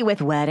real tricky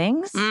with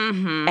weddings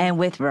and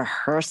with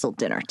rehearsal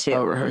dinner, too.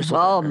 Oh,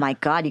 rehearsal dinner. My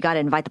God, you got to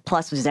invite the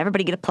plus. Does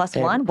everybody get a plus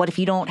one? What if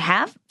you don't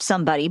have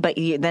somebody, but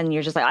then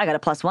you're just like, I got a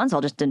plus one, so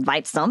I'll just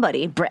invite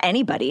somebody,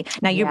 anybody.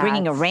 Now you're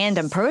bringing a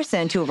random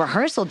person to a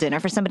rehearsal dinner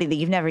for somebody that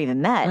you've never even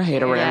met. I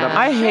hate a random.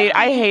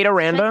 I hate a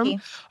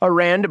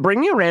random.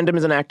 Bringing a random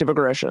is an act of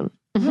aggression.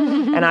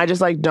 And I just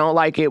like don't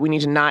like it. We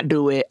need to not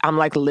do it. I'm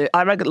like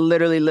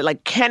literally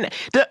like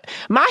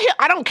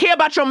I don't care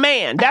about your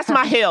man. That's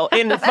my hill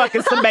in the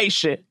fucking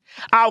summation.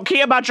 I don't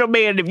care about your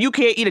man. If you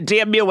can't eat a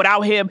damn meal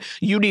without him,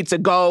 you need to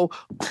go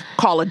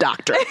call a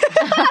doctor.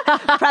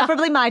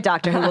 Preferably my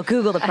doctor, who will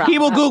Google the problem. He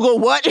will Google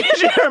what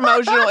is your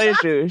emotional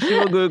issue. She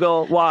will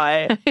Google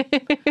why.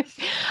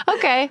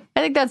 Okay,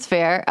 I think that's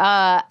fair.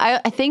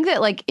 I think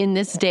that like in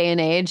this day and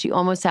age, you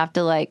almost have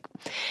to like,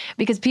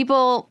 because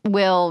people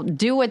will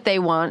do what they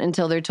want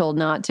until they're told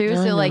not to.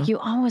 So like you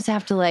almost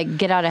have to like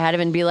get out ahead of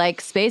it and be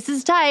like, space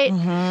is tight.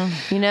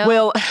 You know?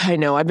 Well, I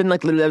know. I've been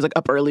like literally, I was like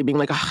up early being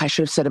like, oh, I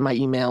should have said in my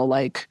email,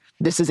 like,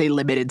 this is a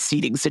limited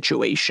seating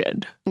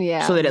situation.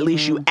 Yeah. So that at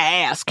least you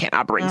ask, can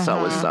I bring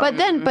so-and-so?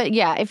 But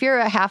yeah, if you're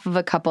a half of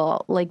a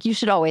couple, like you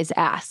should always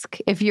ask.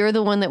 If you're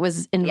the one that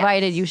was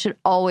invited, you should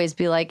always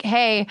be like,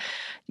 hey,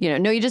 you know,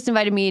 no, you just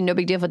invited me. No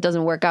big deal if it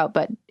doesn't work out.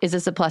 But is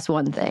this a plus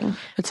one thing?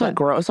 It's like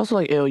gross. It's also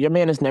like, ew, your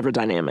man is never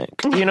dynamic.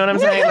 You know what I'm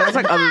saying? That's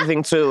like other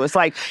thing too. It's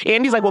like,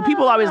 Andy's like, well,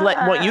 people always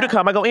want you to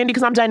come. I go, Andy,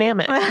 because I'm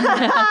dynamic.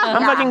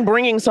 I'm fucking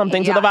bringing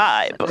something to the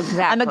vibe.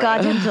 Exactly. I'm a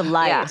goddamn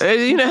delight.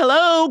 You know,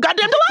 hello,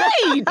 goddamn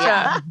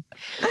delight.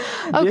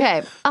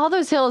 Okay, all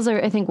those hills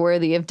are, I think,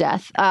 worthy of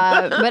death.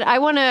 But I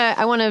want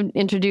to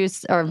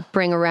introduce or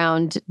bring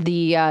around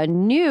the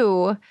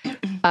new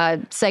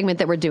segment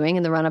that we're doing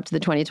in the run up to the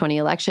 2020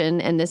 election,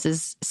 and this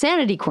is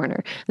Sanity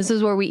Corner. This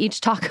is where we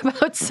each talk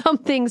about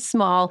something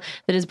small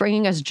that is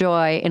bringing us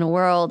joy in a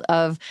world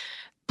of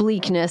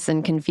bleakness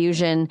and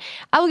confusion.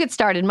 I will get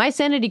started. My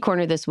Sanity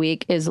Corner this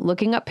week is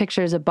looking up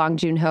pictures of Bong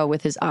Joon-ho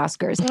with his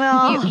Oscars.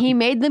 He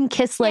made them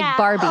kiss like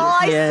Barbies. Oh,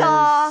 I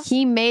saw.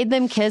 He made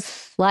them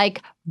kiss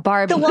like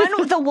Barbie.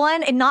 The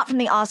one, and not from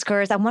the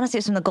Oscars, I want to say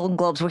it's from the Golden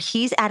Globes, where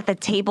he's at the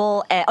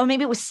table, or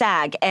maybe it was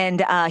SAG,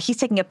 and he's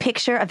taking a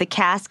picture of the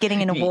cast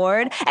getting an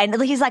award,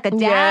 and he's like a dad.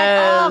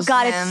 Yes. Oh,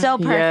 God, it's so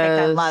perfect.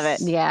 Yes. I love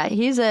it. Yeah,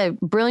 he's a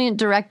brilliant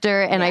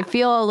director, and I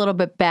feel a little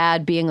bit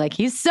bad being like,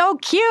 he's so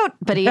cute,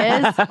 but he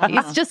is.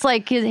 He's just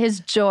like his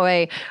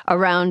joy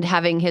around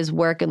having his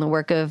work and the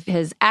work of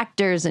his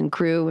actors and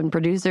crew and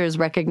producers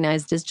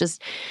recognized is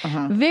just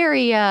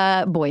very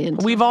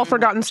buoyant. We've all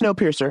forgotten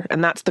Snowpiercer,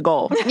 and that's the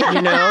goal.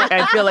 You know,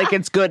 I feel like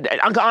it's good.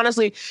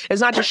 Honestly,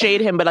 it's not to shade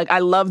him, but like I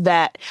love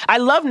that. I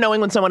love knowing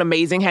when someone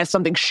amazing has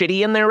something shitty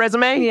in their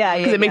resume. Yeah,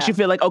 because it makes you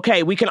feel like,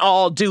 okay, we can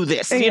all do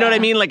this. You know what I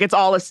mean? Like it's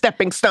all a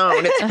stepping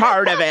stone. It's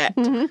part of it.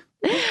 Who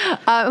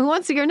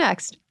wants to go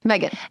next?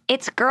 Megan.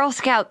 It's Girl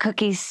Scout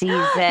cookie season.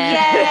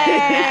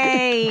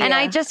 Yay! And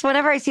I just,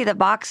 whenever I see the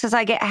boxes,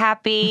 I get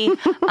happy.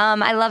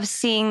 I love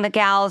seeing the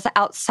gals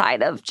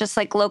outside of just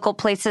like local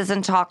places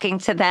and talking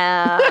to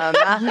them.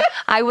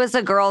 I was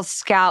a Girl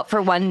Scout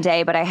for one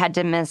day, but I had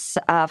to miss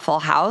Full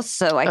House,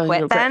 so I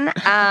quit then.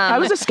 I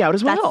was a Scout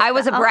as well. I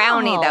was a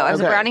brownie though. I was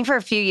a brownie for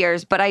a few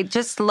years, but I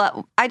just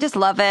love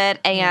it.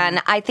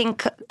 And I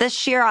think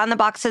this year on the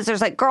boxes, there's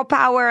like girl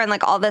power and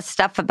like all this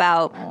stuff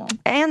about,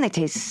 and they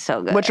taste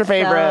so good. What's your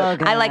favorite?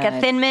 I like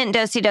a Thin Mint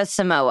Do-Si-Do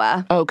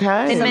Samoa.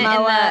 Okay.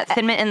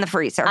 Thin Mint in the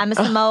freezer. I'm a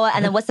Samoa.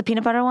 And then what's the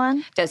peanut butter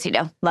one?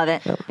 Do-si-do. Love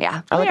it.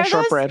 Yeah. I like a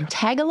shortbread.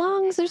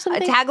 Tagalongs or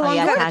something?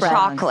 Tagalongs are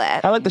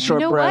chocolate. I like the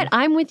shortbread. You know what?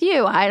 I'm with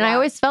you. I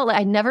always felt like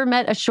I never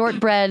met a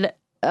shortbread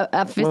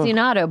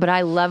aficionado, but I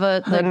love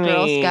the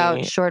Girl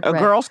Scout shortbread. A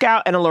Girl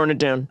Scout and a Lorna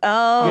Doone.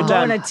 Oh, You're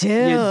done. Lorna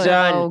Doone. You're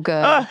done. So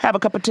good. Have a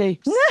cup of tea.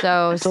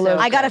 So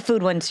I got a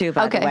food one too,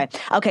 by the way.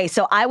 Okay,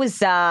 so I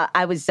was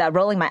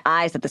rolling my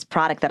eyes at this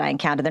product that I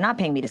encountered. They're not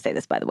paying me to say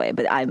this, by the way,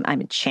 but I'm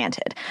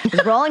enchanted. I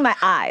was rolling my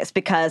eyes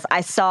because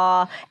I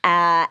saw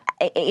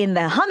in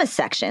the hummus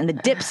section, the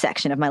dip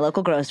section of my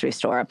local grocery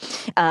store,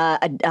 a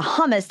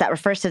hummus that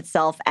refers to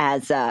itself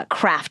as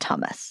craft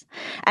hummus.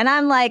 And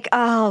I'm like,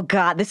 oh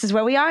God, this is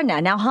where we are now.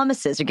 Now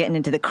hummuses are getting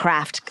into the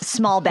craft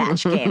small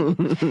batch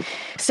game.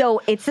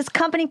 So it's this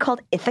company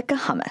called Ithaca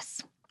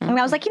Hummus. And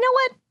I was like, you know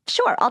what?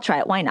 Sure, I'll try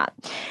it. Why not?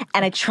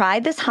 And I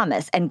tried this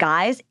hummus. And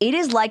guys, it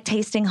is like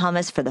tasting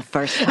hummus for the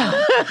first time.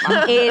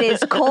 It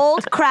is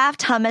cold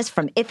craft hummus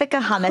from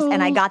Ithaca Hummus.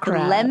 And I got the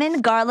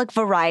lemon garlic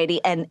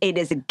variety. And it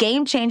is a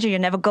game changer.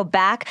 You'll never go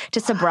back to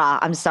Sabra.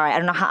 I'm sorry. I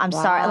don't know how. I'm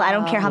sorry. I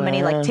don't care how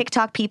many like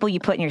TikTok people you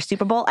put in your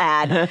Super Bowl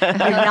ad.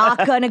 You're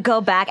not going to go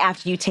back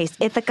after you taste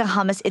Ithaca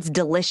Hummus. It's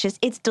delicious.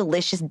 It's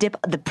delicious. Dip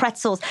the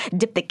pretzels,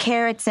 dip the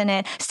carrots in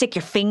it, stick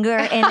your finger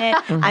in it.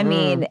 I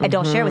mean,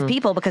 don't share it with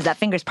people because that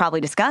finger's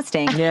probably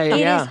disgusting.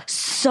 It is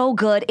so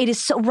good. It is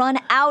so, run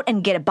out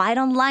and get it. Buy it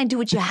online. Do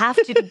what you have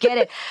to get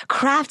it.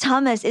 Kraft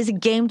hummus is a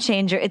game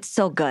changer. It's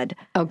so good.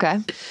 Okay.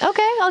 I'll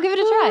give it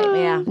a try.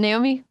 Yeah.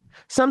 Naomi?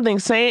 Something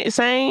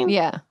sane?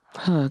 Yeah.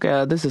 Oh,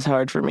 God, this is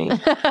hard for me.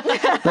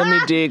 Let me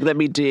dig.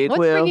 What's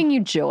bringing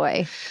you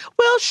joy?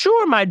 Well,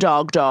 sure, my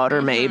dog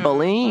daughter,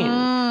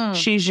 Maybelline.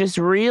 She's just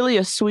really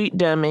a sweet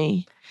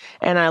dummy.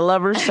 And I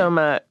love her so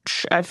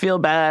much. I feel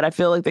bad. I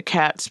feel like the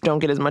cats don't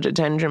get as much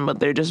attention, but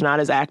they're just not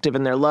as active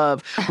in their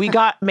love. We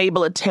got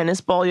Mabel a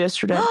tennis ball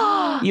yesterday.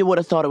 You would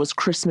have thought it was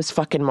Christmas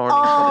fucking morning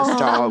for this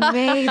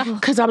dog.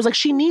 Because I was like,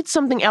 she needs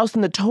something else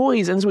than the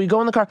toys. And so we go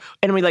in the car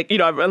and we like,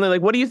 and they're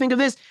like, what do you think of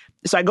this?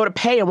 So I go to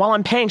pay, and while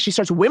I'm paying, she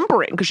starts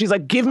whimpering because she's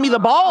like, give me the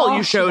ball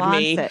you showed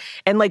me.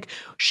 And like,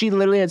 she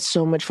literally had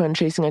so much fun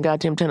chasing a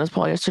goddamn tennis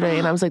ball yesterday.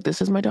 And I was like,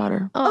 this is my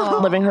daughter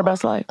living her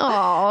best life.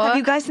 Have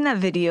you guys seen that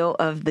video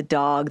of the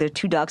dog? There are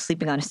two dogs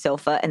sleeping on a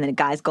sofa, and then a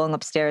guy's going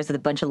upstairs with a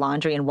bunch of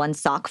laundry, and one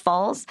sock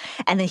falls.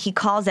 And then he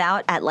calls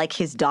out at like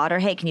his daughter,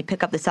 hey, can you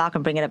pick up the sock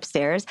and bring it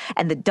upstairs?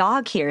 And the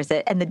dog hears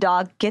it, and the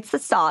dog gets the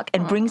sock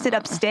and brings it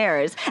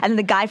upstairs. And then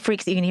the guy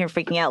freaks, you can hear him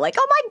freaking out, like,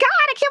 oh my God,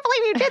 I can't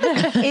believe you did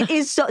this. It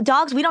is so,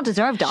 dogs, we don't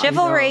deserve dogs.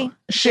 Chivalry.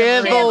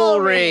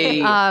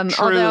 Truly.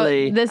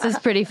 Although this is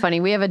pretty funny.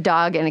 We have a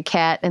dog and a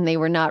cat, and they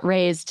were not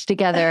raised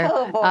together.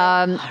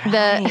 How's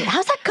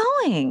that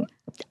going?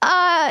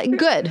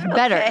 Good.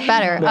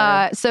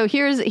 Better. So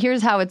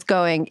here's how it's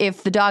going.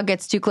 If the dog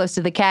gets too close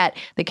to the cat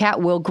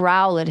will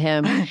growl at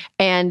him.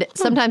 And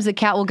sometimes the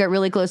cat will get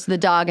really close to the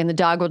dog, and the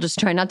dog will just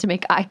try not to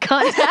make eye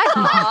contact.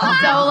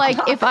 So like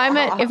if I'm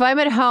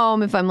at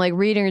home, if I'm like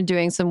reading or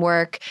doing some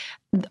work,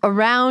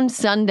 around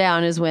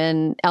sundown is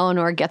when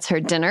Eleanor gets her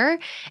dinner.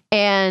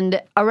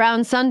 And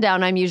around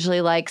sundown, I'm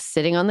usually like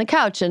sitting on the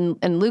couch, and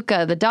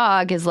Luca, the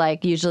dog, is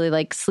like usually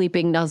like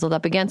sleeping nuzzled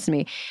up against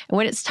me. And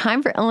when it's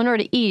time for Eleanor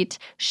to eat,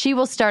 she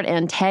will start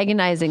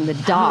antagonizing the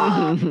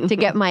dog to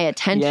get my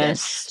attention.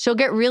 Yes. She'll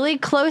get really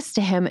close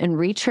to him and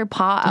reach her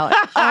paw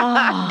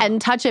out and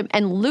touch him.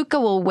 And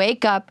Luca will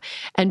wake up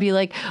and be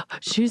like,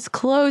 she's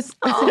close.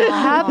 It's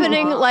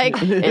happening.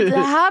 Like, it's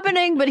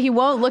happening. But he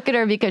won't look at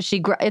her because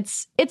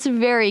it's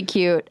very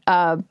cute.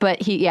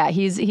 But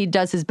he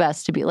does his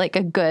best to be like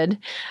a good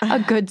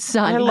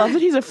son. I love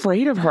that he's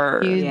afraid of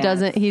her.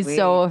 He's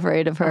so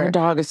afraid of her. Her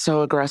dog is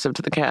so aggressive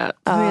to the cat.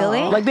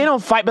 Really? Like, they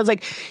don't fight, but it's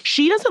like,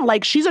 she's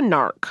a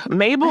narc.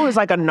 Mabel is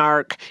like a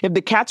narc. If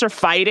the cats are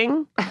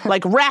fighting,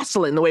 like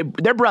wrestling, the way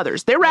they're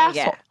brothers, they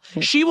wrestle.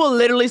 She will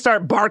literally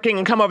start barking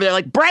and come over there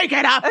like, break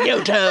it up,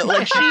 you two.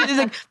 Like, she is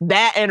like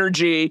that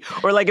energy.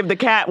 Or like if the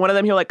cat, one of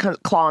them, he'll like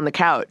claw on the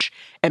couch.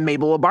 And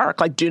Mabel will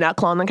bark, like, do not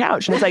claw on the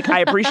couch. And it's like, I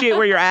appreciate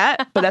where you're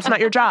at, but that's not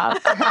your job.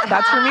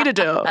 That's for me to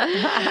do.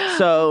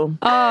 So.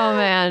 Oh,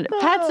 man.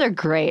 Pets are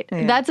great.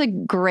 Yeah. That's a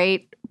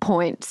great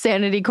point,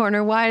 sanity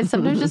corner wise.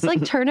 Sometimes just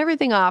like turn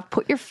everything off,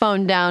 put your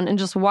phone down, and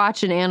just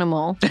watch an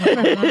animal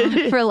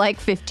for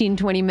like 15,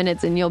 20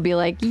 minutes. And you'll be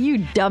like, you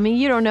dummy,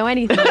 you don't know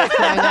anything that's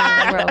going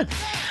on in the world.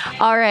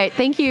 All right.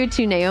 Thank you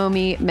to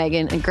Naomi,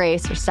 Megan, and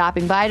Grace for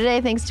stopping by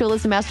today. Thanks to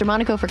Alyssa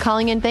Mastromonaco for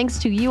calling in. Thanks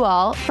to you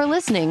all for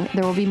listening.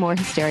 There will be more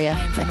Hysteria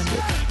next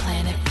week.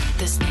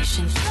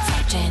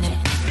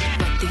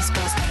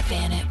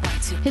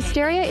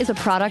 Hysteria is a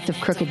product of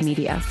Crooked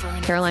Media.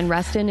 Caroline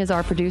Reston is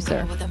our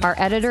producer. Our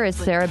editor is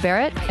Sarah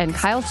Barrett, and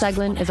Kyle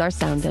Seglin is our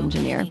sound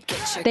engineer.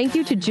 Thank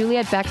you to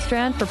Juliet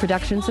Beckstrand for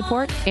production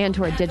support, and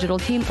to our digital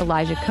team,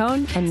 Elijah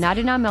Cohn and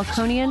Nadina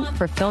Melkonian,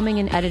 for filming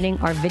and editing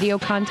our video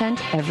content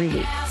every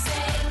week.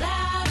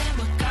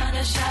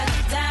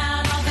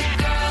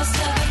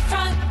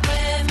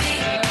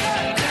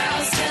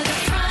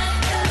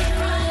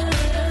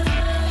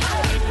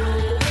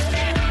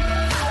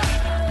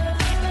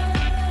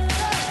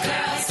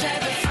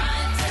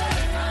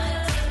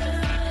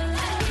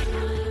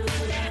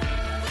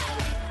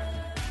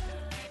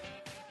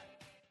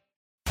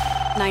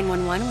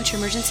 911, what's your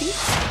emergency?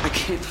 I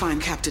can't find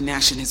Captain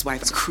Nash and his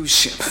wife's cruise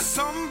ship.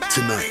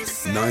 Tonight,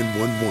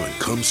 911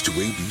 comes to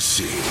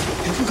ABC.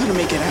 If we're gonna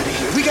make it out of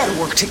here, we gotta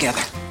work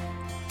together.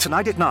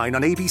 Tonight at 9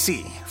 on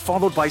ABC,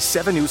 followed by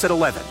 7 News at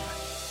 11.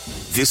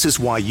 This is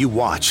why you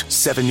watch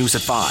 7 News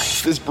at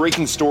 5. This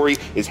breaking story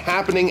is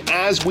happening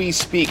as we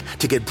speak.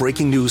 To get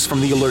breaking news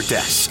from the alert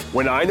desk.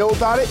 When I know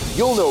about it,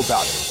 you'll know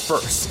about it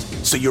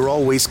first. So you're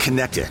always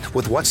connected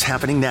with what's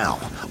happening now,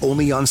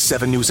 only on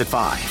 7 News at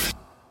 5.